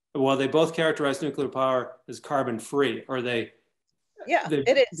nor, well, they both characterize nuclear power as carbon free. Are they? Yeah,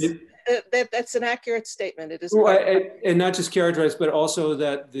 it is. That's an accurate statement. It is. And not just characterized, but also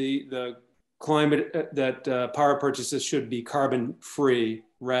that the climate that power purchases should be carbon free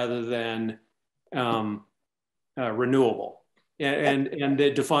rather than renewable. And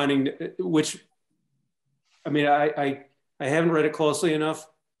defining which, I mean, I haven't read it closely enough,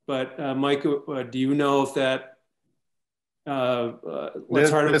 but Mike, do you know if that?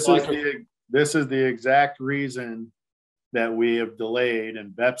 This is the exact reason that we have delayed,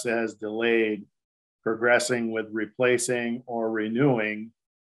 and BEPSA has delayed progressing with replacing or renewing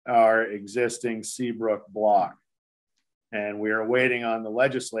our existing Seabrook block. And we are waiting on the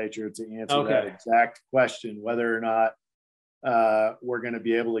legislature to answer that exact question, whether or not we're going to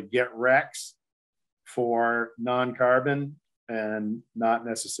be able to get RECs for non-carbon and not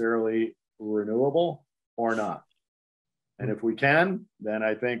necessarily renewable or not. And if we can, then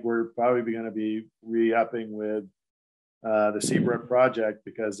I think we're probably going to be re-upping with the Seabrook project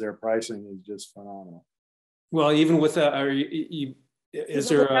because their pricing is just phenomenal. Well, even with that, is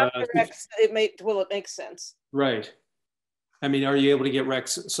there RECs, it makes sense. Right. I mean, are you able to get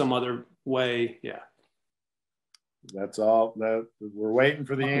RECs some other way? Yeah. That's all that we're waiting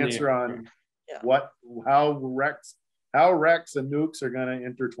for the answer on how RECs and nukes are going to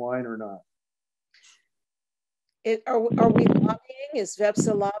intertwine or not. Are we lobbying? Is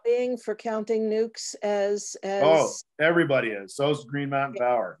VEPSA lobbying for counting nukes as? Oh, everybody is. So's Green Mountain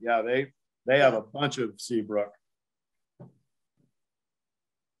Power. Yeah, they have a bunch of Seabrook.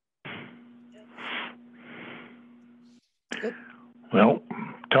 Good. Well,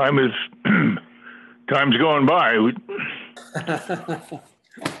 time's going by.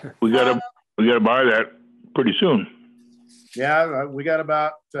 We gotta buy that pretty soon. Yeah, we got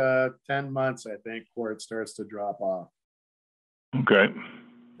about 10 months, I think, before it starts to drop off. Okay.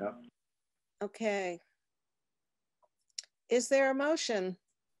 Yep. Okay. Is there a motion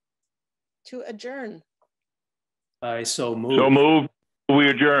to adjourn? I so move. So move. We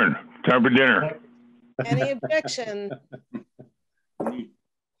adjourn. Time for dinner. Any objection?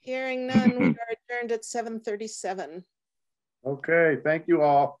 Hearing none, we are adjourned at 7:37. Okay, thank you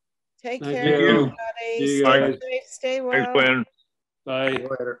all. Take Thank care, you. everybody. Stay safe, stay well. Thanks, Glenn. Bye. See you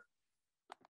later.